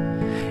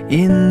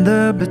 In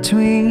the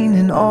between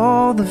and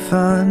all the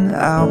fun,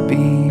 I'll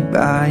be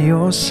by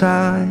your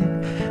side.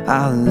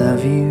 I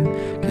love you,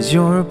 'cause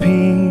you're a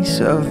piece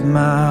of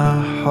my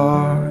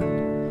heart.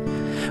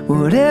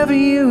 Whatever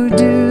you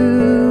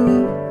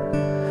do,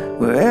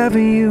 wherever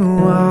you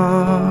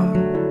are,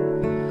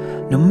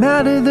 no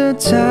matter the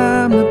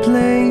time, the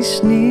place,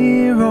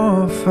 near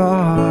or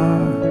far,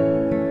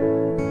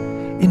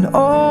 in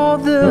all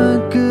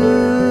the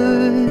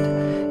good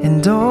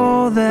and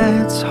all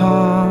that's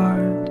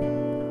hard,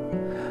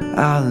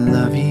 I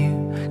love you,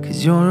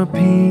 'cause you're a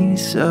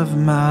piece of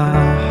my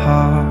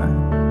heart.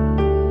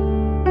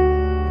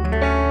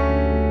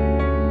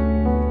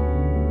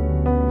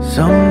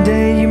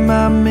 Someday you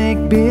might make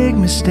big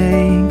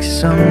mistakes,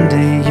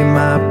 someday you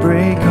might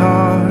break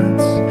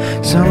hearts,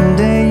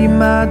 someday you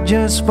might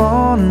just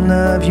fall in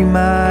love, you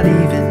might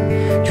even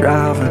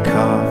drive a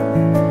car.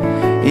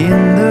 In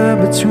the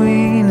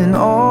between and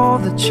all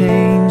the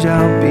change,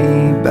 I'll be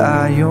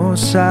by your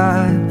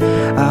side.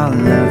 I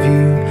love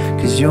you,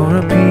 'cause you're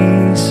a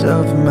piece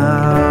of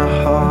my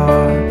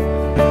heart.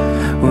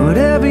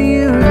 Whatever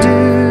you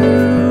do,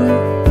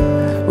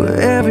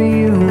 wherever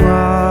you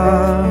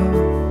are,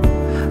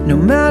 no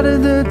matter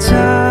the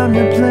time,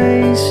 the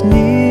place,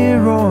 near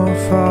or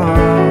far,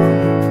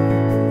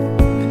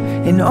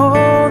 in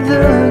all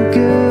the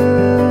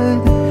good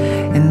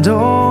and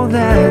all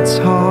that's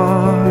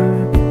hard,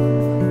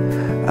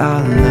 I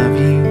love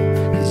you,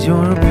 'cause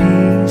you're a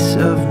piece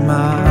of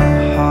my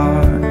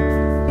heart.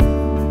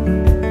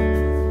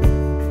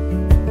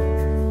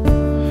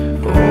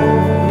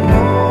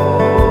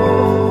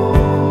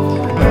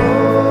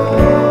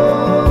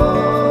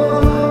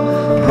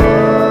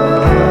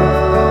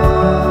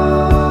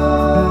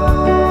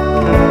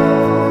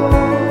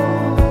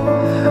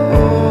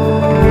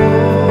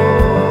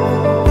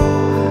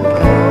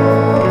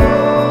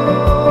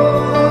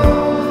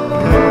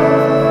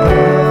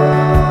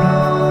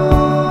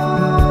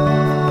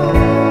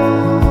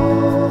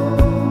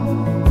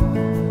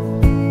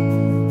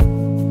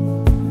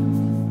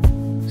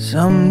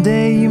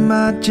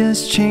 might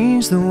just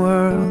change the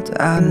world.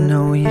 I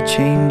know you're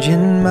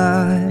changing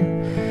mine.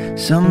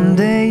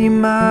 Someday you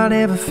might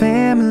have a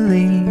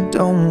family.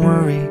 Don't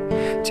worry,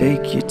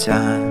 take your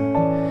time.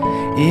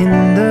 In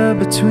the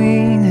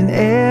between, in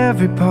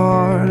every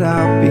part,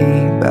 I'll be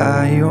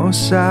by your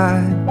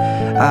side.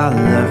 I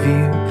love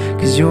you,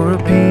 'cause you're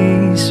a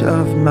piece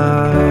of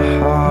my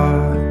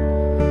heart.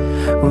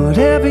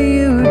 Whatever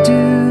you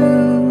do,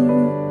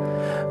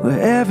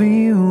 wherever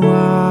you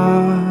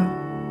are,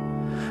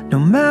 no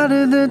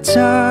matter the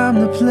time,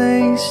 the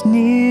place,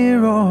 near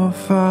or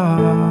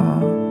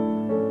far,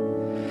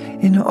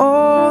 in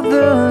all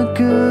the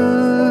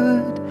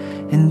good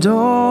and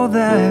all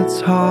that's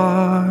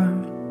hard,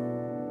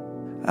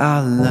 I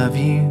love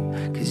you,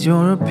 'cause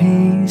you're a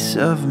piece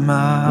of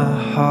my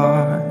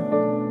heart.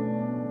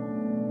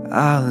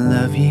 I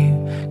love you,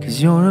 'cause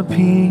you're a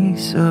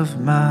piece of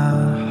my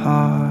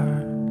heart.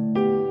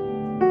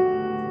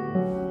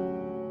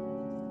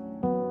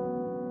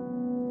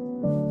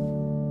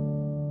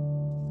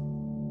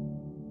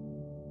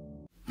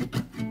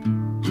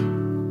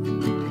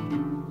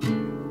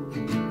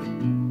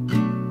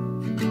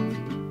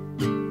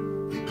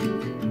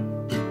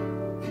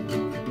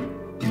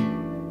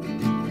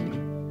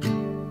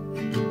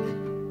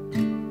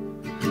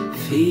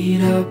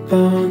 Feet up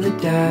on the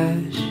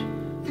dash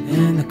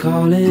and the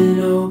calling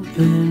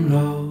open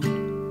road.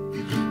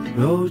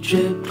 Road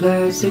trip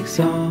classics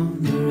on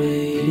the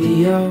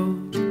radio.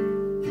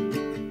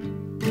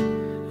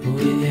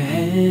 With your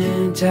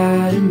hand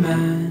tied in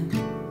mine,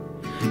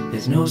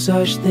 there's no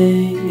such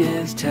thing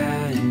as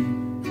time.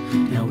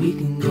 Now we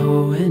can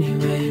go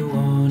anywhere you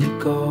wanna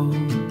go.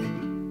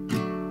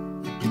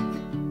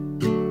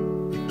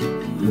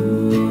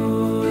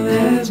 Ooh,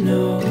 there's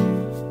no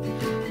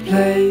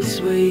place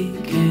we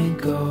can't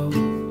go.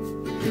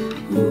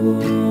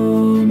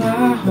 Ooh,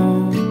 my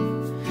home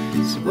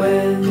is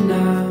when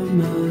I'm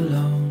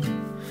alone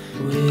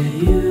with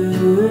you.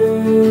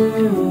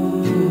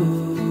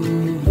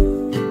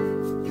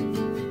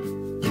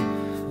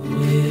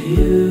 With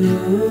you.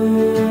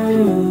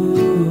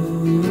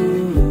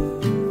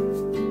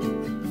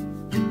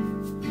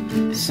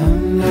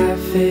 Sunlight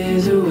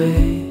fades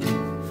away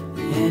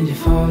and you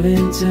fall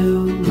into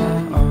my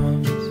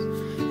arms.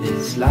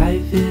 This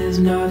life is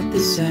not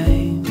the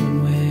same when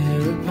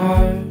we're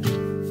apart.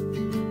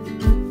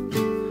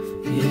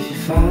 If you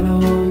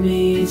follow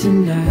me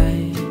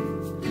tonight,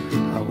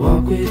 I'll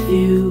walk with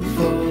you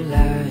for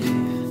life,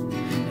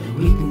 and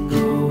we can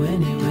go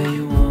anywhere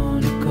you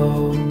wanna go.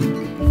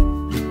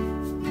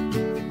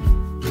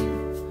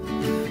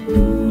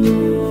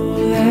 Ooh,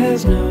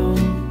 there's no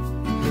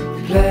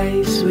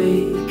place we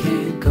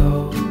can't go.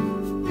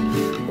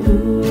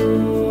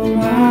 Ooh,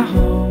 my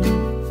home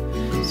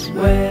is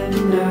when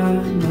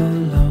I'm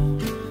alone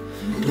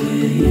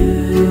with you.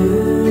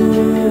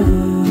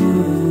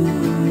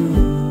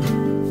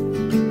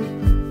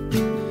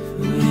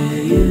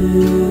 With you.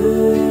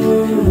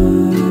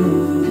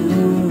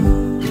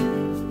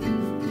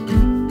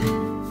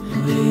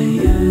 With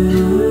you.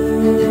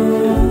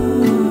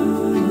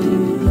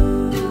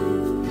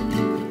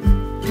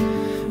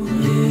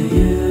 With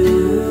you.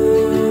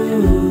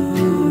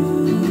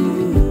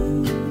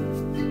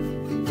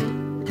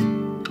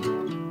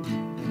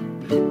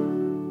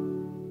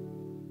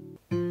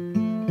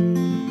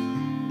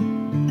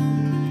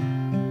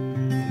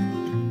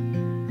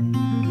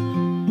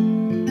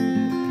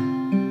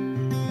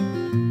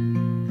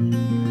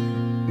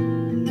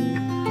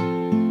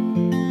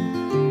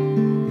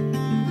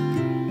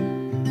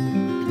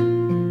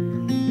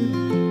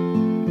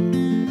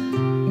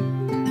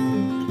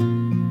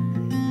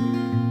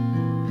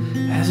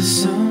 As the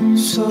sun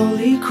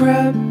slowly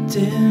crept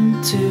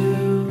into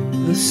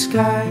the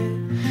sky,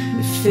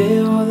 it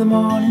filled the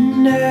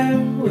morning air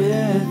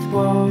with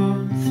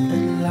warmth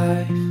and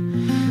life.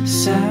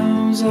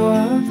 Sounds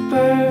of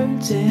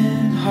birds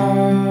in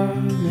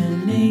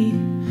harmony,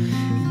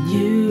 and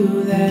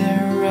you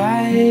there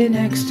right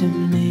next to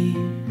me.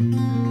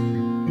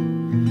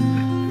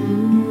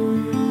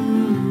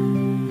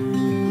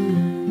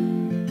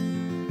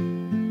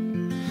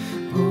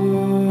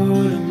 Oh,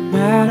 no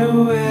matter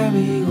where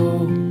we go,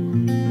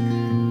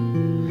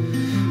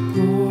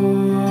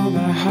 oh,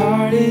 my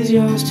heart is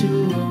yours to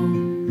own.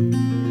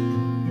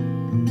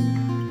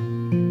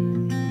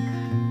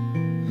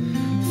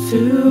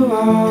 Through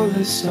all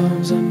the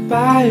storms, I'm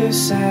by your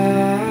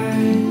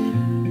side.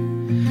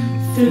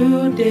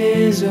 Through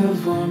days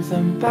of warmth,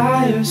 I'm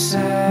by your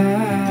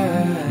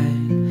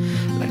side.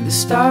 Like the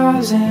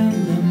stars and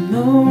the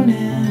moon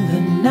in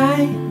the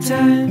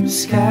nighttime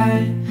sky,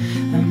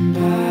 I'm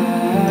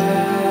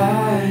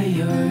by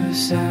your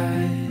side.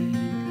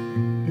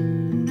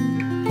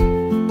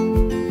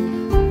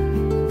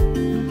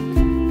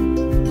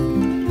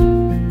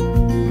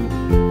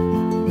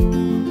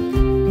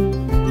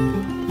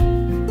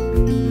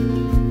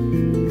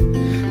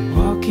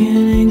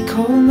 Walking in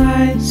cold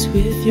nights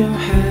with your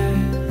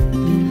hand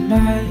in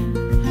mine,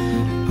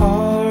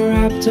 all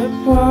wrapped up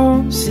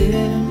warm,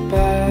 sitting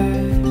by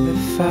the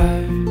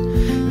fire.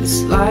 The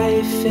This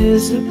life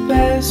is the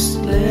best,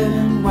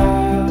 living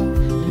wild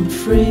and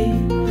free,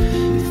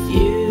 with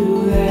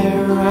you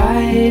there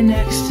right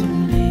next to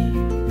me.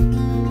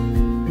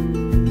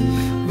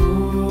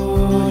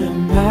 Oh, no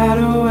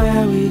matter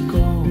where we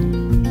go,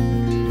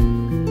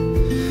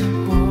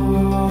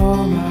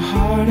 oh, my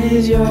heart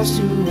is yours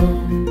to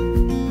own.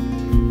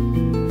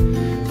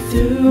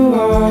 Through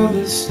all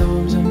the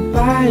storms, I'm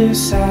by your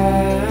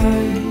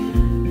side.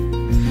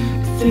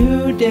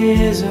 Through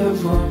days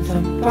of warmth,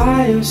 I'm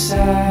by your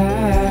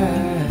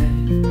side.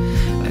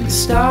 Like the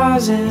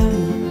stars and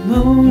the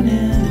moon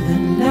in the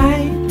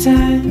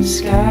nighttime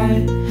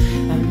sky,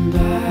 I'm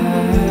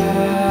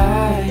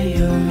by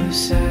your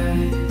side.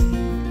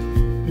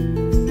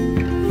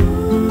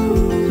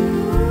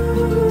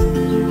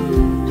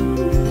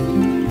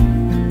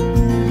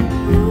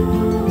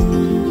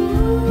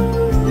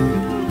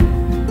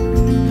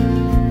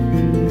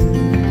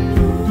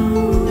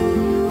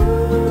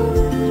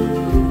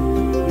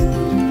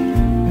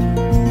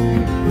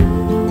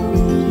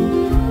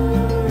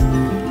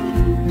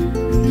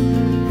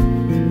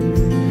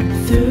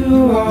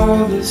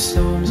 All the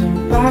storms,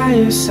 I'm by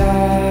your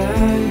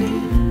side.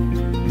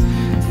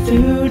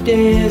 Through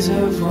days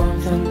of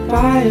warmth, I'm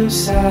by your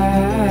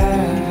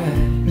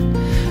side.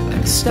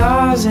 Like the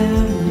stars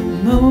and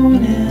the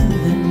moon in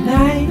the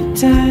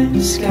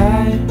nighttime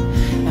sky,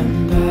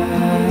 I'm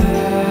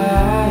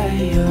by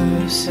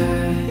your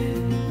side.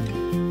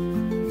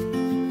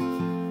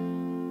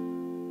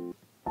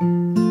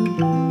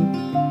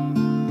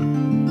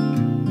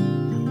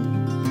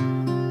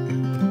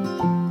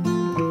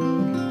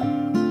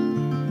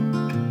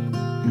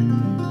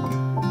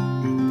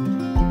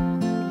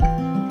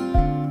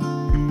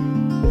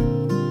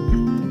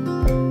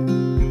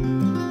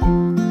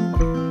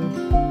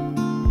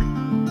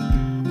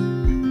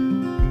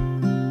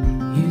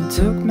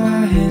 Took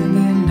my hand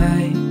that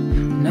night,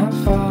 and I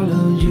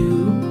followed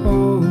you,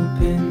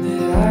 hoping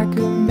that I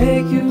could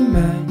make you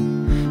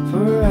mine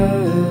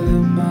forever,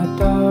 my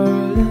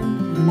darling.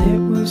 And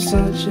it was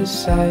such a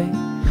sight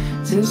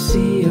to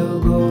see your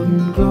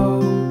golden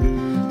glow.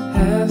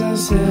 As I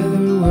said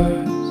the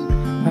words,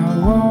 I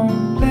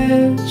won't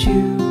let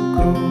you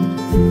go.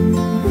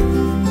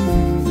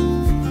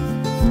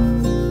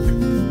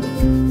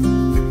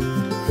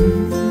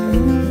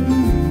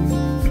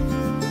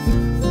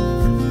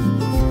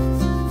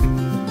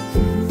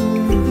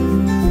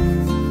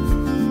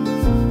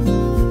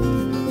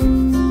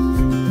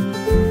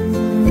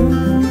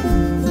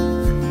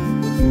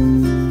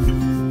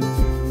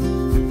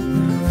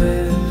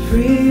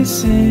 Every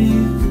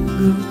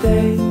single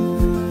day,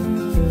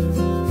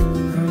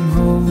 I'm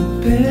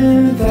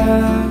hoping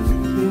that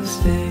you'll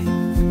stay.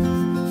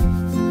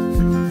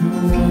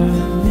 No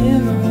one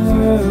in the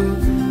world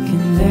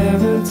can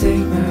ever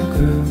take my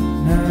girl.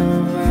 Now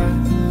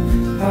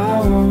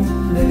I won't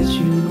let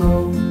you go.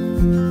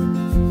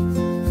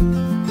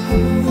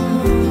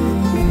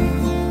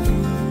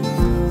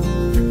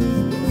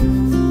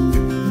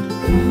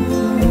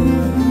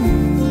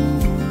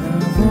 I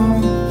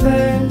won't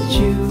let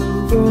you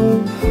go.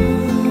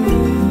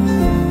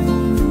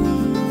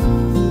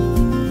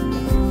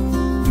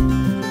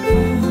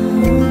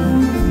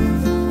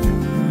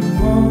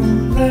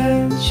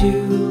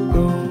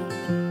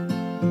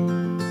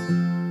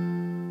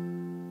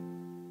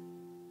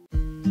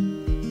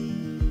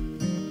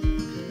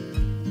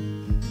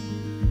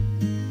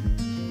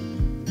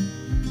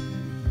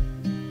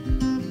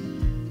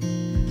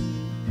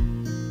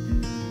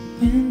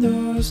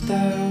 Windows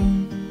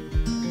down,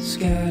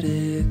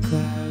 scattered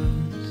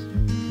clouds,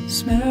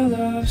 smell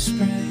of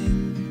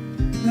spring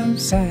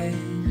outside.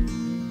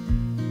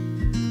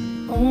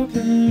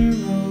 Open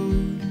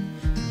road,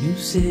 you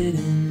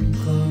sitting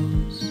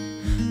close.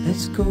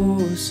 Let's go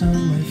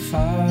somewhere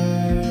far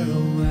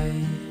away.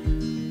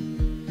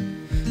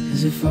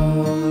 'Cause if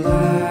all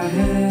I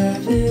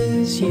have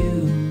is you,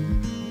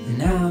 then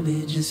I'll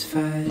be just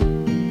fine.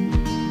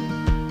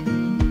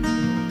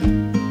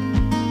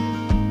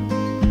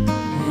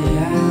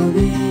 I'll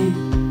be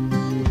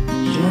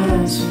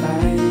just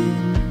fine.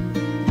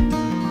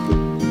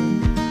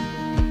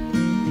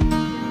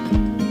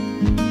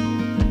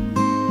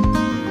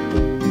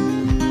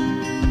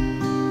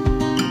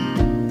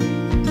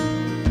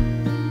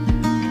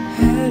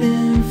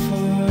 Heading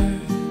for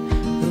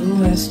the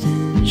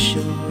western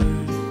shore,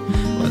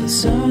 while the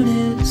sun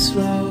it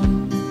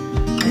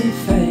slowly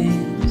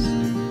fades.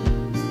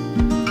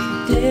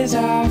 Days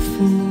are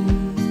full,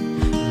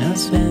 and I'll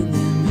spend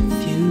them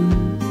with you.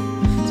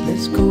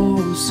 Let's go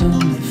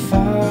somewhere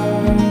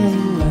far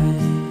away.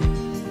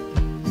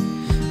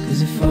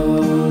 'Cause if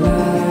all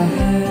I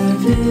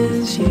have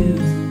is you,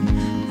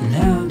 then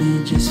I'll be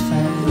just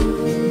fine.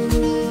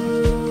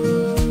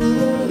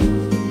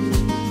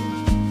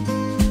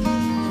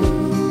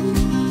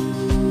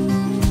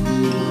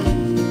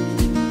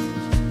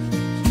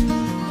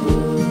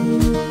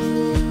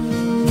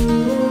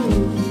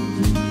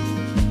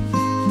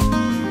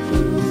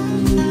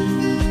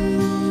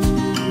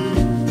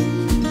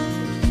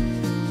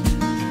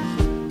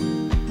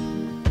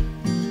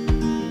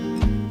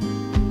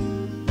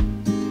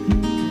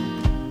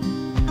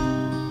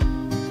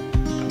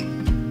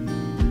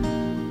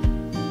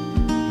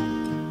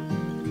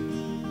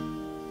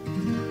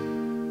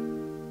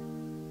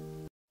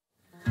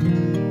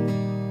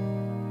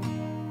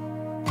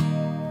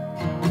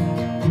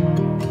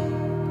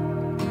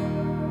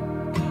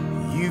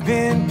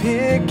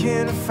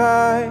 picking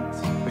fights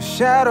with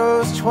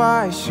shadows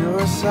twice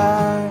your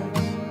size,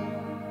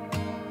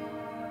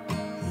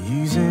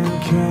 using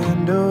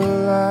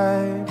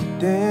candlelight to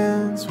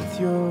dance with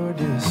your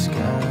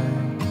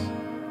disguise.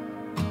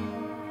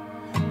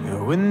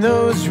 And when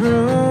those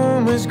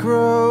rumors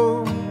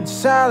grow and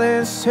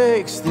silence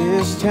takes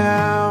this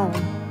town,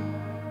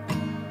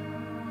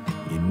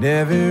 you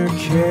never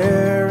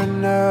care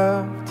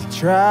enough to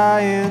try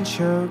and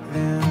choke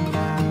them down.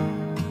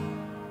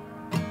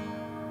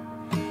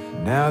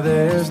 Now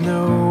there's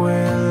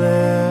nowhere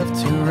left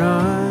to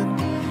run.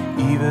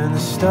 Even the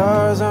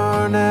stars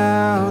aren't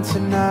out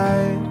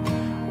tonight.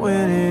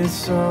 When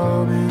it's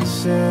all been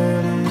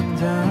said and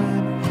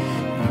done,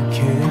 you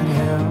can't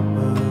help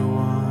but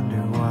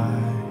wonder why.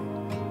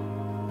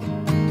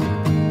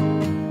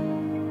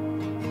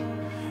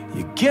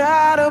 You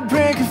gotta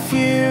break a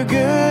few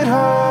good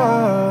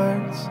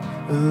hearts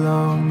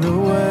along the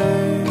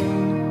way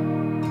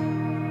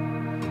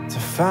to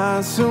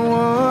find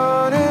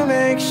someone who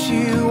makes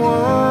you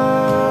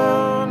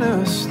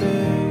wanna stay.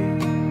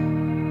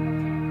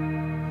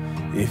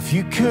 If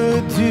you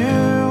could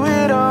do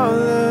it all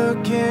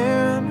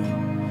again,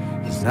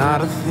 there's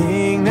not a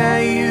thing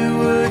that you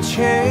would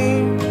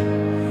change.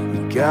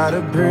 You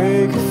gotta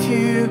break a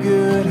few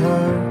good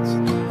hearts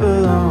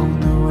along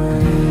the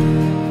way.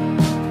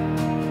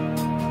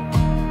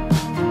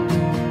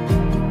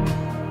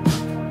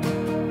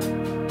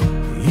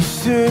 You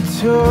stood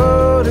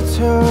toe to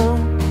toe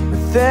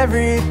with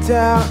every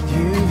doubt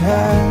you've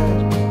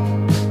had,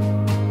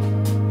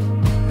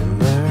 and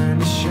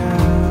learned to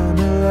shine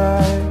a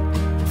light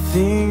on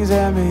things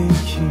that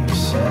make you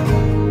sad.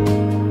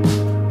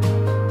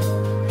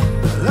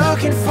 But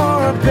looking for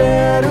a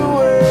better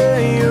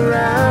way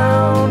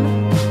around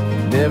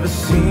never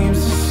seems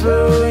to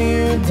slow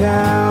you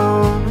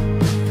down.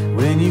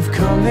 When you've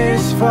come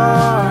this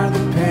far,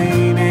 the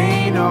pain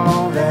ain't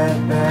all that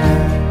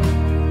bad.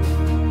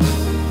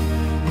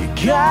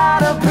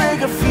 Gotta break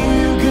a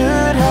few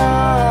good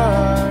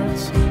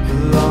hearts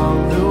along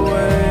the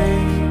way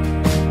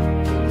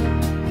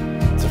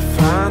to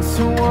find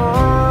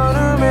someone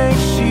who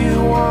makes you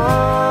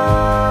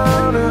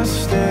wanna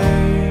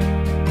stay.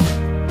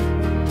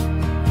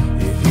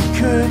 If you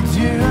could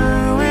do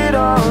it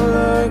all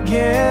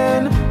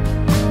again,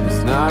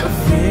 there's not a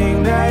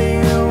thing that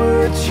you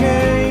would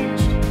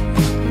change.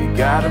 You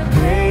gotta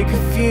break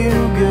a few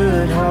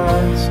good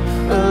hearts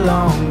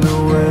along the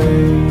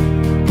way.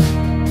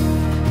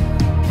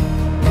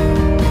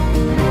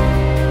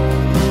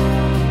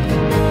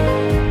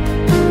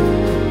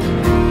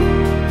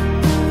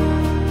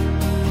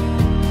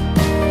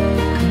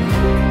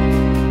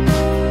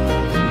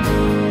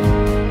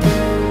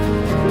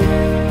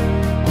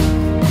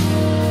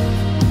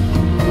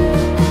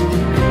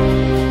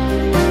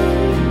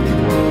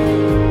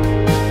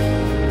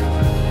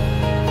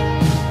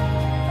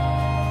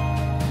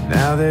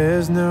 Now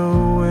there's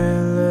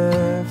nowhere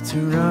left to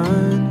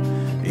run.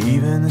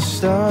 Even the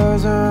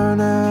stars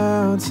aren't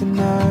out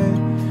tonight.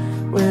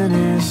 When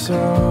it's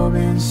all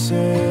been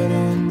said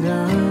and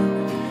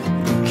done,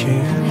 you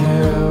can't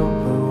help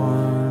but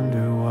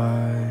wonder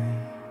why.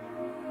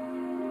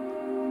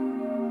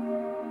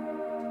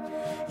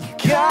 You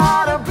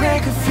gotta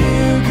break a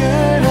few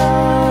good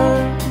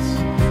hearts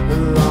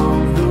along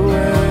the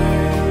way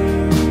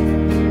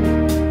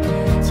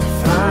to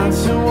find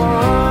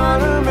someone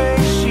who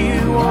makes you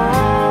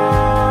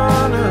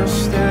wanna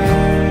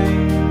stay.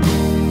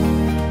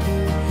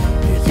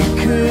 If you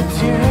could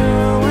do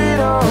it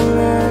all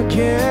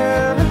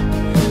again,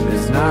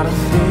 there's not a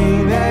thing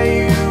that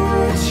you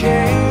would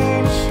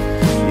change.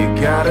 You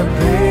gotta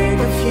break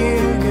a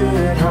few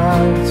good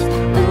hearts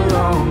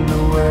along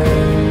the way.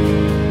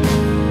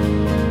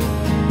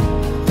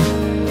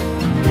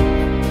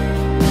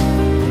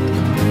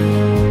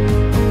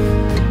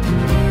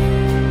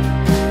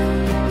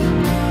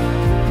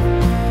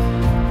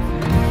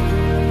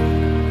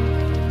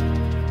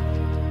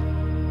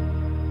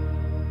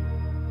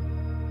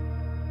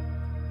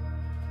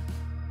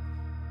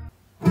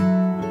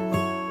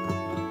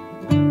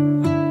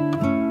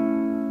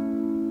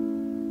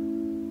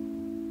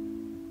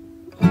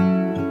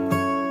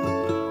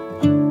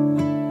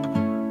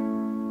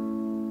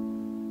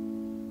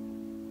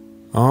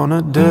 On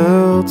a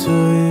delta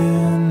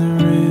in the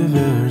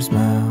river's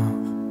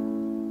mouth,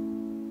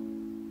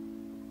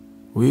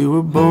 we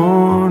were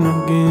born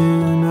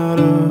again out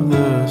of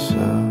the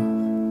south.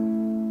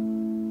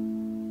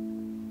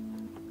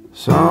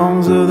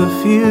 Songs of the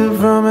field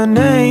from an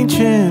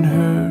ancient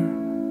herd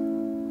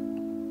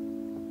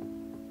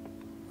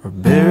are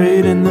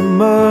buried in the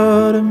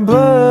mud and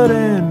blood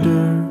and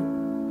dirt.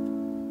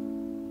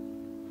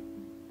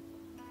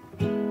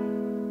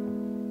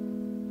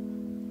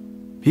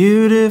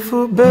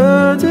 Beautiful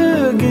birds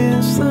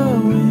against the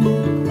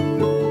wind,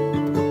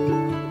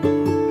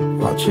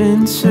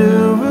 watching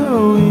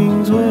silver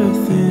wings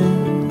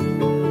within,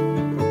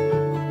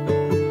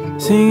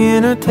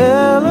 singing a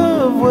tale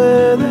of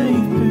where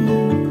they've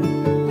been.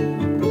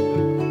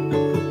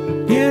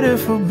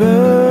 Beautiful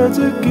birds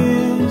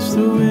against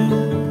the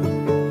wind.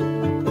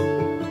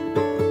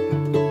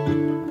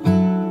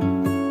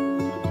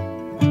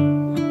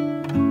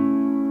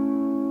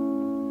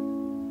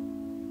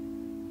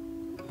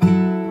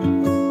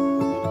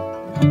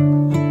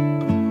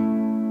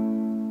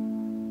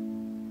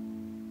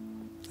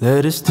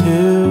 Let his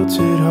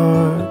tilted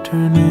heart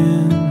turn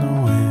in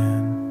the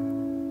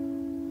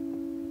wind,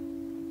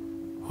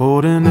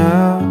 holding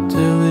out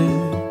till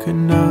it could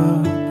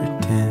not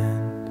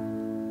pretend.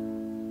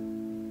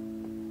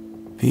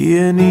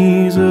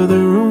 Peonies of the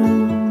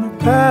room have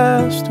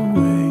passed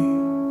away.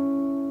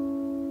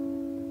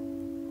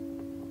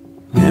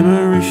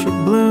 Memory she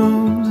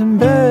blooms and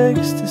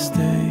begs to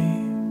stay.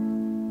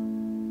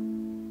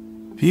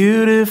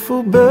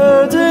 Beautiful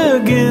birds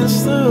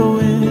against the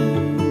wind,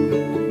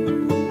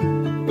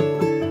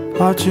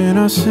 watching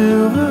our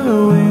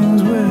silver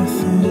wings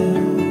within,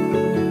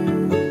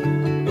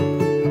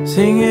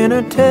 singing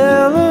a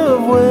tale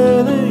of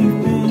where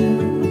they've been.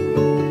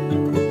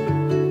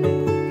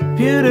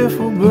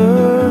 Beautiful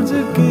birds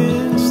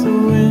against the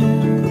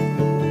wind,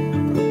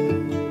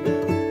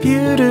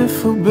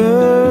 beautiful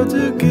birds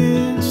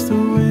against the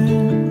wind.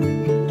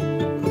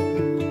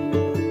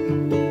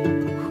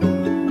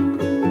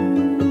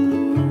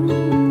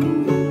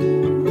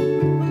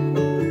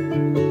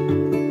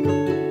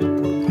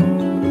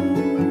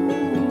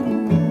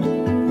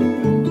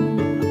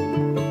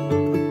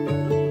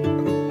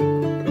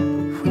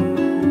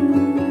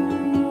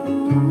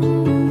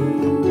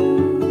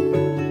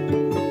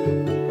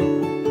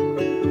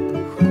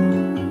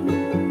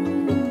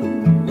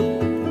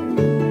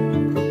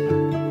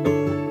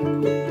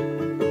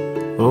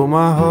 Oh,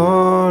 my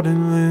heart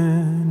and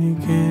land he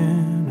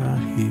cannot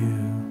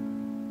heal.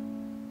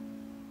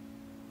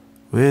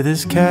 With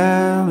his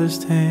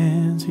calloused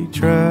hands he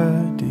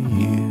tried to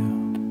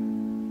yield,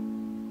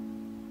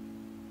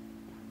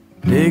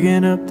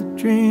 digging up the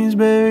dreams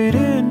buried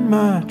in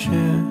my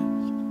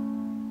chest,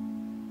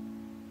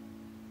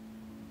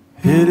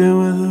 hidden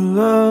with the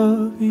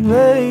love he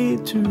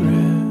laid to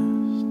rest.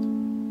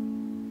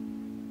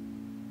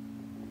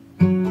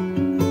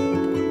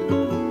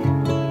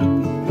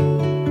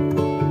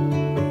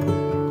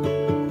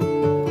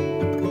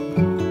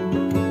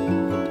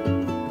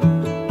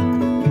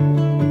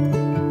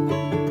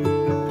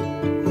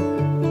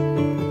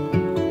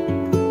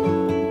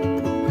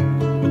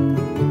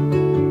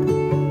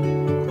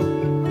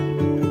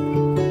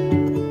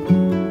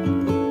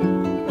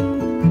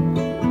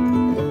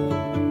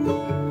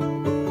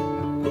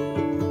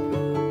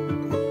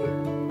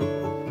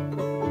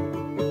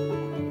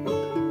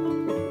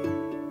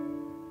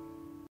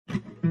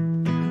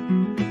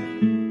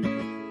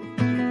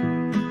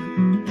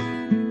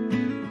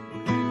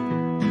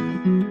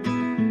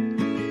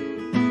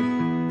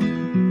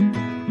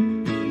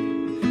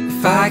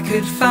 If I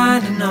could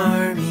find an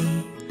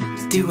army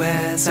to do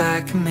as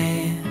I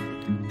command,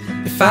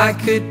 if I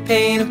could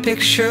paint a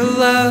picture of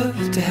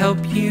love to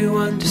help you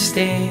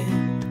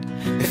understand,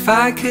 if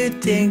I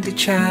could dig to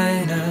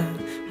China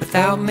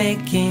without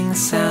making a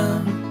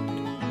sound,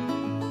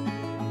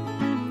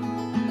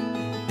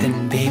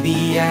 then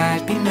baby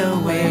I'd be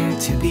nowhere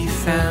to be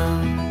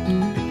found.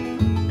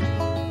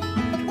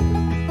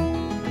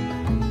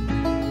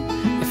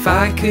 If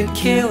I could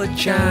kill a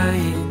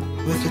giant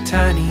with the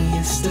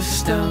tiniest of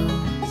stones,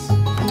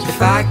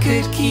 if I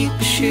could keep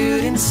a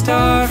shooting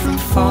star from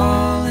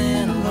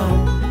falling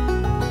alone,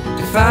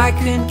 if I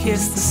could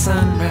kiss the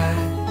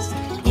sunrise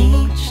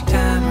each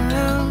time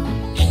around,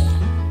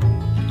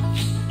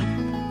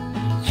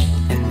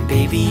 and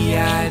baby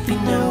I'd be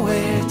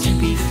nowhere to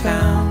be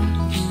found.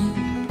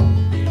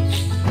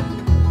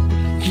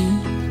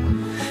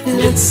 And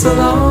it's a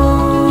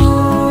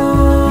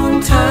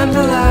long time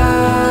to lie,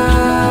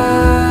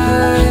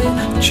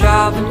 a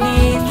child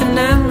beneath an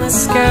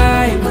endless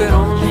sky who could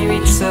only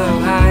reach so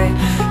high.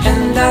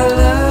 And I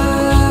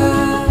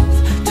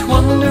love to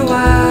wonder why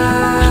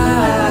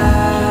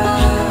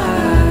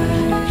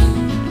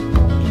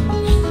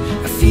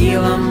I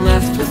feel I'm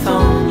left with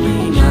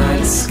only my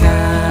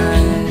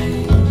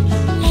disguise.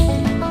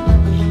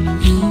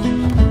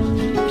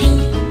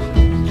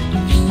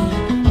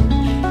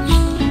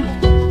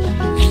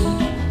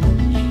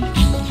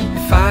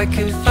 If I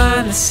could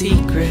find the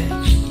secret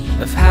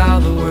of how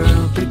the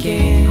world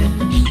began,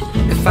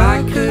 if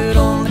I could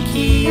own the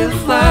key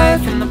of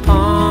life in the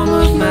palm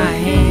of my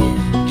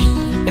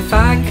hand, if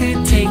I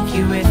could take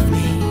you with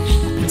me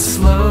and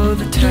slow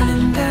the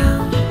turning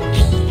down,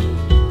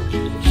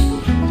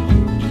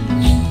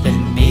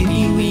 then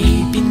maybe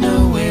we'd be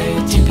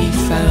nowhere to be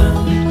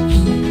found.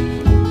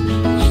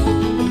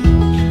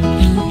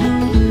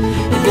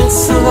 And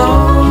it's a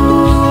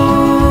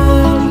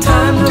long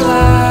time to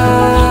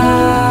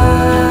lie,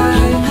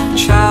 a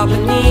child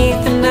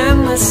beneath an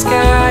endless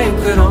sky who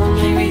could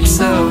only reach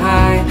so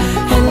high.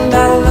 And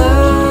I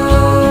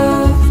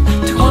love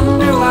to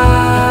wonder why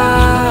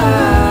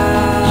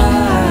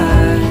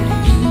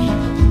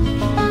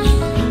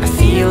I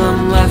feel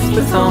I'm left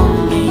with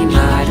only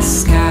my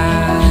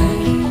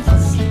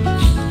disguise.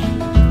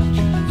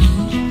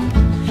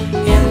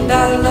 And I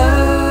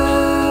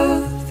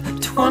love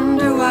to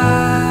wonder why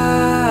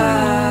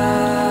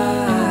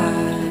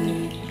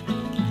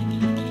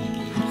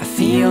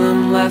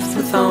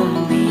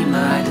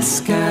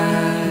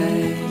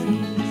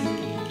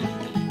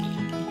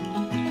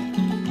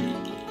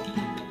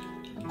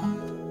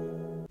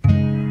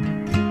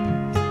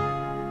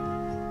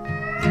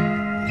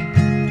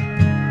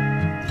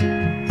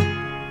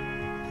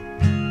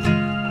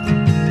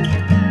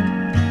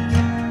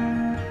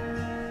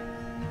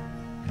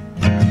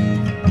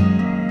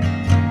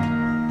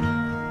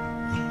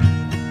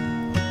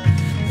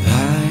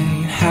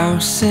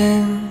house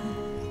in.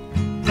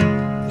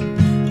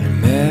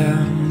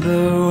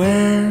 Remember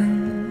when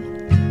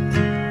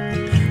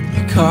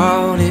we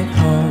called it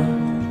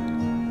home,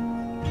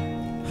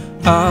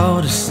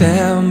 all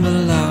December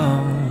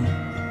long,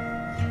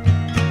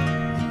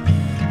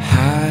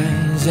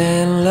 highs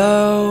and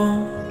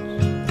lows,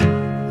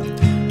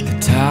 the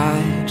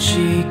tide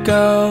she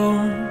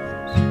goes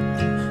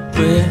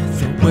with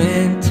the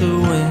winter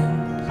wind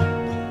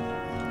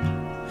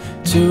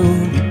to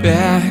be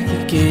back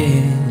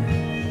again.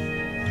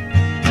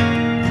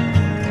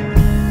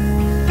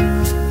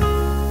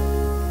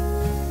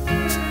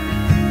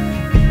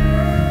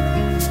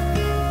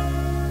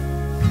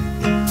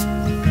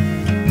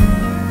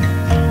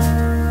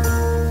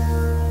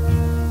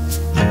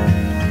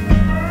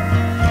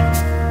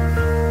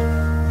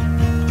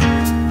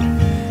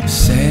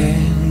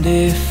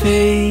 Sandy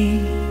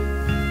feet,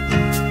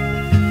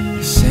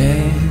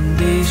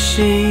 sandy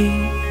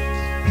sheets,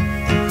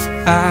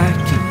 I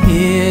can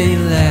hear you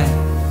laugh.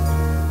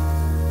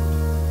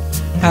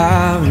 I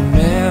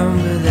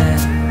remember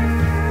that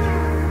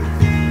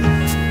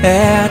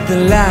at the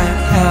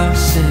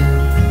lighthouse inn.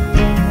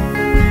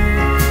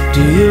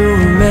 Do you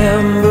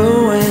remember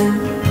when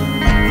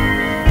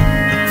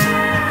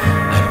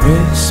I'd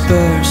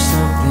whisper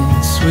something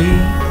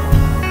sweet,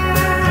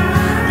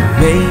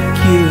 make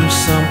you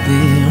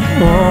something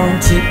warm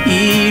to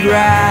eat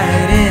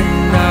right in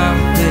our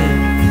bed?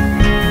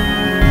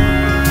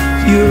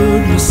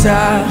 You'd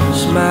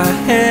massage my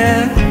hair,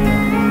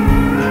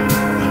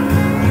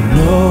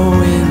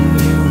 knowing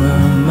you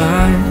were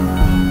mine.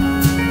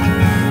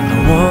 I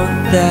want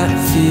that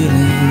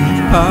feeling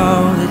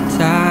all the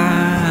time.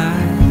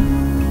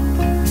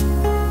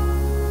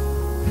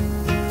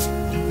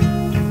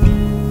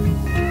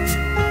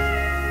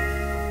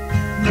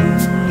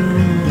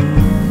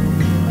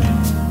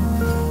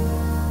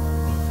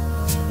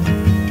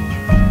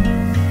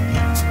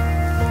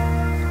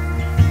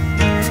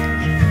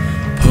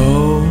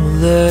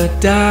 Polar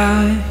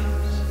dives,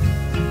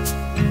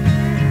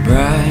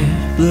 bright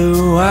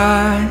blue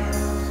eyes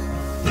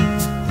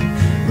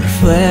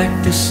reflect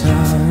the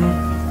sun.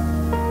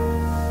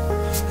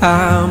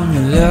 I'm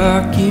the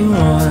lucky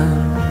one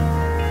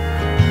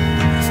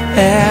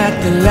at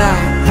the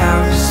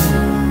lighthouse.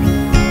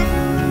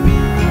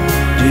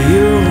 Do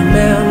you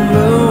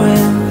remember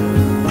when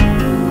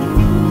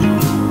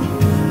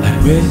I'd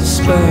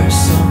whisper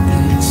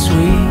something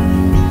sweet,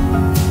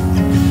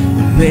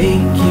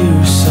 make you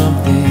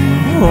something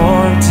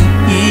warm to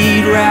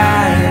eat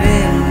right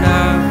in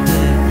our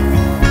bed?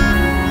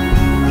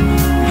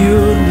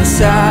 You'd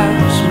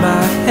massage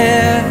my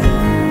hair,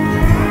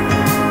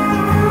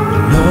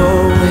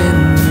 knowing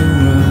you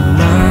were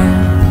mine.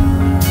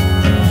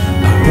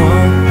 I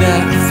want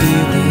that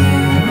feeling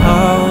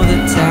all the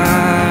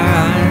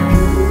time.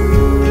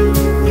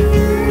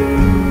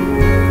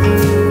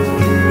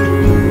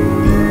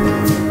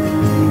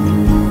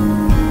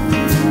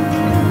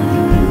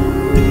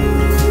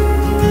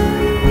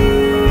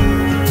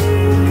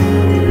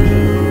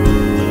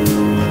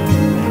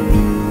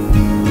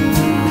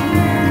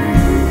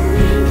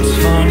 It's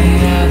funny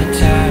how the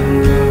time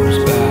goes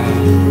by,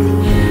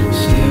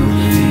 still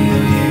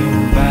feel you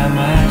by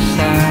my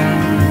side.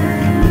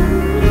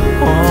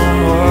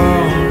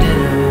 Warm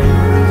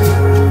dinners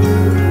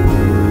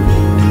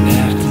and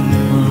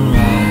afternoon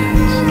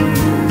rides.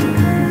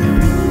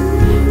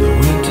 The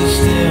winter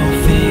still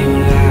feel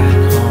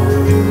like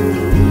home,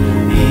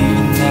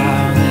 even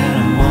now that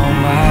I'm on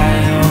my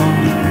own.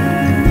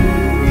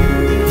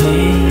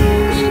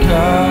 Please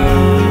come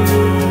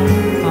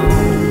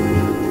home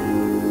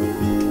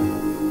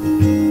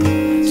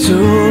to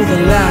the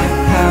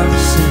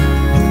lighthouse inn.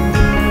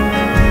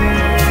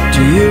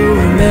 Do you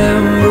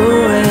remember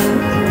when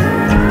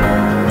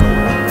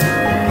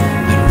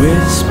I'd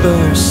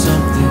whisper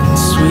something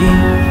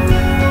sweet,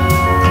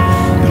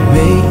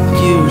 make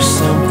you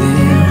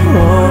something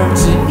warm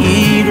to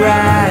eat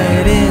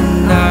right in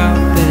our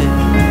bed?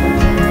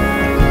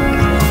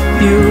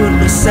 You'd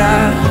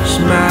massage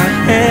my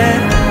hair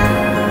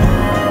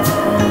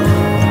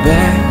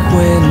back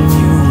when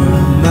you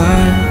were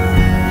mine.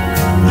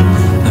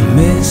 I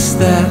miss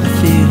that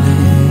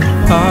feeling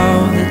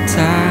all the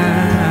time.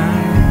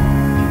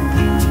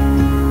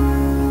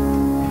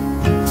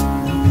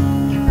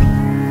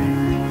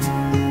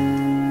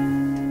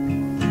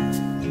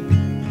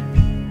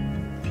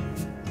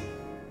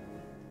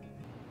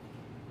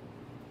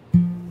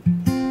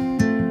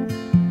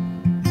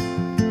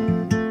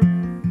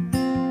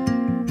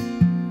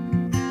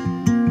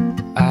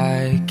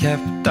 I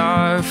kept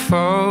our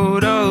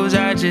photos,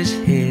 I just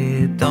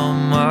hid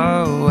them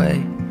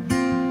away.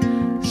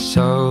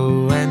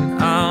 So when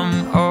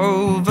I'm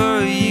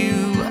over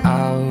you,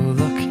 I'll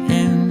look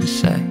and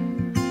say,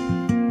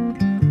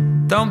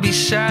 don't be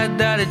sad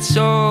that it's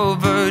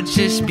over,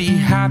 just be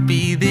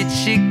happy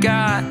that you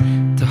got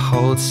to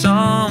hold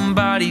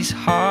somebody's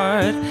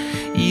heart,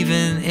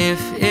 even if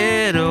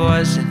it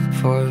wasn't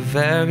for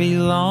very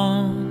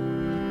long.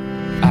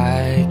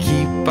 I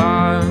keep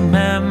our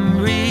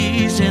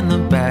memories in the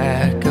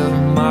back of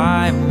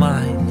my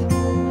mind,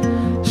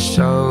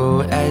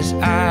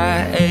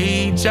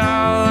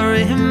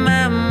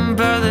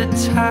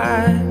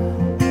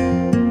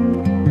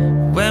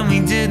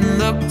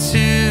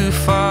 too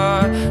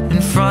far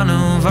in front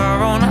of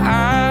our own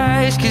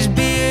eyes. 'Cause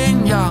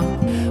being young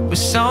was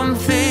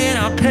something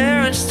our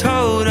parents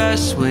told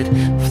us would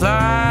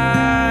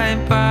fly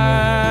by.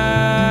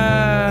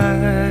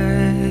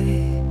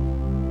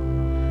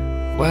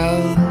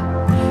 Well,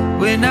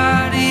 we're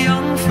not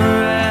young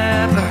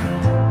forever,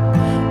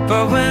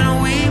 but when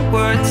we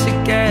were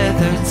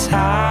together,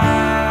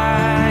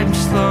 time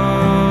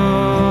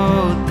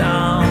slowed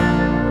down.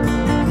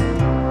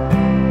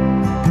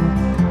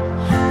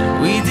 And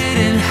we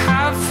didn't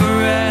have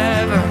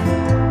forever,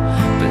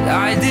 but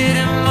I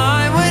didn't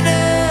mind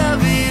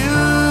whenever you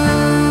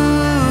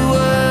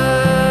were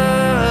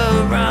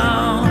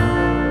around.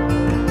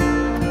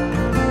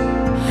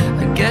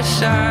 I guess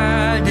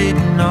I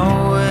didn't know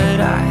what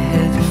I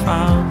had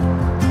found.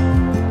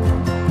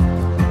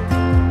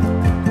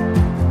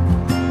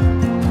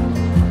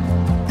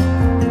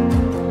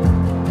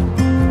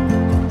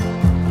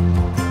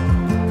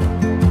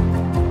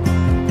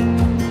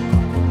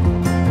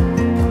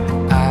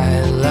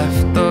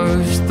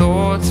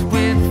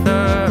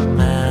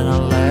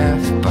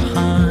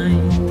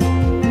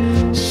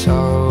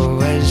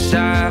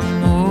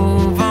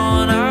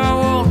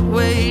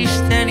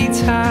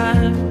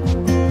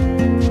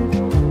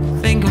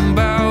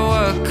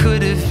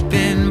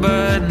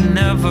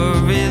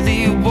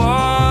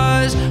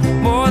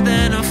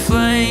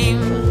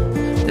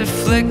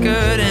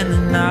 Flickered in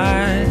the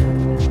night.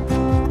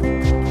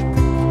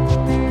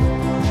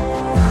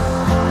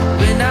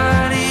 We're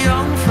not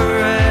young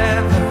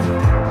forever,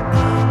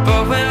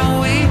 but when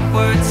we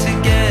were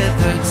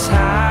together,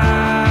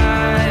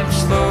 time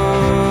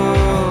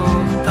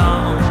slowed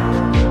down.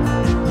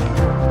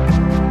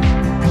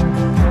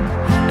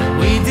 And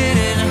we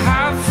didn't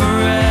have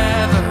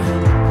forever,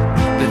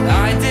 but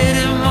I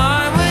didn't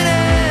mind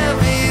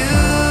whenever you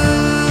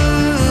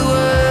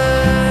were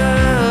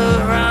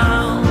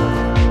around.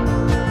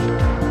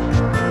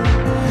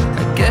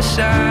 Guess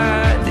I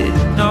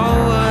didn't know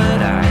what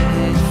I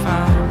had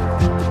found.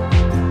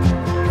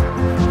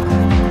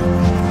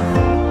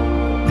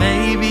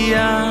 Maybe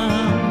I'm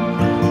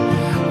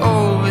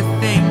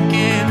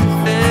overthinking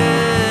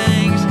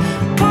things,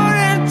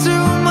 putting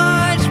too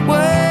much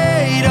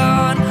weight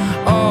on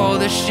all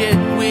the shit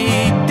we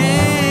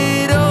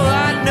did. Oh,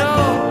 I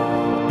know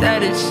that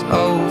it's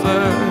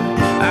over.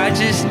 I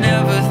just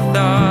never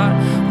thought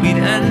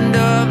we'd end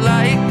up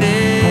like this.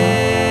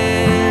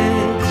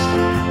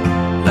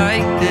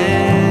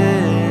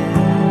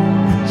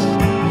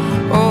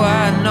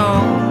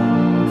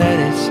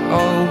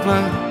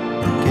 Over,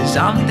 'cause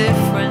I'm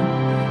different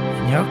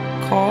and you're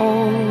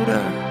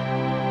colder.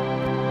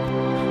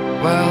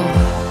 Well,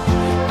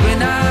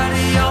 we're not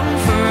young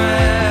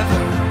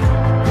forever,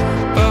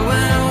 but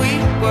when we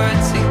were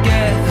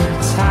together,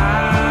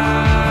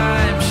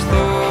 time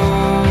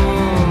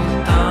slowed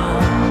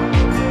down.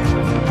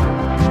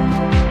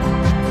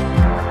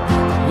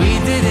 We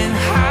didn't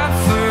have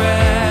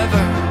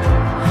forever,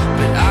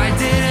 but I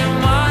didn't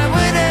mind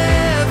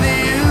whenever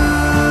you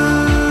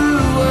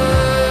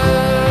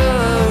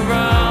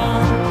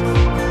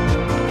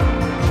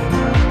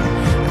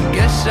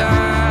I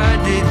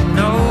didn't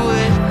know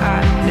what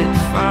I had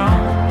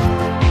found.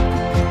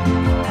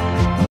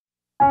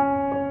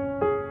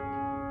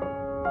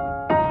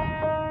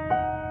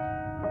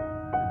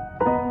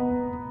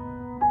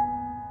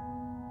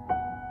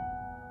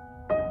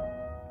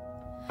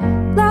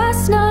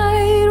 Last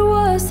night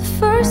was the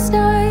first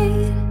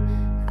night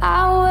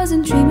I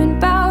wasn't dreaming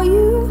about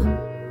you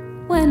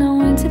when I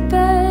went to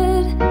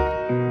bed.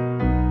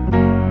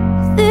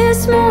 This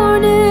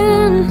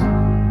morning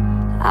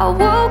I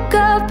woke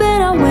up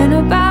and I went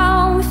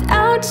about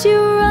without you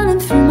running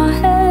through my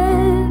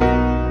head.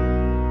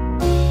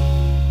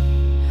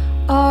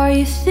 Are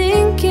you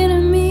thinking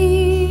of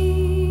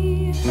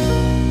me?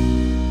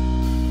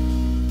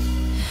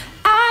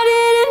 I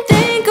didn't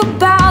think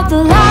about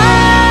the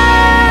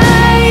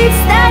lights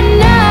that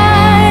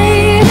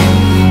night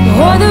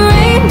or the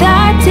rain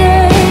that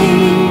day.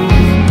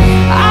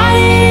 I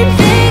didn't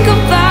think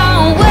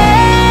about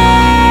waiting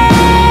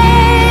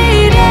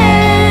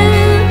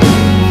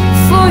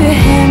for your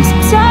hands to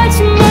touch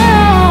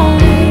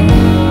mine.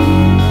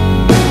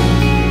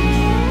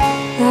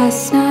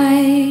 Last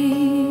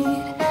night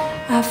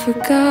I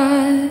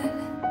forgot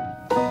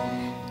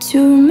to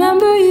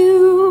remember you.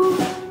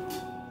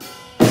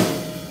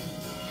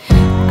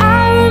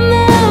 I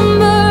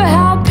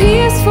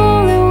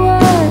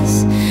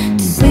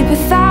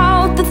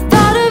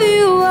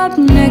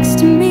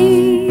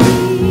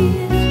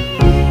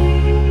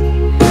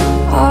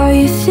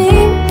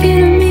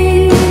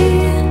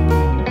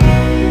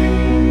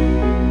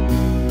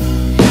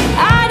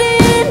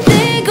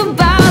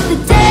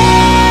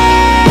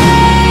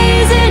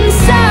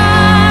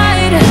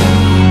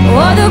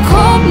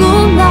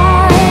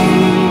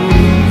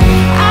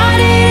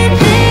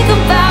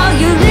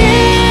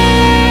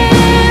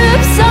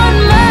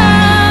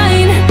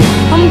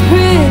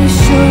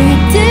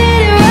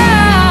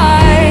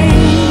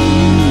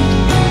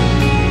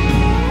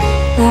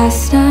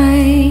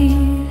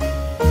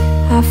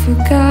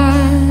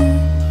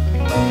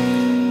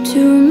to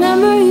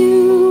remember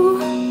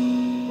you.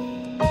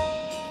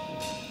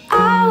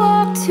 I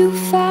walk too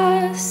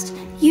fast,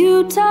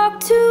 you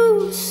talk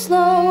too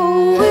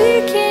slow.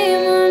 We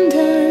came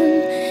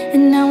undone,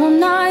 and now I'm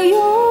not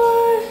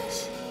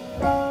yours.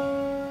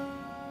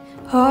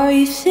 Are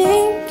you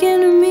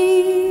thinking of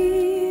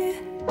me?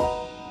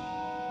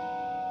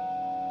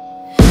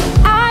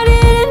 I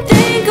didn't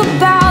think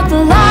about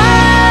the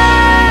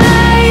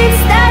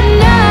lights that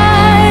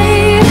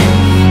night,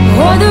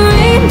 or the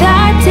rain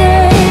that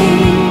day.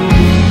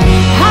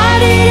 I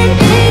didn't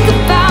think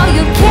about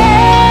your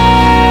careful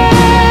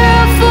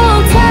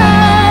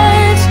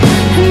touch.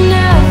 I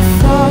never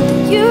thought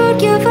that you'd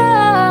give up.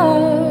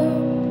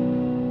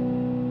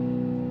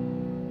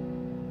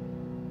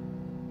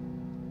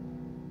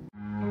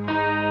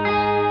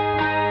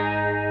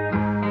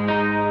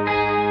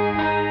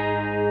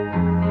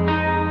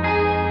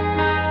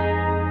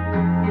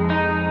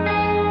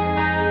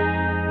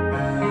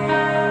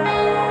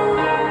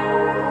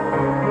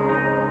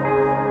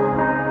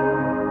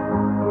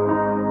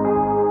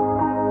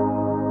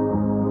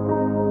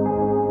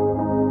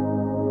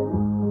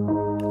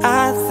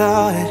 I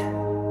thought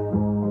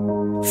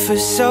for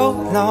so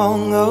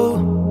long, oh,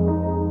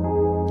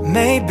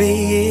 maybe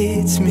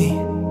it's me.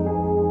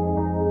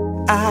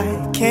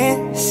 I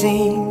can't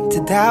seem to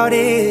doubt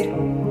it,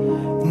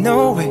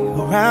 no way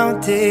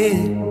around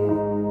it.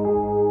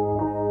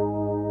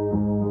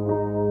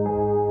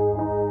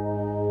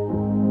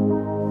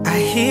 I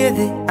hear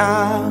that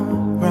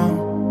I'm wrong,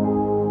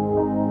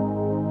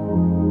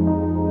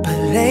 but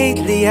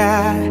lately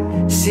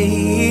I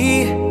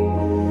see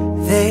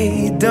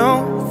they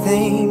don't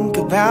think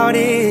about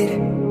it,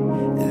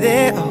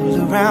 they're all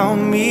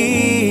around me.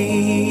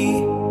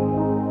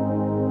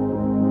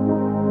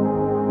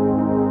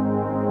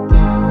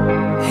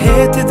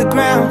 Head to the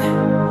ground,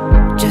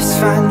 just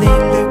finally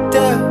looked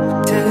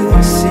up to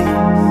see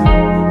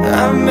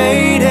I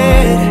made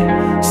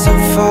it so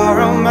far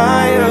on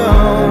my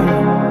own,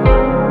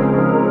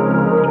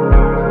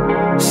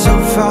 so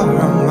far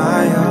on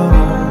my own.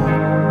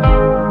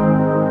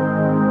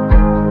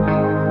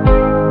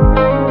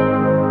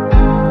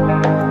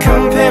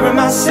 Comparing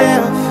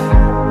myself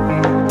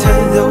to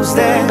those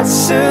that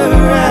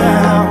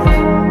surround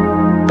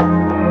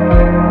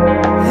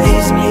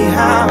leaves me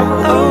how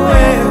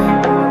aware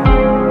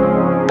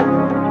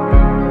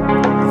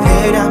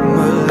that I'm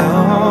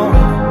alone.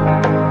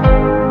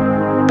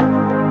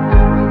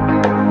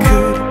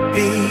 Could it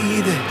be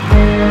that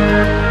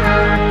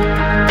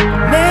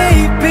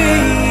maybe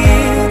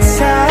it's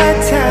our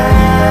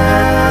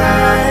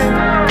time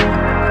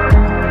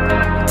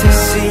to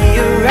see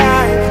you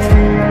right,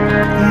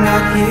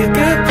 not hear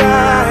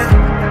goodbye,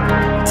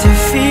 to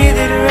feel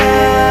it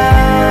right.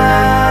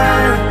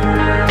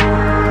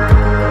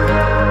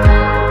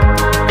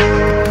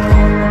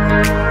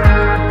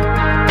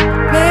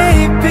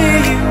 Maybe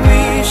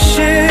we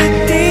should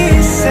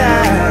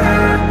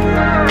decide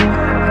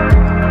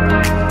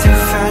to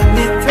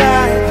finally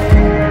thrive,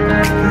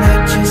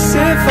 not just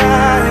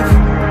survive,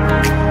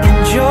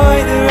 enjoy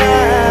the ride.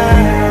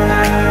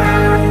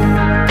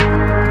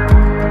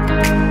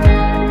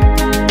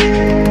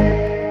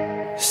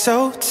 So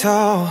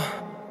tall,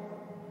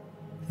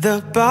 the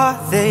bar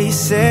they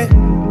set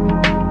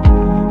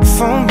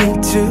for me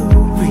to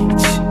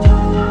reach.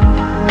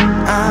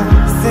 I'm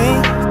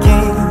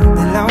thinking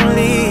the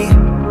lonely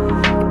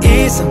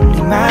is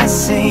only my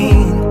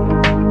scene.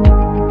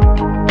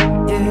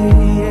 Yeah,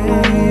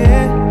 yeah,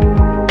 yeah.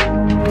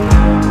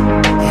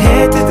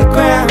 Head to the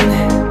ground,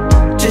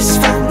 just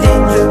finally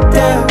looked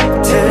up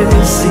to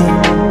see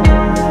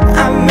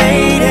I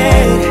made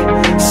it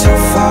so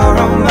far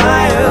on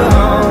my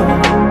own,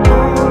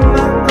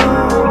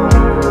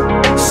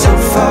 so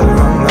far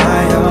on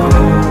my own.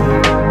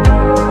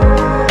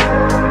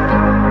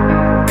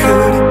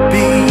 Could it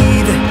be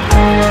that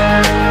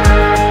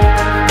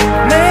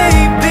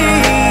maybe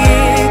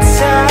it's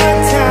our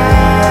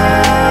time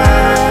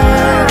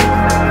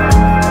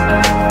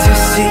to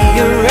see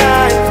you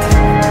right,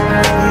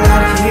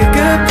 not hear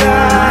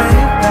goodbye,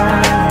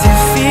 to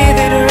feel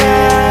it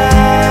right.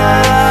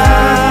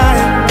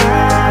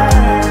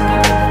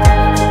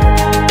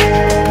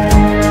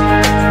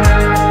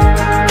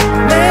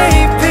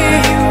 Maybe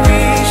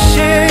we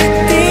should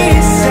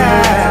decide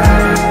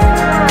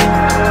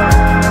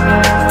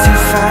to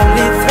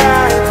finally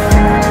thrive,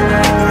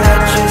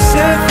 not just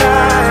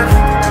survive,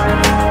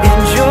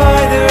 enjoy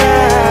the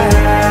ride.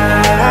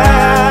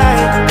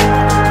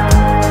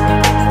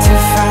 To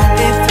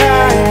finally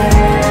thrive,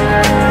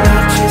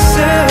 not just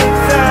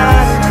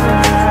survive,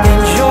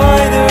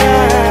 enjoy the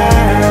ride.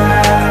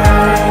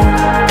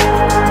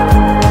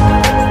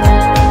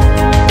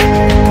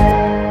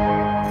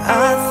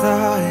 I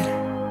thought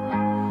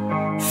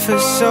for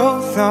so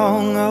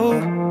long, oh,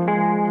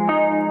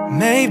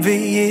 maybe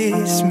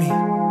it's me.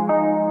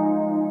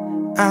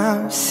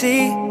 I'm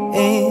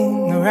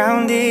seeing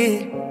around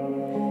it,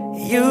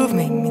 you've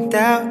made me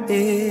doubt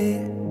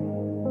it.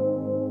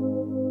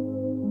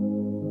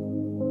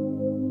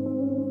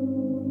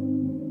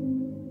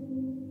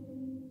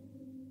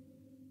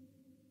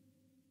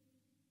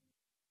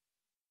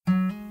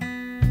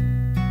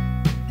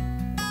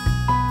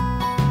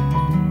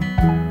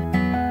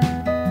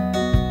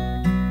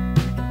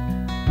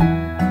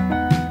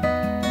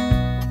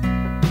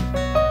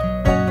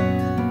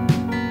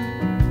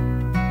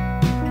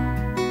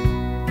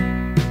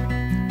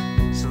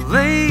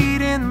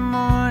 late in the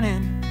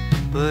morning,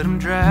 but I'm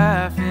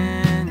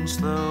driving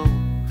slow,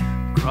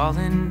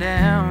 crawling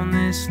down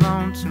this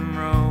lonesome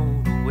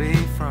road away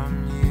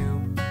from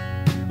you.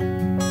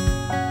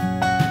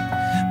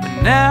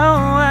 But now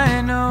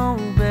I know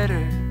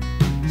better,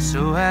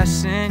 so I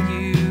sent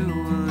you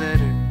a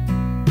letter.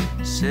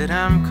 Said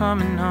I'm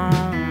coming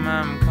home,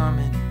 I'm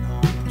coming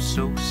home,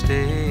 so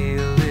stay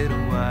a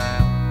little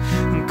while.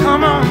 And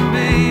come on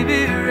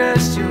baby,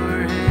 rest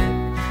your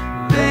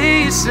head,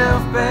 lay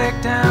yourself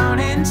back down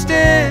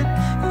instead.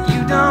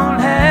 You don't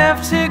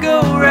have to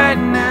go right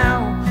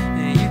now,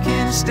 you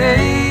can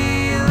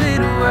stay a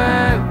little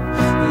while.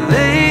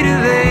 Lady,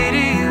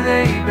 lady,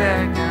 lay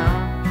back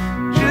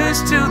down,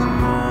 just till the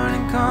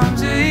morning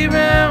comes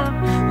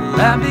around. Well,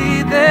 I'll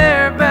be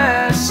there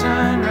by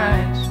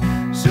sunrise,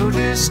 so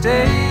just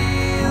stay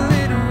a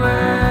little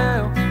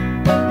while.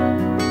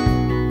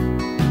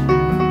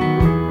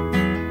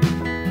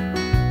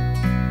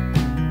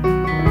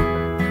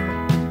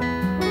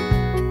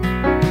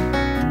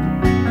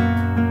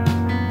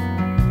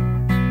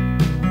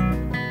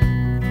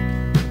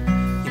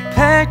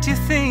 Packed your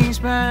things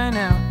by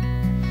now,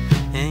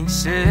 and you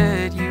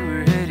said you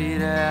were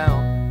headed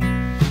out,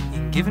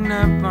 and giving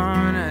up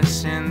on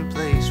us in the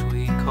place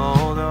we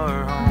called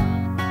our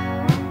home.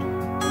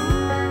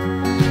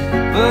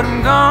 But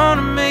I'm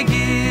gonna make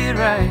it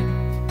right,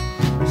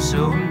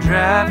 so I'm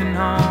driving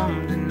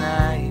home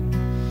tonight.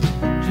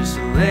 Just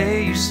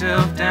lay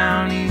yourself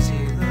down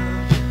easy,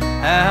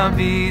 love, I'll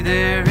be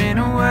there in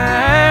a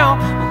while.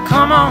 Well,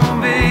 come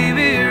on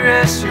baby,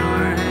 rest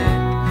your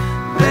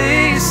head,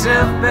 lay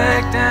yourself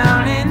back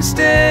down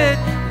instead.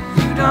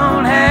 You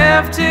don't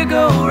have to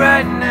go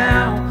right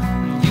now,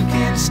 you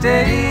can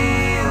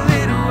stay a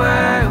little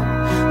while.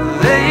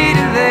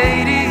 Lady,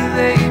 lady,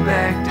 lay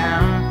back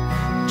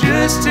down,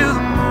 just till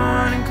the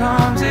morning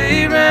comes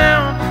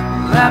around.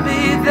 Well, I'll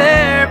be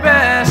there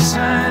by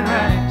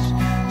sunrise,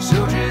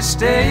 so just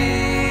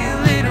stay a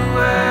little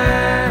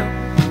while.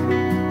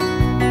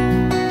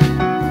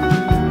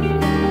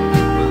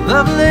 Well,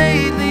 love,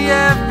 lately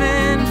I've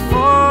been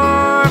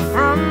far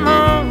from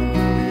home.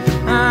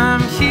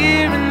 I'm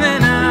here and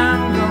then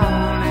I'm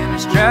gone, and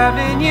it's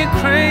driving you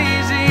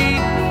crazy.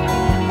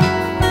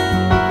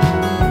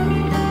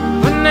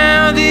 But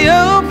now the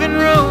open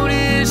road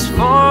is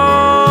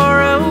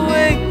far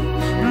away,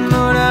 and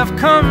Lord, I've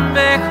come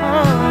back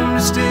home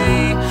to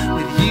stay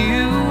with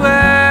you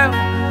out.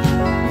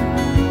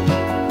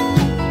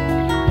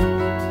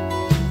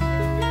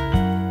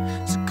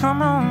 So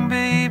come on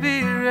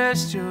baby,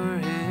 rest your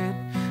head,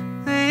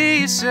 lay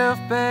yourself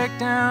back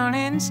down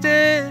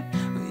instead.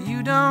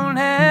 You don't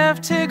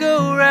have to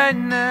go right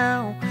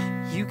now,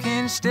 you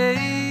can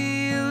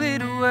stay a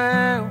little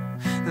while.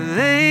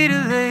 Lady,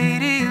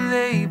 lady,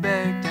 lay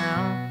back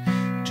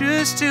down,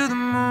 just till the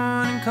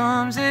morning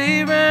comes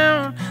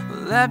around.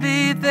 Well, I'll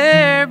be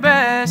there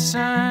by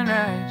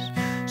sunrise,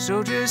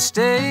 so just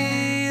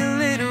stay a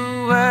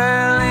little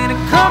while. And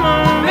come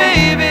on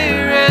baby,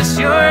 rest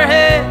your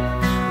head,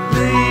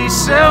 lay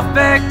yourself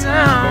back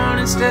down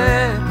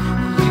instead.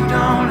 You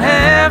don't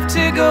have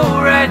to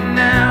go right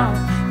now,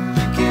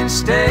 you can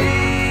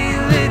stay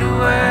a little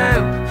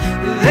while.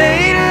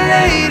 Lady,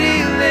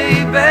 lady, lay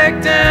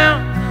back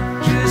down,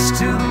 just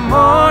till the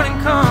morning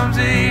comes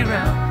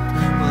around.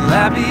 Well,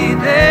 I'll be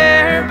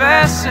there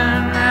by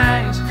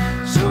sunrise,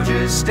 so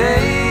just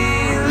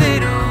stay a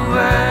little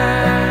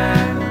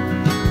while.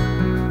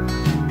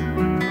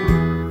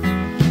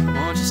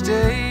 Won't you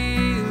stay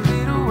a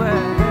little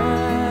while?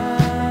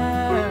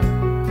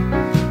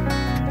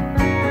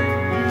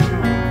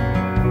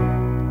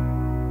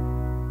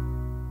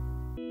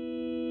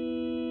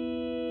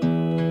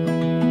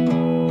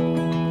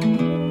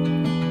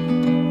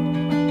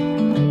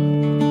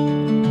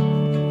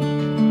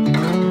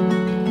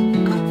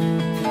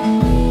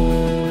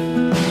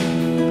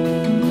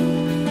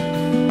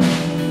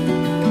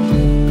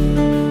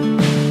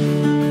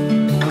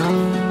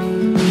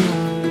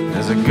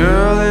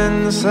 Girl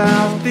in the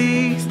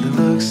southeast that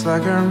looks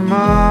like her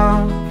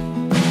mom,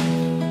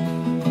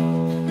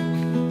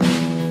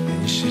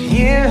 and you should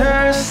hear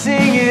her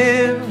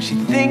singing when she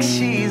thinks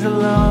she's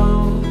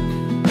alone.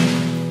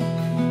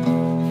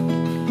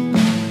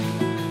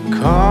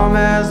 Calm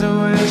as the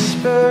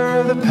whisper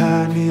of the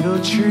pine needle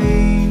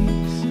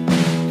trees,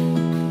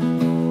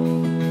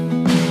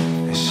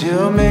 and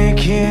she'll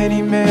make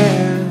any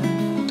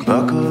man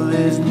buckle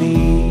his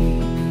knees.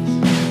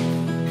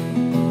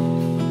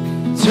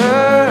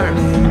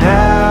 Turning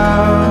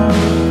down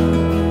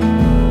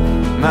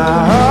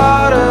my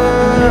heart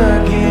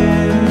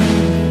again,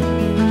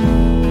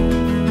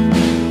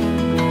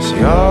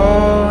 she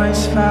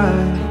always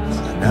finds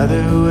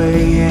another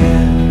way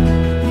in.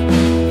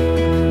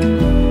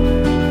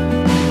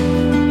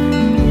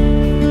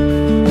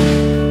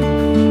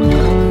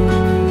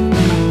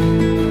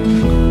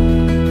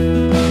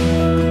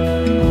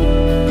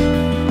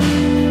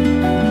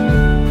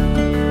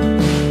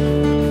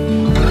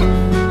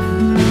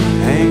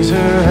 Hangs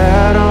her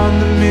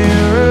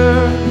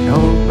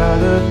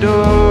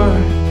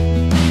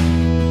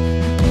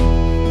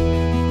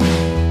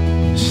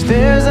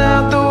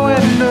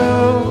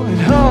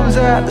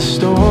at the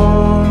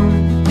store,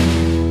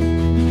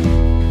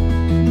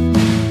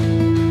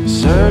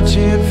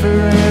 searching for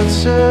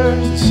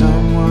answers and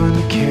someone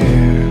to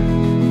care.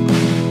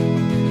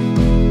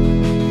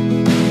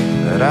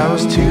 But I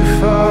was too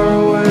far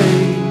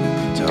away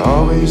to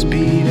always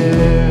be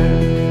there.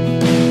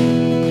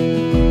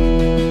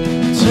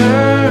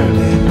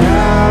 Turning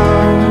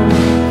out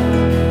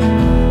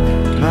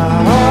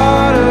my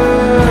heart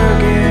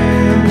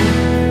again,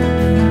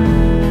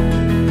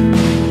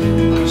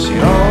 she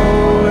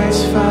always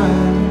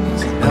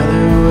finds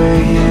another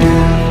way in.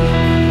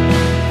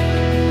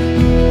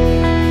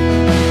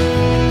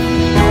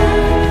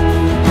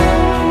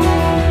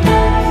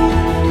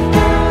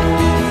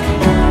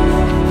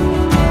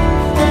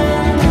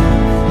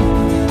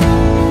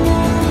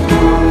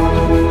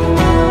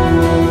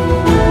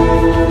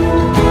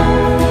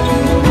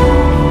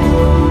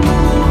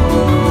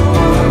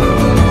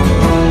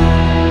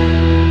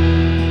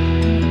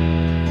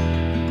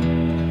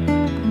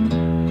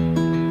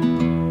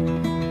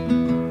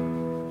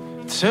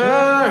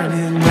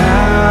 Turning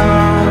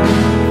out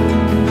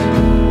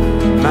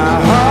my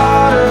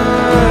heart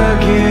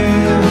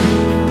again,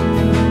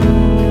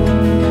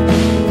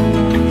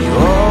 you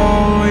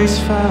always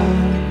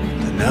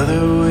find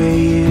another way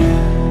in.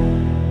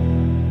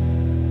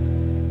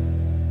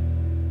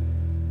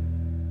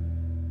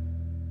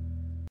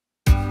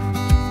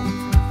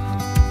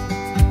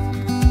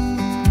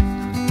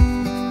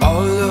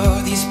 All of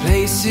these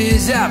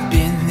places I've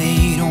been,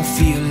 they don't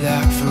feel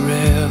like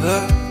forever.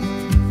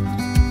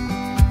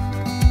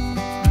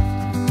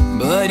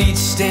 But each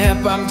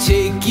step I'm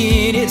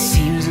taking, it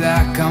seems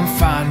like I'm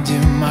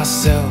finding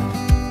myself.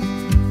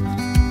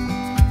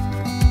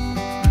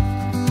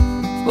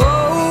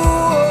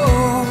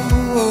 Oh,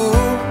 oh,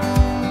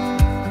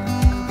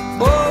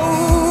 oh,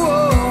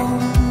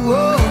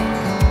 oh.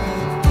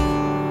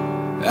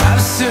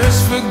 I've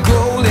searched for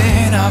gold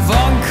and I've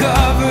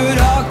uncovered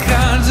all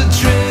kinds of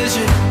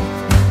treasure,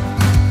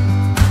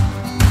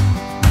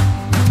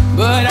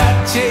 but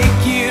I'd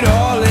take it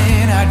all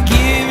and I'd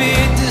give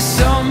it to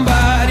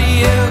somebody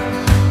else.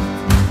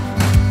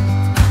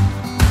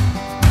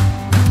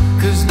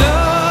 'Cause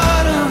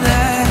none of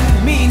that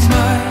means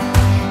much.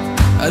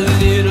 A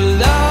little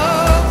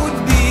love would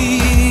be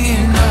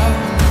enough.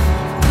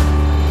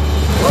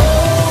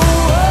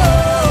 Oh,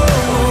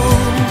 oh,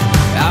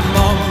 I'm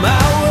on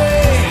my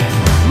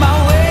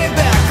way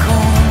back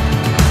home,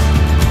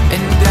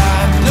 and I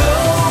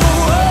know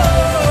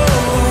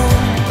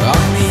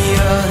on the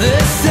other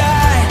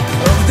side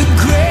of the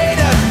great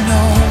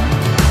unknown,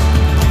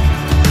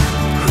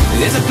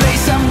 there's a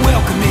place I'm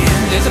welcome in.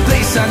 There's a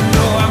place I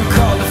know I'm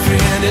called a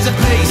friend. There's a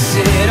place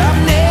that I'm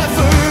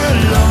never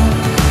alone.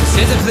 'Cause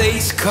there's a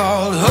place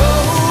called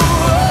home,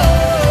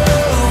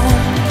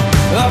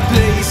 a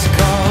place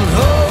called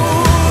home.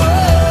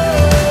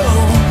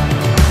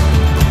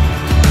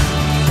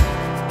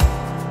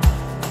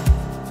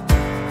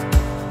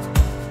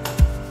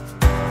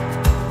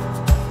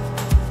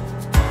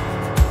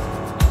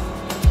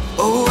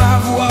 Oh,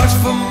 I've walked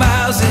for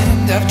miles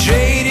and I've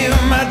traded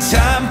my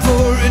time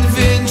for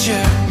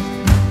adventure.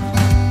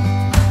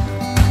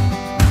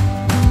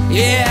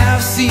 Yeah,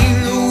 I've seen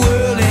the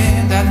world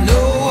and I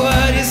know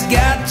what it's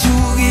got to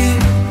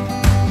give.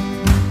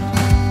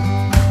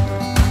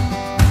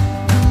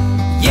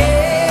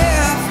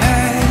 Yeah, I've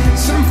had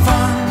some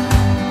fun,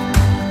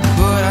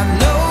 but I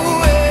know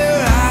where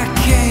I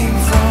came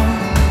from.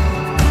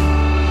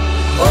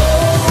 Oh,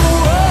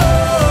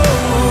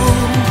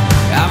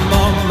 I'm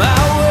on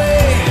my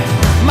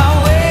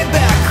way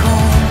back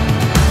home,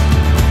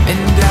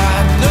 and I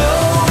know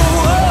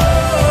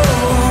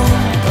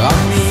on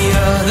the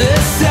other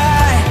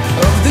side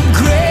of the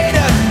great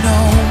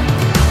unknown,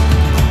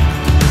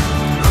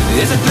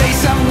 there's a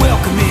place I'm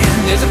welcome in.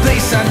 There's a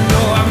place I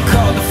know I'm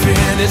called a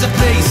friend. There's a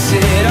place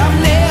that I'm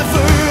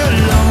never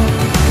alone.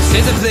 'Cause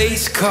there's a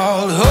place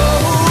called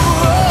home,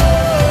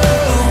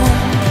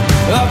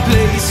 a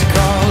place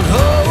called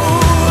home.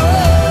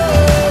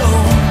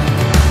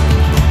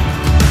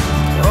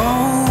 Oh,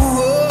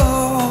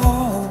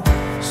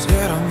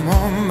 said I'm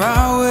on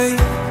my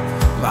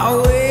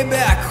way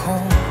back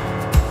home.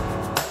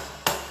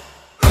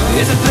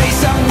 There's a place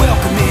I'm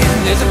welcome in.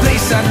 There's a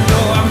place I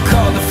know I'm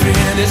called a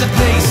friend. There's a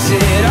place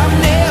that I'm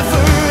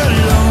never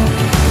alone.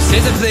 'Cause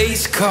there's a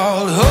place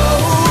called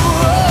home,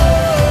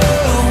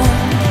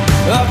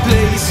 a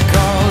place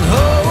called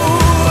home.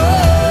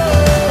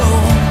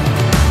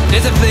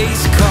 There's a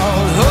place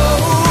called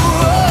home,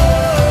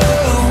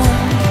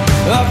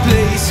 a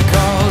place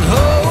called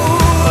home.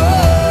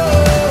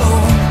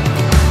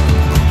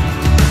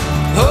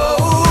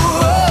 Home,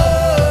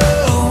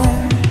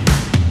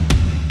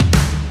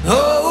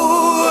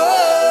 home.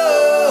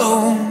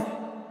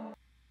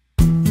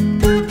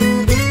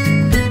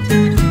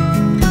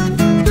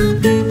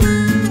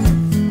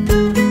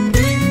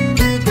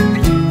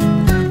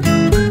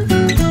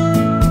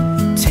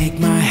 Take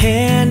my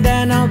hand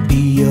and I'll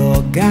be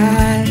your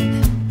guide.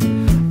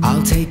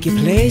 I'll take you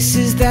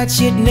places that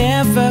you'd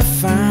never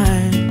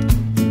find.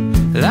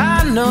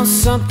 I know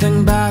something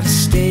about a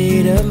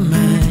state of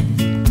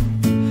mind.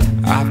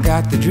 I've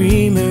got the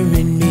dreamer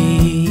in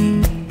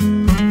me.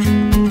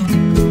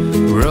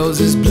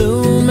 Roses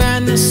bloom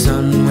and the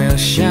sun will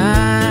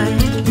shine.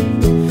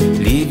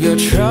 Leave your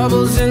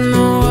troubles in the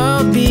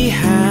world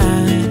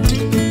behind.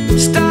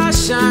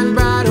 Stars shine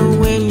brighter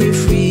when you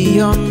free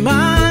your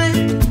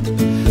mind.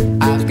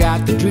 I've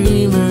got the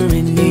dreamer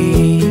in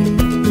me.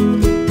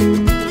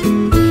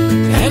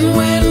 And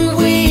when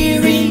we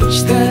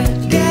reach the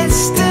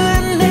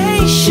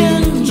destination,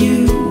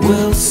 you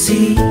will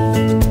see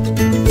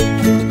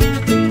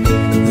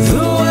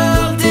the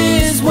world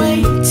is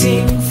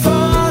waiting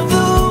for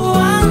the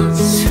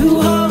ones who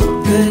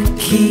hold the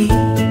key.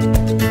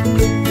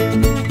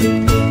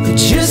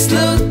 Just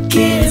look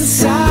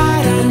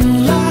inside,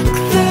 unlock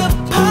the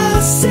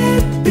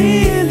possibility.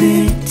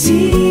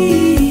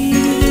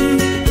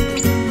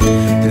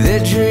 The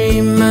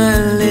dreamer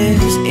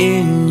lives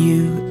in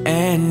you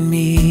and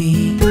me.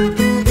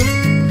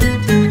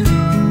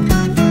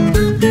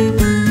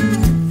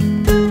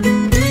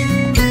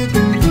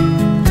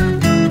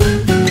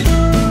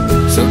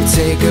 So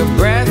take a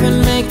breath and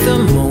make the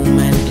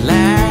moment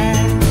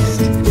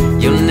last.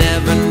 You'll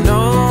never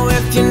know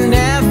if you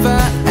never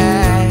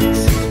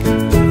ask.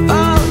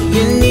 All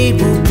you need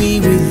will be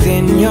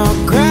within your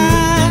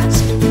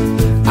grasp.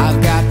 I've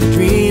got the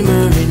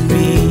dreamer in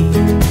me.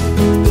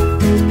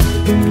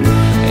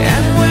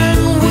 And when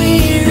we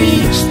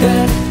reach the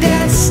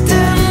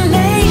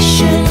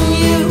destination,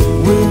 you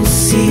will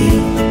see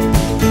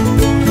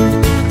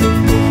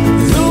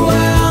the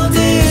world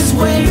is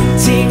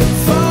waiting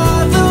for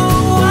the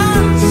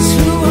ones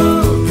who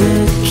hold the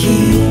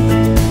key.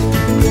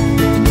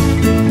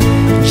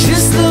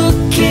 Just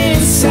look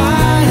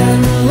inside,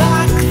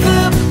 unlock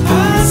the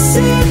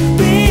possibility.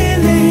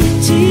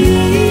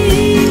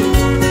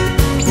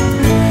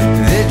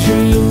 The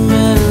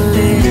dreamer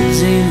lives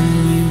in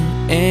you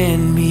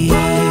and me.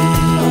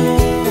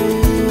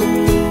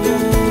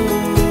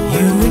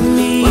 You and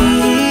me.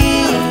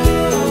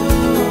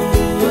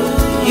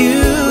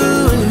 You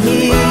and me.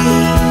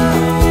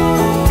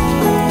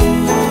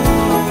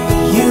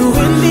 You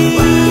and me.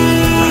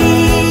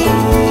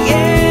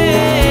 Yeah.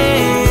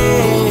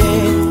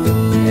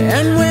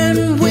 And when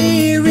we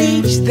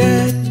reach the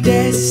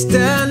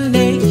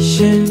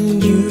destination,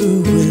 you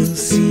will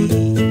see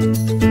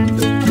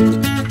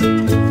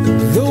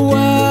the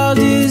world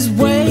is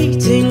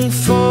waiting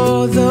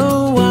for the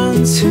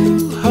ones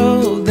who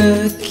hold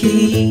the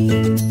key.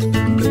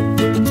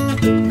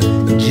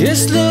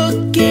 Just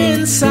look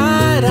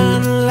inside,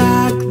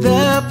 unlock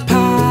the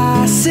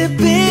possibility.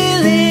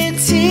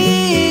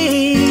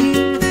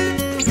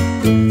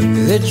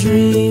 The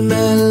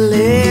dreamer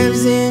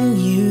lives in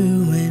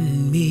you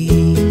and me.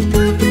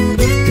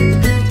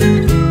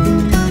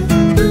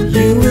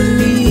 You and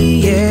me,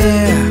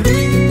 yeah.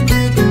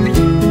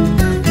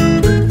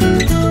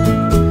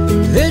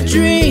 The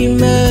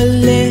dreamer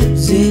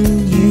lives in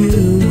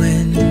you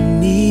and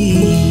me.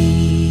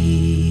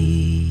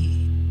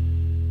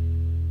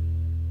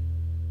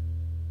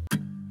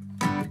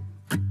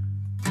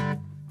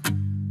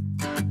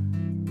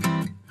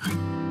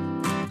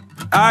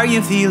 Are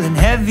you feeling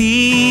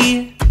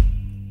heavy?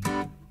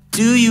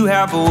 Do you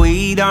have a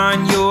weight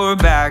on your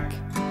back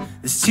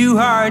that's too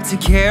hard to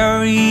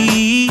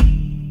carry?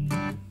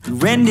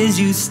 Renders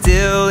you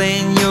still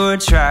in your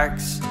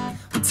tracks?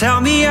 Well,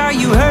 tell me, are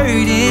you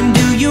hurting?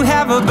 Do you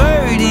have a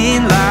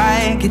burden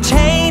like a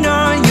chain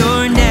on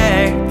your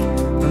neck?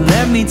 Well,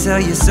 let me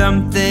tell you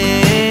something.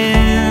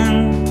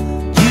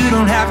 You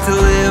don't have to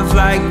live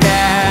like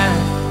that.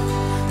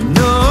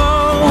 No,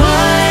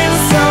 one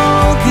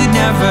soul could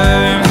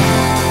never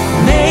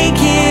make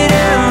it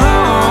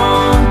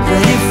alone.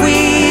 But if we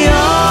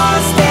all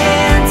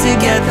stand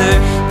together,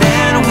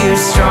 then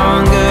we're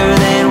stronger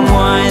than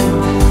one.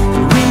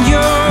 And when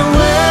your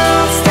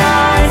world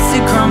starts to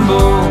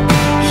crumble,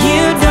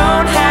 you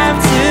don't have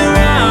to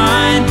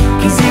run.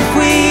 'Cause if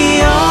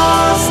we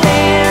all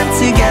stand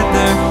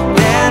together,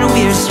 then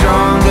we're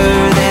stronger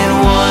than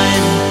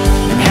one.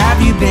 And have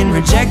you been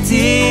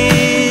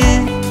rejected?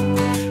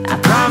 I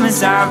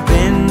promise I've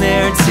been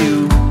there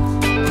too.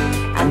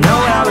 I know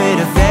how it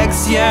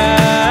affects you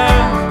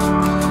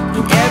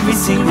in every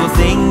single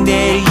thing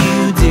that you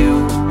do.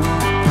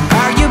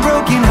 Are you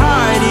broken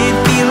hearted,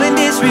 feeling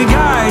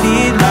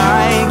disregarded,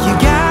 like you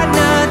got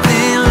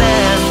nothing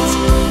left?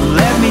 Well,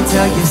 let me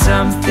tell you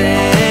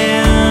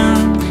something.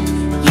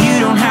 You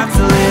don't have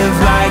to live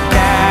like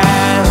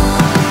that.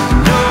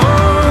 No,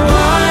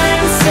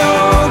 one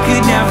soul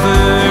could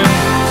never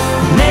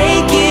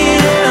make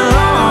it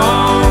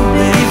alone.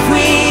 But if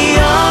we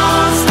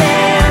all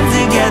stand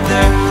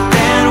together,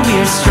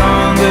 we're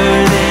stronger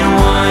than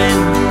one.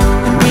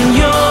 And when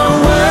your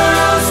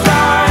world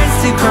starts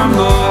to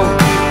crumble,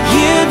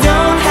 you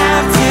don't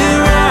have to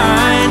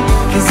run.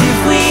 'Cause if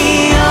we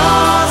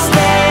all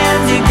stand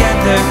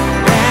together,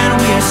 then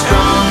we're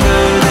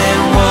stronger than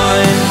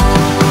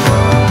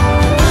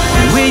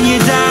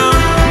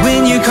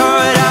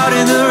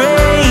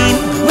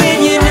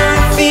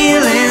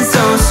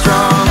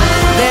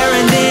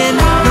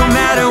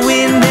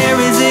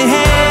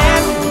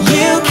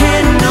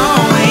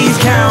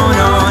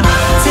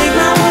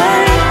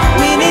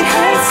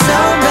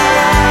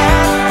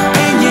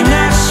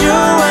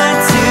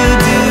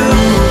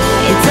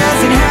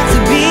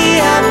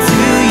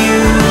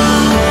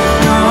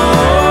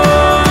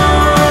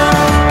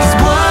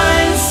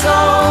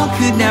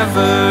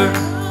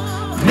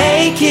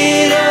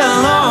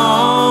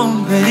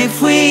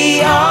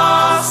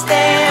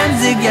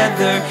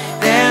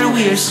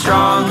we're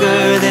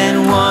stronger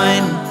than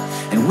one.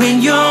 And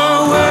when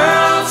your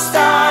world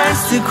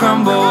starts to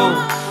crumble,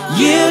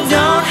 you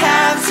don't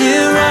have to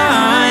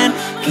run.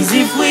 'Cause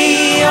if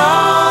we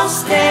all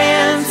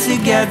stand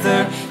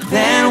together,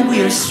 then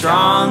we're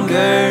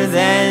stronger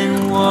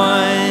than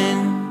one.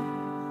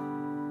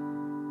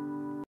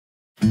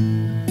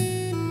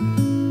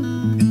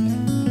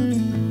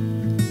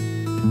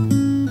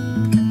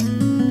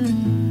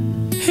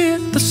 Hear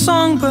the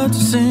songbirds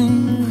sing,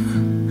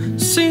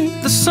 see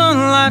the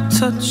sunlight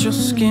touch your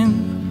skin,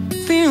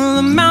 feel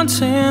the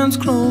mountains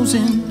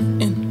closing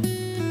in.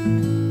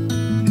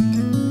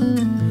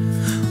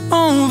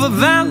 Over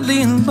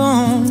valley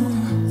long,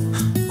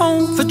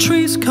 over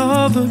trees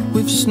covered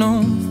with snow,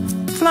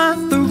 fly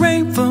the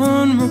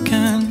raven, rook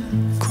and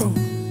crow.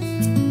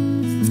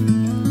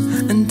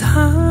 And I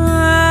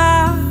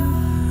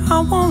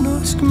won't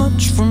ask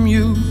much from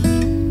you,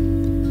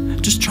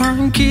 just try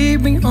and keep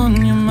me on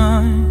your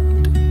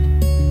mind.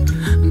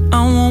 And I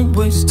won't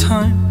waste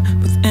time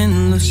with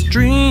endless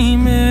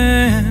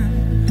dreaming.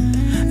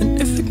 And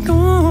if it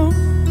goes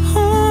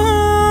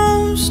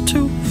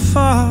too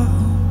far,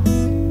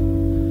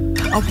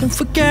 I won't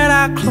forget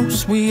how close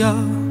we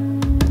are.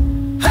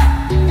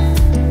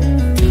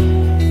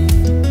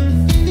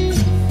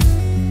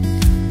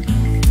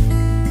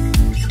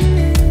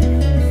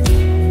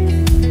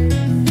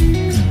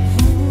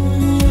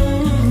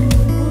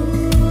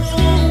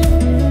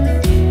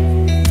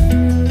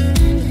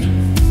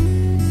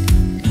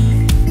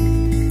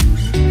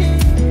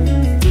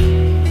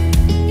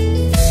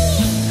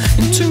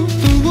 Into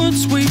the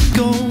woods we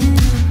go,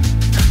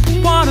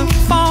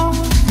 waterfall,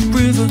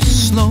 river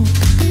slow.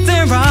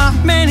 There are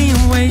many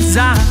ways I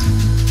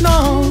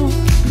know.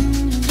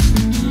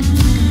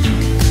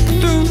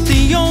 Through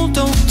the old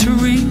oak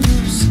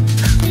trees,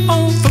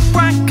 over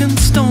bracken,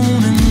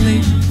 stone and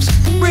leaves,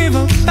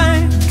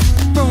 riverbank,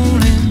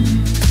 rolling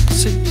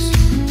seas.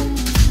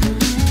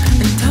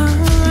 And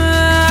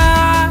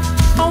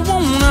I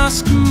won't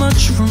ask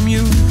much from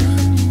you,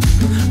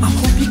 I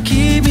hope you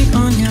keep me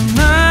on your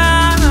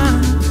mind.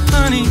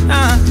 Honey, I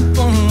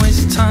won't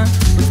waste time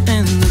with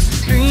endless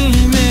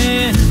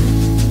dreaming.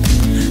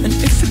 And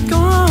if it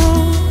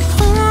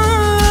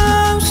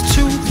goes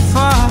too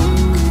far,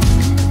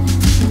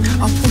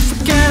 I won't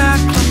forget how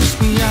close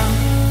we are.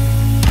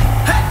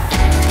 Hey!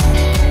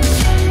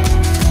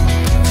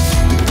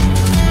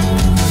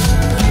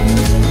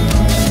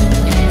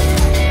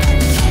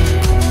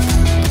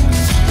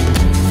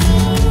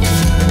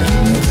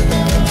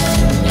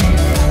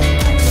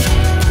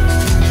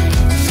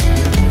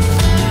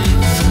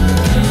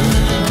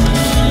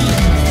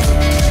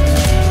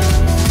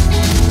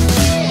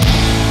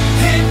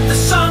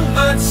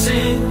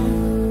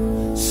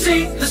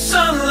 See the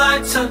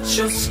sunlight touch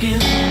your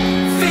skin,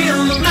 feel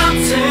the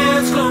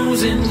mountains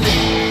closing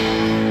in.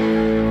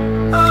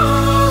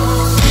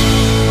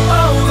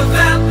 Oh, over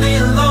valley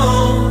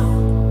long,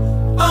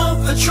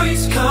 over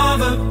trees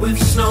covered with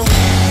snow,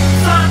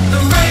 like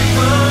the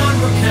raven,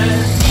 rook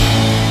and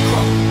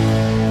crow.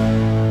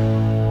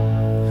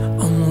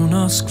 I won't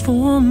ask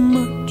for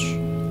much,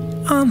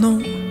 I know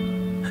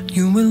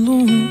you will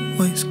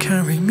always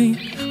carry me.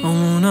 I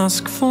won't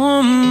ask for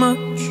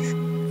much,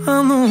 I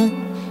know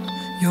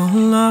your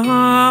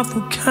love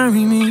will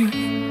carry me.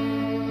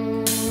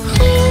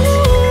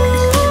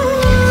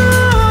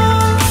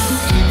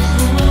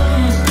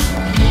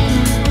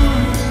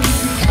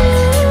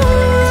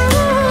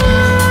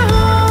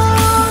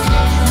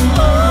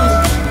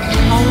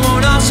 I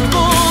won't ask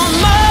for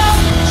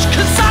much,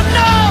 'cause I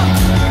know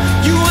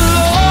you will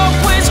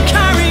always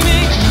carry me.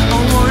 I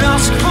won't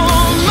ask for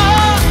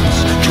much,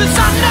 'cause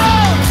I know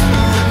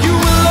you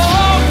will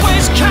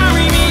always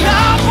carry me. I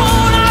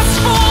won't ask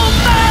for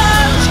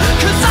much,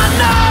 'cause I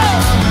know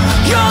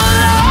your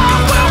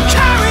love will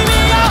carry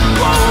me. I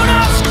won't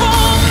ask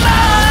for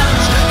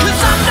much,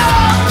 'cause I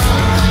know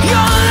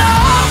your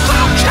love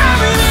will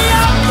carry me.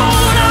 I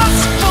won't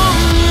ask for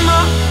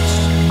much,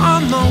 I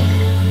know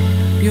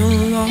your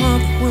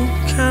love will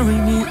carry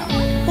me. I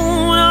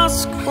won't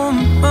ask for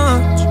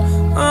much,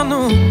 I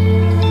know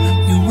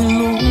you will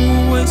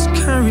always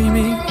carry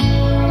me.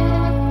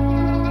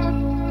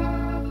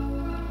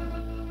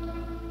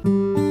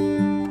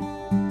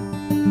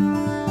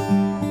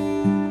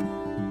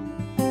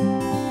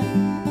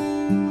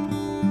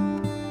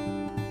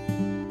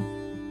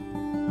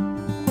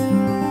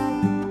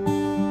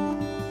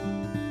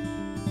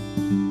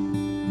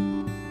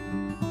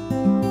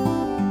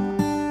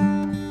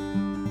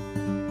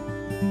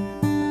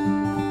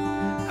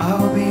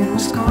 I'll be in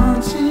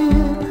Wisconsin,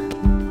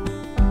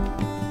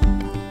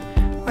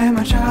 where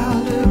my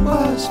childhood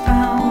was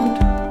found.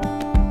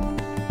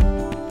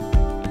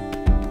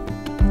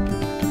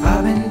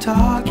 I've been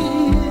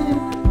talking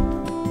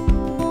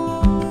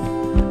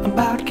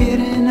about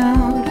getting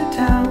out of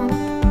town,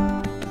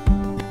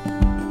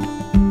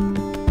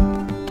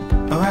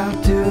 or out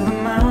to the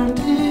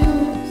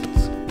mountains,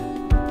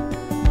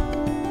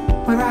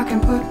 where I can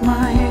put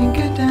my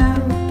anchor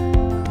down.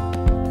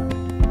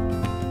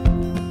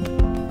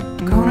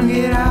 I'm gonna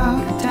get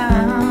out of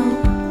town.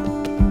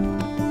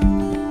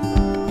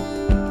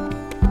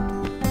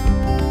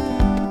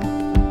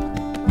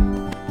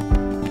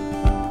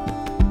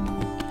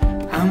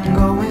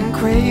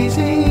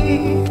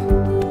 crazy.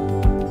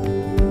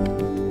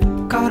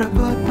 Gotta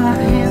put my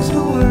hands to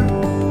work.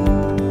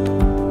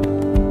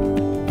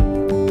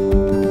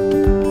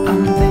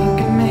 I'm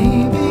thinking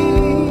maybe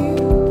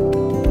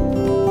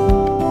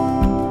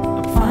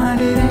I'll find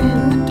it in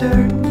the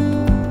dirt.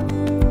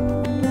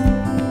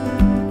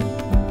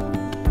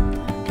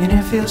 And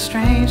it feels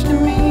strange to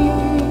me,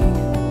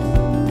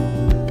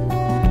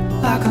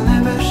 like I'll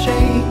never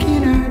shake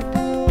in earth.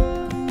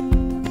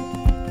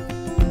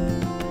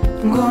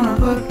 I'm gonna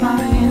put my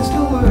hands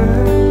to work.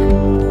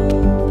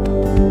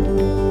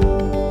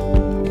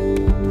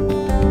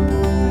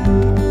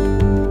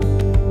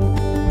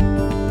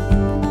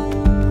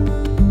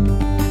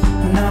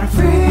 I'm not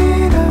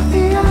afraid of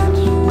the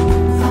edge,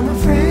 I'm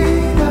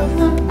afraid of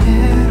the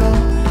middle,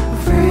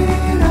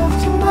 afraid of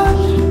too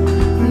much,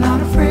 I'm not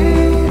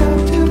afraid of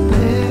too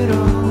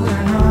little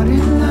or not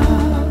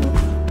enough.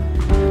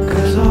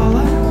 'Cause all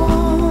I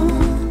want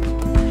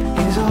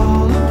is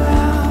all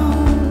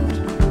around.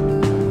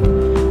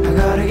 I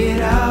gotta get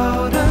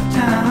out of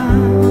town.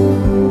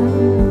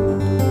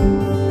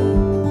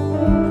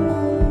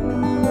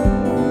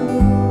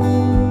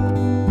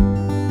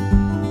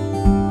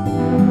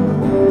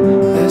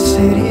 The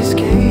city's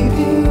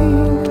caving,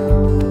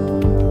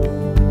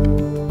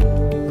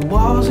 the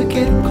walls are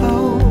getting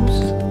close.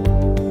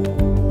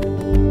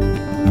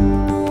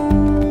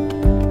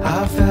 I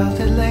felt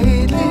it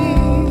lately,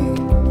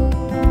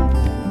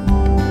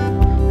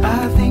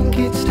 I think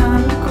it's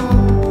time to go.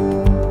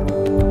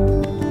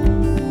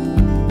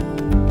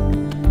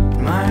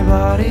 My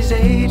body's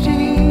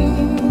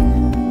aging,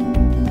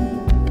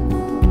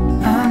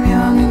 I'm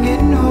young and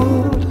getting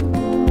old.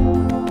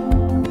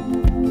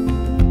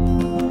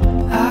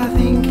 I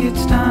think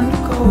it's time to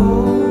go.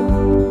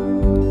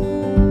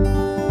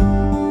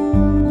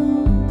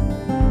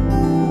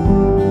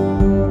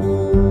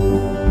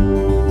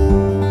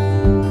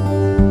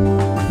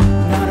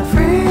 Not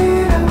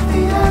afraid of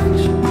the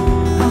edge,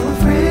 I'm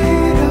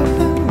afraid of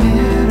the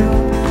middle,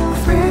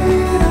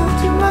 afraid of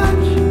too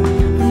much,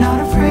 I'm not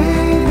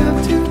afraid of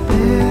too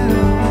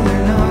little or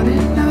not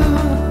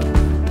enough.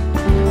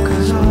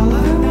 'Cause all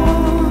I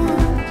want,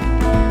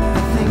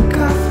 I think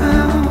I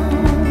found,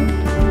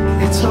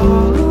 it's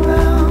all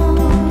around.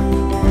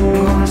 I'm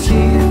gonna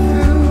see it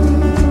through,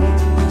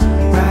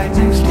 right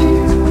next to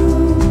you,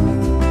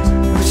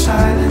 where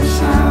silent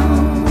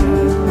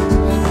sounds.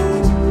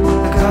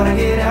 I gotta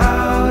get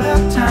out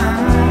of town.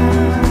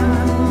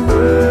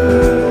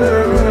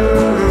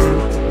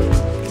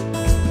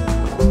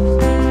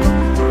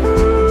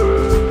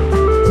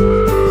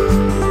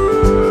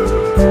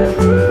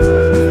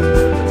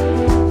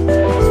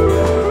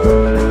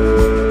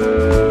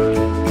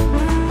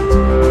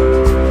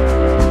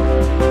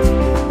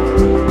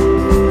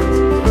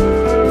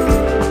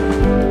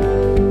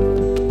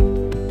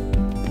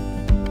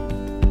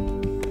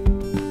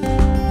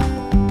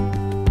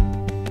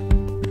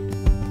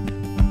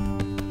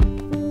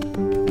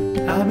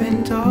 I've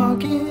been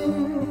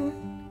talking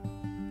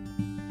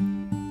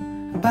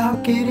about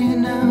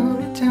getting out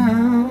of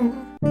town.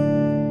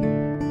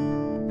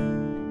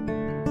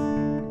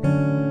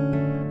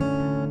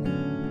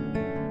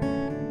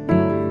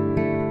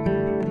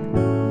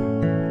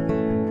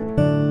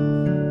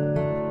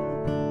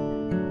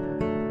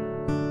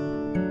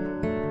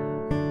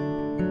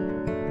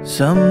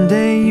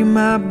 Someday you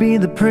might be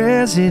the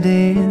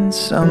president,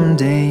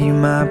 someday you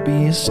might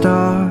be a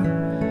star.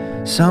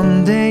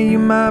 Someday you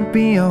might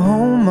be a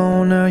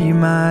homeowner, you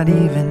might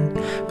even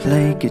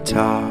play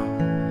guitar.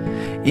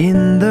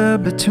 In the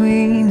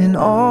between and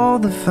all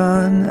the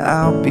fun,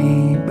 I'll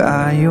be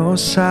by your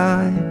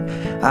side.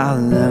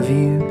 I'll love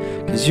you,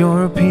 'cause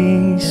you're a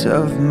piece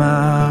of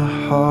my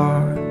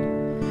heart.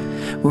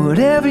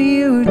 Whatever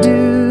you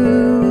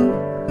do,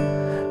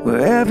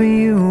 wherever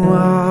you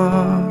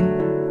are,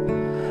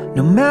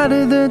 no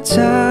matter the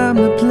time,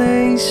 the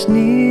place,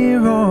 near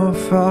or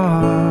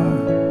far,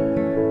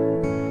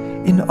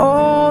 in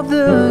all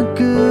the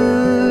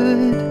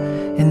good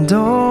and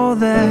all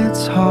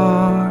that's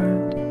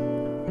hard,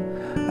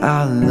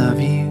 I'll love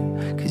you,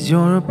 'cause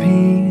you're a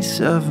piece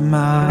of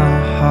my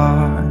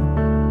heart.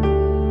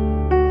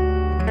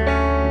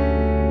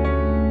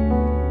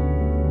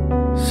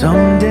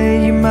 Someday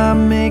you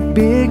might make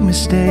big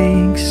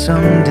mistakes,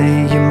 someday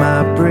you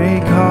might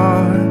break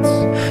hearts,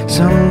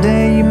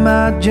 someday you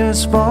might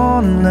just fall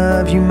in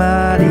love, you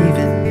might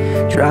even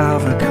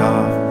drive a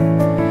car.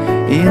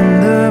 In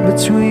the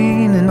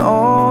between and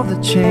all the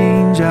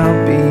change,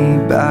 I'll be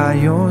by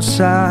your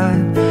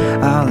side.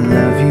 I'll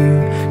love you,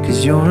 'cause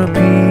you're a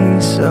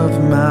piece of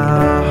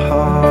my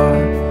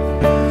heart.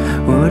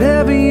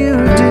 Whatever you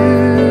do,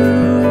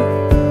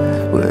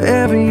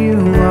 wherever you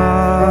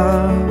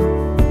are,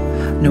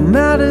 no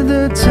matter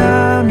the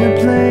time, the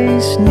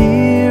place,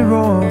 near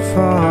or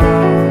far,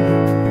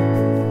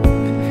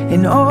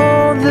 in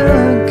all the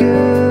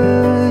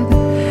good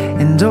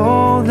and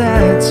all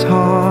that's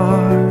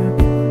hard,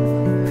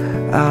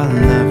 I'll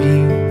love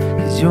you,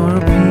 'cause you're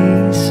a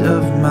piece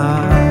of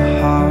my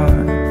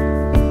heart.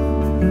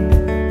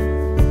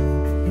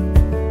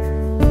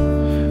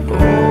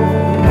 Oh,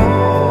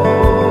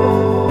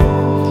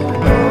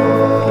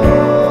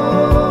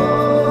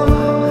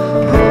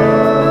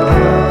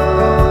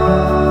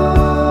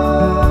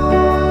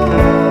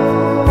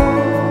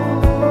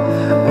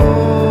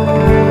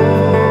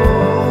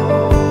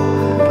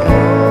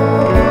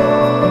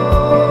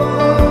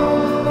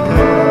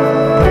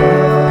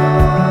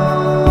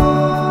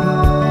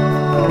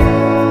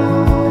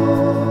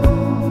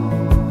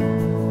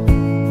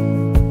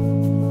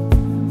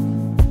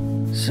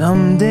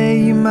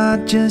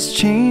 not just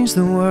change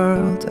the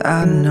world,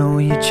 I know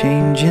you're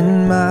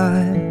changing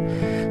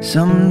mine.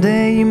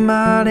 Someday you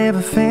might have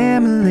a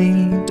family,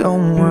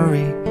 don't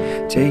worry,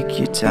 take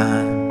your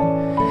time.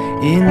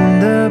 In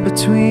the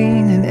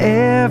between, in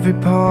every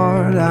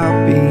part,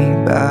 I'll be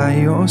by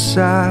your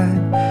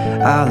side.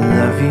 I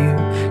love you,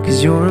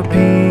 'cause you're a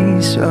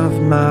piece of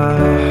my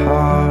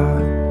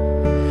heart.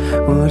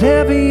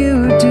 Whatever you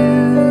do,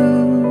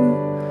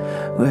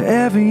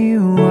 wherever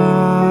you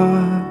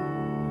are,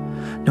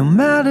 no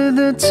matter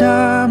the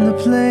time, the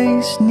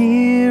place,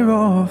 near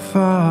or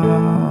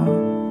far,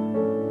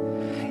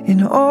 in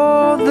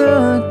all the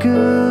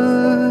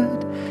good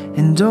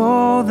and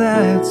all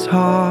that's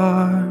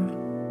hard,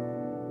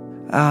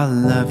 I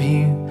love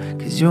you,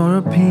 'cause you're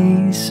a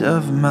piece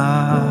of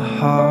my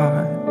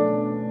heart.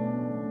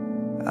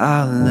 I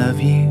love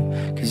you,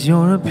 'cause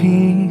you're a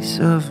piece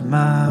of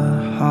my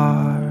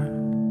heart.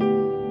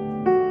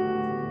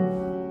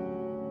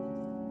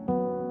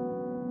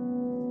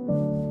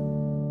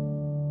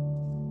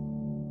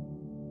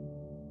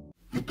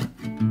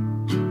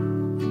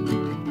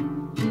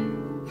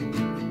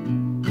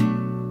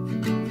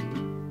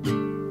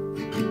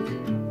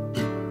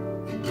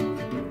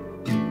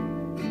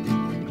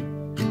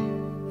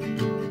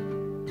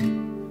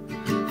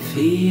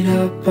 Feet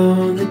up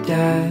on the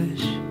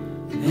dash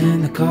and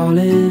the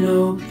calling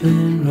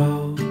open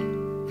road.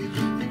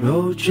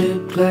 Road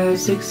trip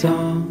classics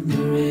on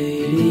the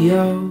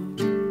radio.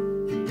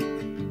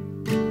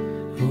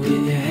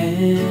 With your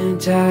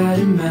hand tied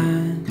in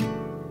mine,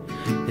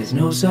 there's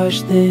no such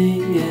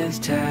thing as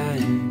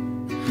time.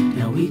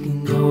 Now we can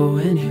go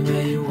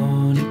anywhere you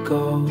wanna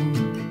go.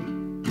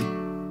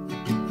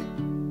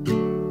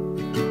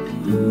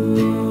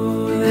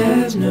 Ooh,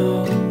 there's no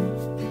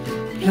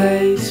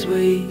place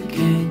we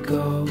can't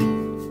go.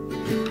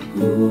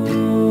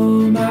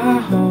 Ooh, my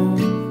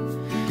home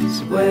is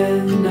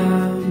when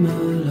I'm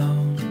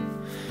alone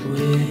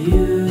with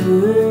you.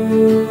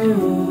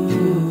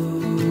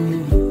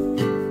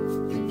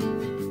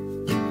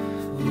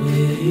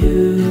 With you.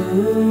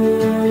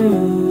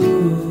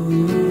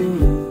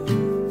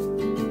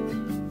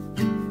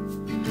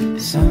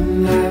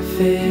 Sunlight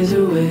fades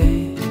away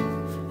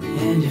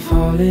and you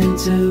fall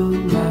into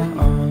my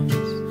arms.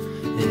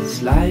 This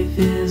life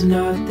is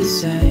not the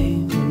same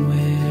when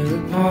we're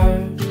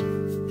apart.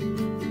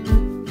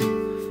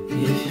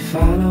 If you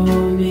follow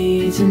me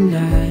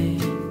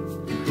tonight,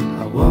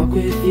 I'll walk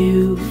with you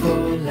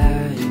for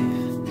life,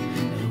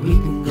 and we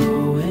can go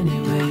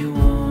anywhere you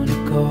wanna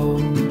go.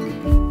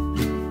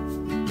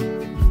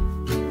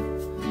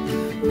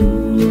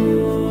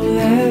 Ooh,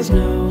 there's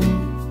no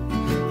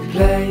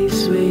place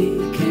we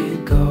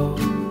can't go.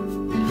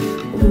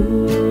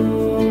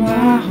 Ooh,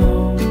 my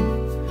home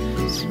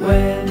is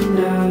when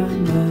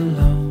I'm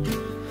alone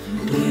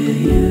with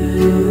you.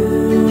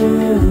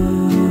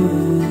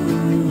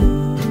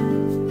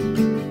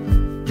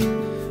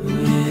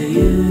 With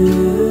you.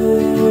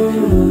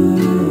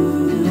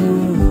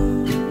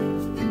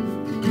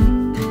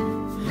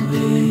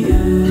 With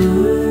you.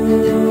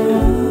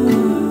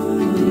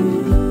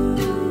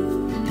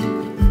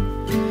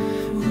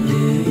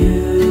 With you.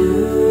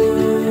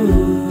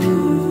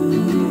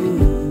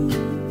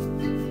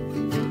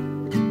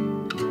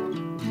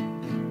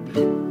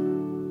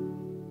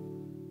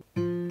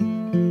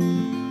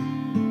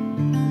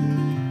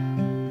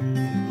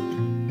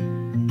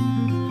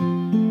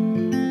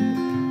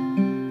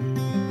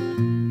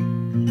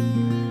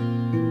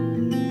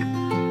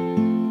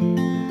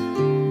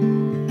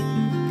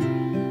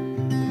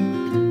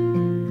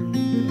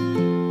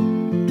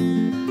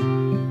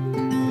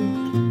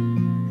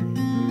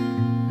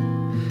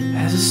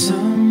 As the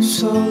sun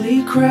slowly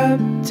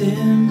crept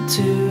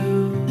into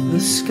the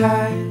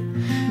sky,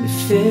 it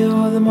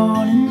filled the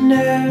morning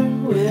air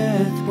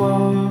with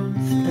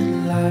warmth and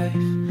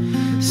life.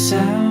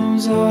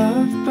 Sounds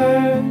of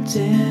birds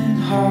in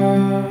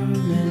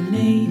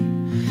harmony,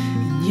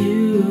 and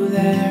you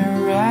there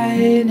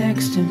right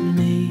next to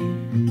me.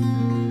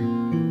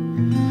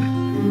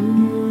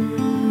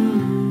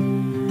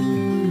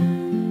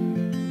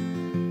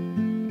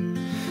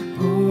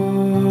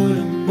 Oh,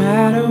 no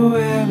matter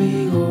where we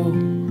go,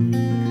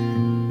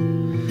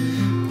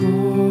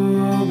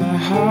 oh, my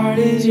heart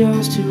is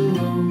yours to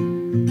own.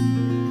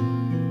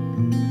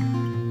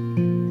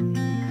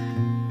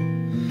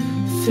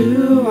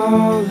 Through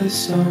all the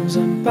storms,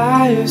 I'm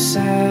by your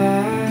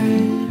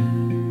side.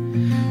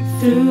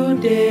 Through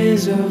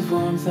days of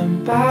warmth, I'm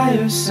by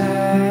your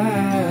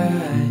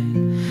side.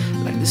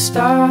 Like the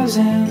stars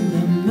and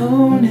the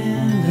moon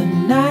in the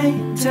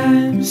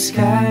nighttime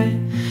sky,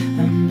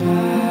 I'm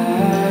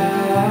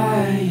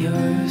by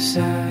your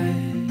side.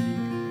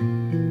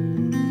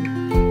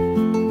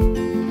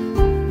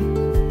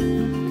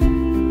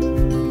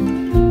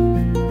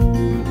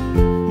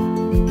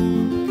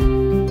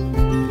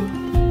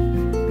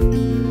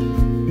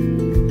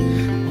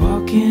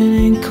 Walking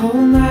in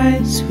cold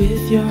nights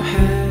with your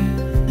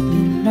hand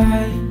in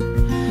mine,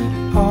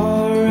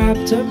 all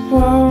wrapped up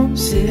warm,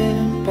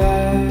 sitting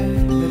by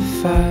the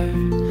fire.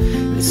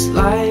 This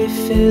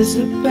life is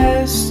the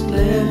best,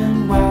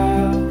 living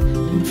wild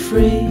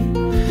free.